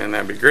get that in,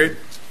 that'd be great.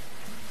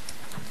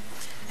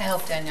 I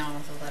helped Danielle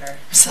with a letter.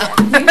 So.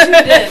 You did.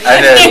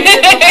 I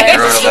did. I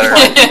wrote a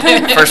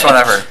letter. First one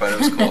ever, but it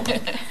was cool.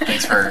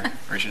 Thanks for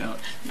reaching out.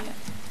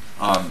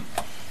 Yeah.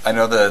 I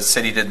know the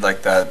city did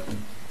like that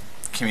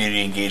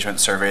community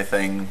engagement survey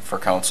thing for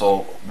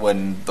council.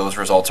 When those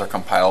results are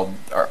compiled,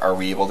 are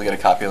we able to get a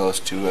copy of those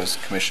too as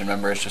commission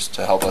members, just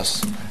to help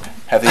us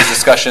have these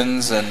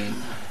discussions and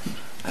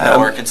know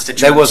our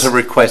constituents? There was a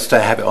request to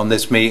have it on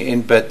this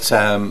meeting, but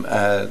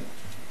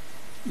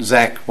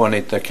Zach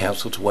wanted the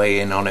council to weigh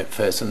in on it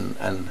first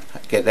and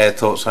get their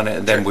thoughts on it,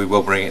 and then we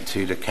will bring it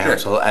to the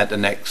council at the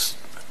next,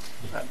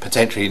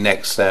 potentially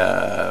next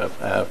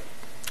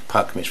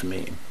park commission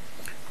meeting.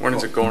 When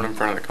is it going in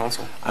front of the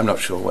council? I'm not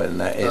sure when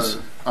that is.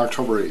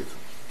 October 8th,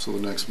 so the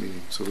next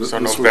meeting. So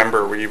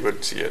November we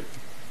would see it.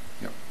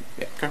 Yep.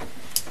 Yeah. Okay.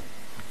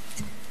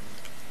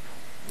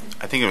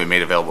 I think it'll be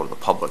made available to the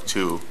public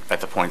too,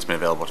 at the point it's been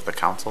available to the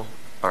council,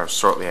 or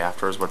shortly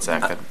afterwards. What's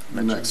Zach had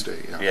the next day,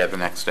 yeah. Yeah, the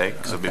next day,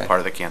 because it'll be part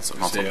of the council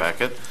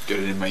packet. Get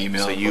it in my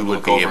email. So you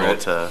would be able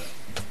to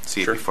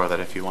see it before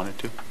that if you wanted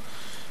to.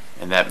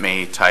 And that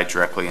may tie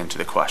directly into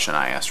the question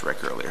I asked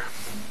Rick earlier.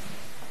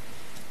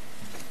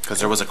 Because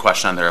there was a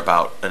question on there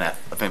about, I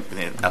think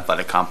the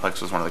athletic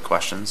complex was one of the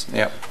questions.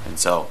 Yep. And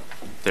so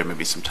there may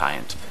be some tie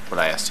into what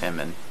I asked him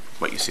and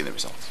what you see in the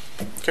results.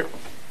 Okay.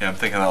 Yeah, I'm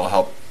thinking that'll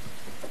help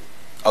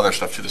other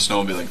stuff too, the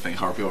snowmobiling thing.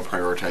 How are people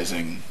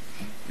prioritizing?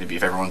 Maybe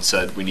if everyone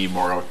said we need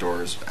more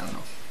outdoors, I don't know.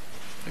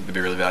 I think it'd be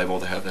really valuable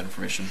to have that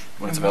information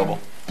when it's available.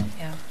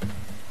 Yeah.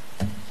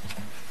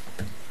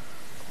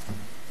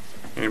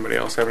 Anybody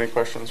else have any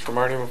questions for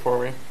Marty before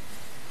we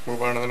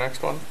move on to the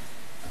next one?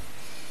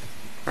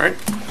 All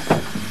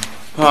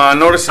right.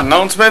 Notice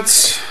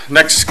announcements.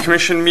 Next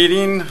commission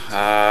meeting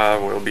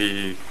will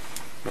be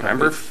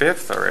November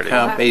 5th already.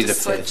 Can't be to the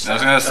switch 5th. I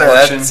was gonna say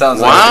Election. that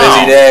sounds Wow. like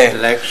a busy day.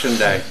 Election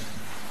day.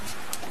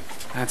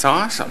 That's In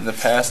awesome. the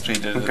past, we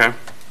did Okay. it.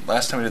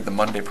 Last time we did the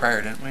Monday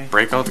prior, didn't we?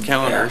 Break out the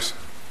calendars.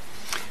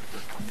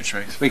 Which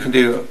makes We can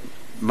do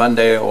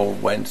Monday or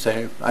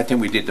Wednesday. I think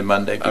we did the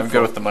Monday before. I'm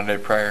good with the Monday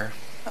prior.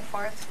 The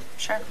 4th,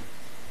 sure.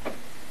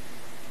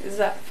 Is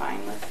that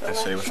fine with the I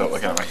say without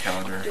looking at my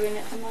calendar. Doing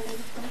it the Monday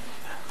before?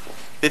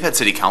 They've had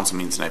city council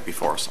meetings the night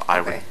before, so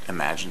I would Okay.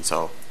 imagine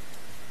so.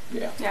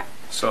 Yeah. Yeah.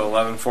 So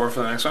 11/4 for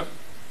the next one?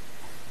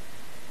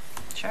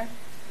 Sure.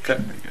 Okay.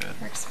 Pretty good.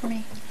 Works for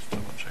me. Just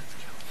double check the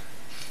calendar.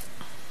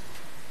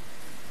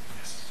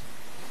 Yes.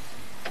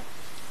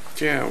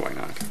 Yeah, why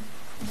not?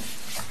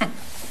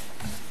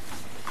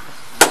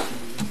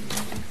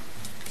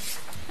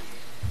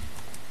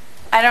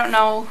 I don't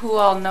know who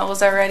all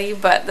knows already,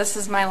 but this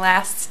is my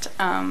last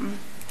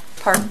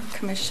park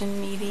commission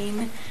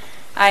meeting.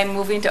 I'm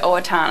moving to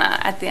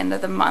Owatonna at the end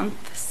of the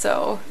month,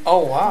 so Oh,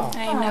 wow.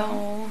 I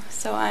know.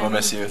 So I'm. We'll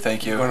miss you.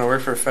 Thank You you. going to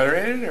work for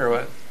Federated or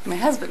what? My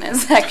husband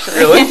is actually.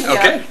 Really? Yeah,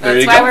 Okay. There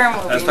that's you why go. we're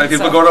moving. That's why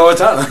people so. go to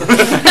Owatonna.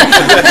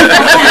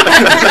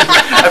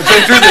 I've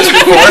been through this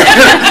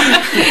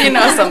before. You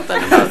know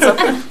something about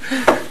something.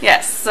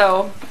 Yes.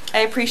 So I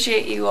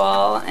appreciate you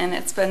all, and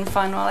it's been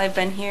fun while I've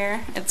been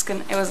here. It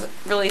was a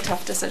really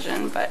tough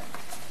decision, but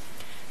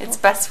it's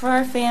best for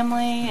our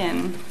family,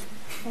 and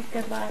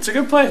good luck. It's a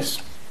good place.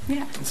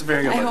 Yeah. It's a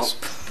very good I place.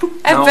 hope.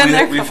 I've been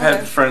there. a We've couple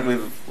had times.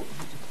 we've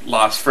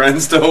lost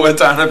friends to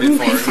Owatonna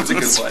before. It's a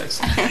good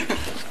place.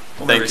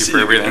 We'll Thank never you see for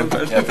everything. again,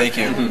 but Yeah, thank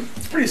you.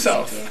 It's pretty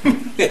south.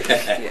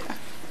 Yeah.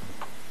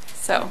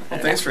 So. Well,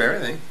 thanks for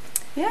everything.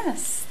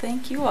 Yes.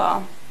 Thank you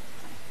all.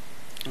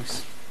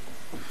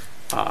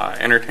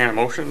 Entertain a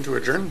motion to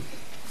adjourn.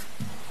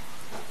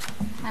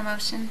 My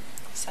motion.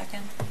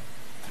 Second.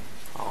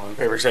 All in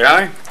favor say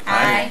aye.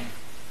 Aye.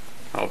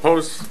 All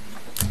opposed?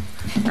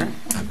 All right.